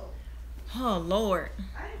 Oh, Oh, Lord.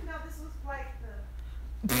 I didn't know this was like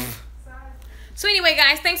the size. So anyway,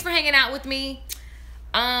 guys, thanks for hanging out with me.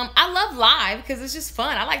 I love live because it's just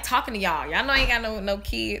fun. I like talking to y'all. Y'all know I ain't got no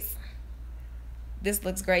kids. This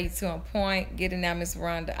looks great too, on point. Get it now, Miss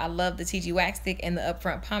Rhonda. I love the TG Wax Stick and the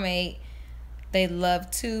Upfront Pomade. They love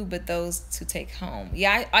too, but those to take home.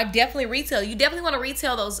 Yeah, I definitely retail. You definitely want to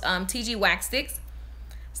retail those TG Wax Sticks.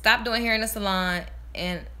 Stop doing hair in the salon.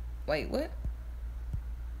 And wait, what?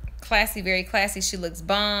 Classy, very classy. She looks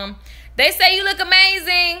bomb. They say you look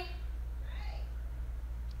amazing.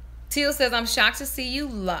 Teal says, I'm shocked to see you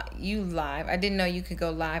live. I didn't know you could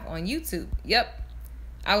go live on YouTube. Yep.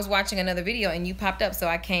 I was watching another video and you popped up, so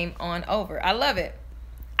I came on over. I love it.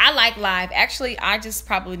 I like live. Actually, I just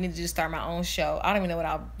probably need to just start my own show. I don't even know what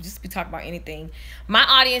I'll just be talking about anything. My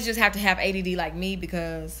audience just have to have ADD like me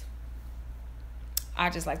because I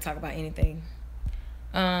just like to talk about anything.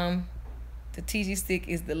 The TG stick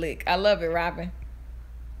is the lick. I love it, Robin.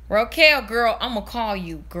 Raquel, girl, I'm going to call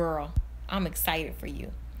you, girl. I'm excited for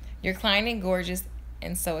you. Your client is gorgeous,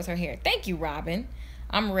 and so is her hair. Thank you, Robin.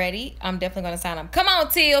 I'm ready. I'm definitely going to sign up. Come on,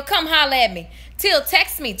 Teal. Come holla at me. Teal,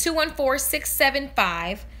 text me,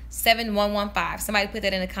 214-675-7115. Somebody put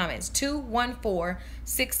that in the comments.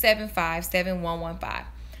 214-675-7115.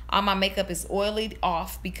 All my makeup is oily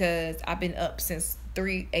off because I've been up since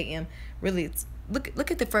 3 a.m. Really, it's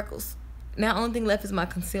look at the freckles. Now, only thing left is my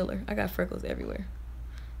concealer. I got freckles everywhere.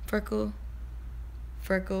 Freckle,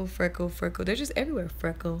 freckle, freckle, freckle. They're just everywhere.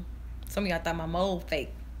 Freckle. Some of y'all thought my mold fake.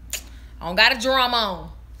 I don't got a drum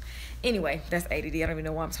on. Anyway, that's ADD. I don't even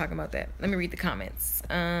know why I'm talking about that. Let me read the comments.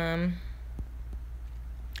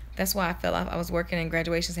 That's why I fell off. I was working and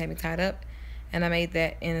graduations had me tied up. And I made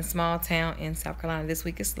that in a small town in South Carolina. This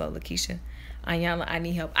week is slow, Lakeisha. Ayala, I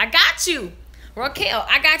need help. I got you. Raquel,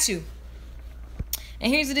 I got you.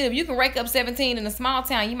 And here's the deal. If you can rake up 17 in a small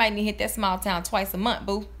town, you might need to hit that small town twice a month,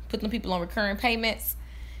 boo. Put them people on recurring payments.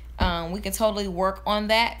 We can totally work on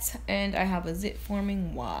that. And I have a zit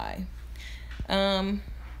forming. Why? I'm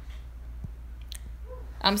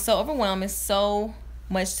so overwhelmed. It's so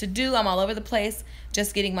much to do. I'm all over the place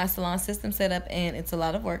just getting my salon system set up, and it's a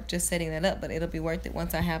lot of work just setting that up, but it'll be worth it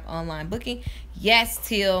once I have online booking. Yes,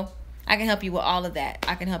 Teal, I can help you with all of that.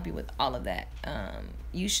 I can help you with all of that.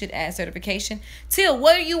 You should add certification. Teal,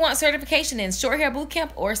 what do you want certification in? Short hair boot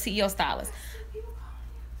camp or CEO stylist?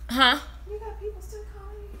 Huh? You got people still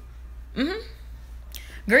calling you?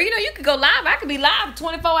 Girl, you know, you could go live. I could be live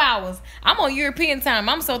 24 hours. I'm on European time.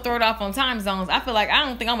 I'm so thrown off on time zones. I feel like I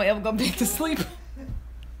don't think I'm going to ever go back to sleep.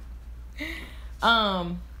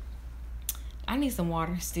 I need some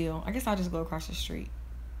water still. I guess I'll just go across the street.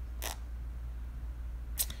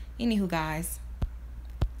 Anywho, guys.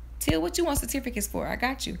 Teal, what you want certificates for? I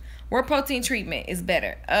got you. Where protein treatment is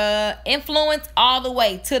better. Influence all the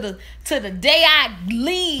way to the day I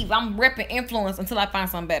leave. I'm repping influence until I find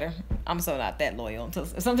something better. I'm so not that loyal until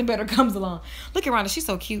something better comes along. Look at Rhonda. She's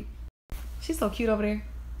so cute. She's so cute over there.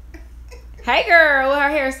 Hey, girl, with her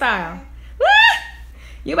hairstyle. Woo!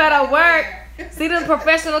 You better work. See the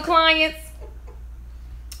professional clients?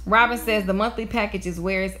 Robin says the monthly package is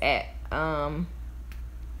where it's at.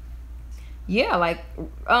 Yeah, like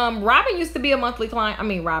Robin used to be a monthly client. I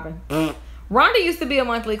mean, Robin. Rhonda used to be a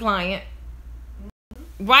monthly client.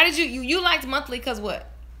 Why did you liked monthly? Cause what?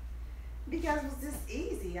 Because it was just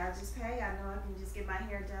easy. I just pay. I know I can just get my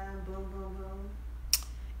hair done. Boom, boom, boom.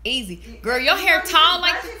 Easy, girl. Your hair tall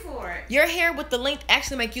like for it. your hair with the length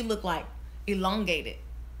actually make you look like elongated.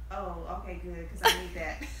 Oh, okay, good. Cause I need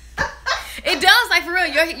that. It does, like for real.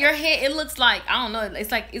 Your hair, it looks like, I don't know.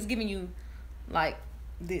 It's like it's giving you like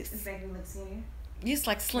this. It's making me look skinny. It's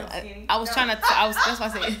like slim. Skinny? I was trying to. That's why I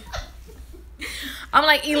said. I'm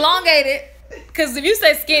like elongated. Cause if you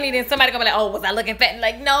say skinny, then somebody gonna be like, "Oh, was I looking fat?"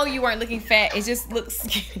 Like, no, you weren't looking fat. It just looks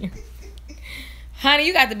skinny. Honey,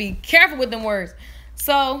 you got to be careful with them words.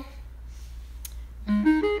 So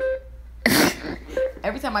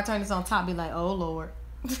every time I turn this on top, be like, "Oh Lord."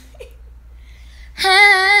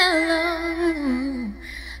 Hello,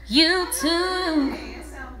 you too. Hey, it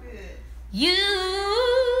sounds good. You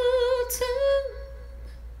too.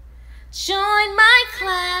 Join my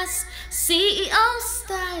class, CEO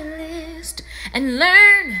Stylist, and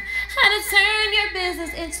learn how to turn your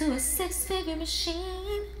business into a 6-figure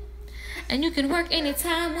machine. And you can work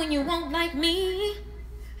anytime when you want, like me.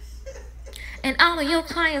 And all of your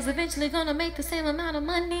clients eventually gonna make the same amount of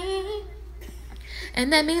money.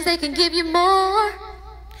 And that means they can give you more,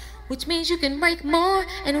 which means you can make more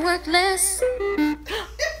and work less. I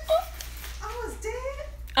was dead.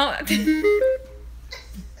 Oh.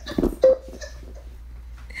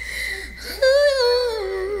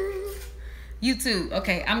 You too.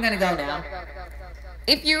 Okay, I'm gonna go now.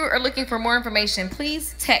 If you are looking for more information,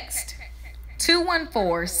 please text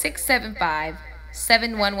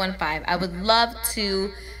 214-675-7115. I would love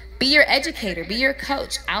to be your educator, be your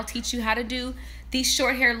coach. I'll teach you how to do these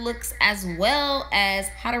short hair looks as well as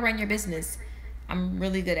how to run your business. I'm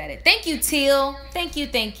really good at it. Thank you, Teal. Thank you,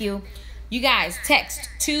 thank you. You guys, text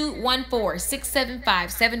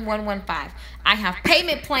 214-675-7115. I have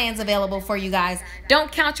payment plans available for you guys.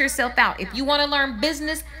 Don't count yourself out. If you want to learn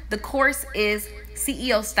business, the course is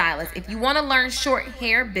CEO Stylist. If you want to learn short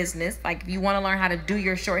hair business, like if you want to learn how to do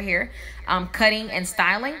your short hair, cutting and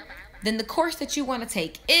styling, then the course that you want to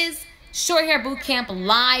take is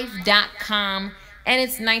shorthairbootcamplive.com, and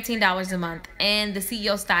it's $19 a month. And the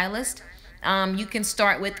CEO Stylist, you can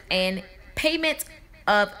start with a payment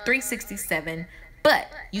of $367, but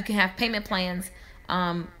you can have payment plans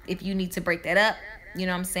if you need to break that up. You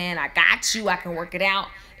know what I'm saying? I got you. I can work it out.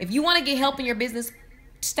 If you want to get help in your business,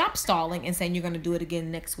 stop stalling and saying you're going to do it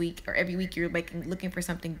again next week, or every week you're looking for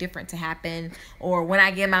something different to happen, or when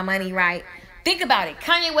I get my money right. Think about it.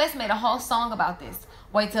 Kanye West made a whole song about this.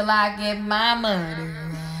 Wait till I get my money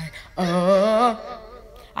right.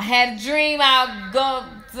 I had a dream I'll go.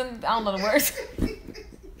 I don't know the words.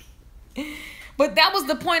 But that was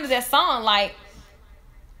the point of that song. Like,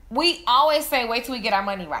 we always say, wait till we get our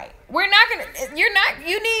money right. We're not gonna.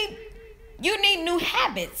 You need new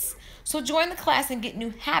habits. So join the class and get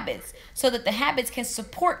new habits so that the habits can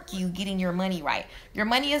support you getting your money right. Your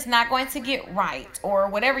money is not going to get right, or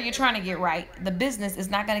whatever you're trying to get right. The business is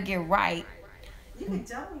not going to get right. You can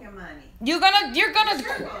double your money. You're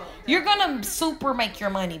gonna super make your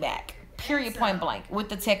money back. Period, point blank, with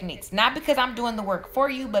the techniques. Not because I'm doing the work for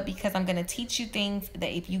you, but because I'm gonna teach you things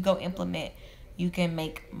that if you go implement, you can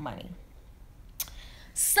make money.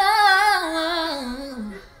 So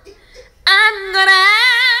I'm gonna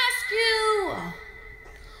ask you,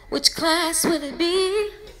 which class will it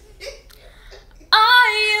be? Are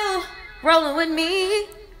you rolling with me?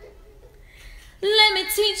 Let me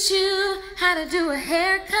teach you how to do a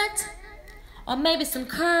haircut, or maybe some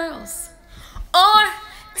curls, or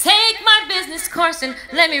take my business course and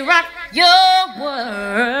let me rock your world.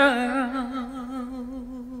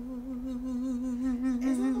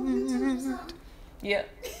 Yeah.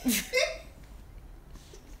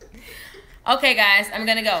 Okay, guys, I'm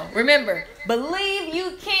gonna go. Remember, believe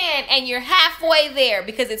you can, and you're halfway there,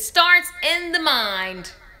 because it starts in the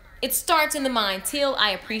mind. It starts in the mind. Teal,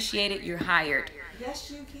 I appreciate it. You're hired.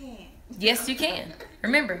 Yes, you can. Yes, you can.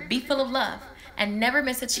 Remember, be full of love and never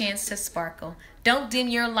miss a chance to sparkle. Don't dim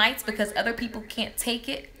your lights because other people can't take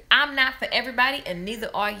it. I'm not for everybody, and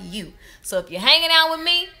neither are you. So if you're hanging out with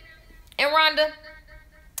me and Rhonda,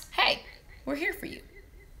 hey, we're here for you.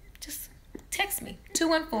 Just text me,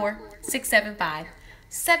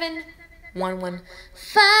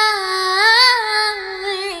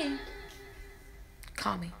 214-675-7115.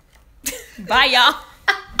 Call me. Bye, y'all.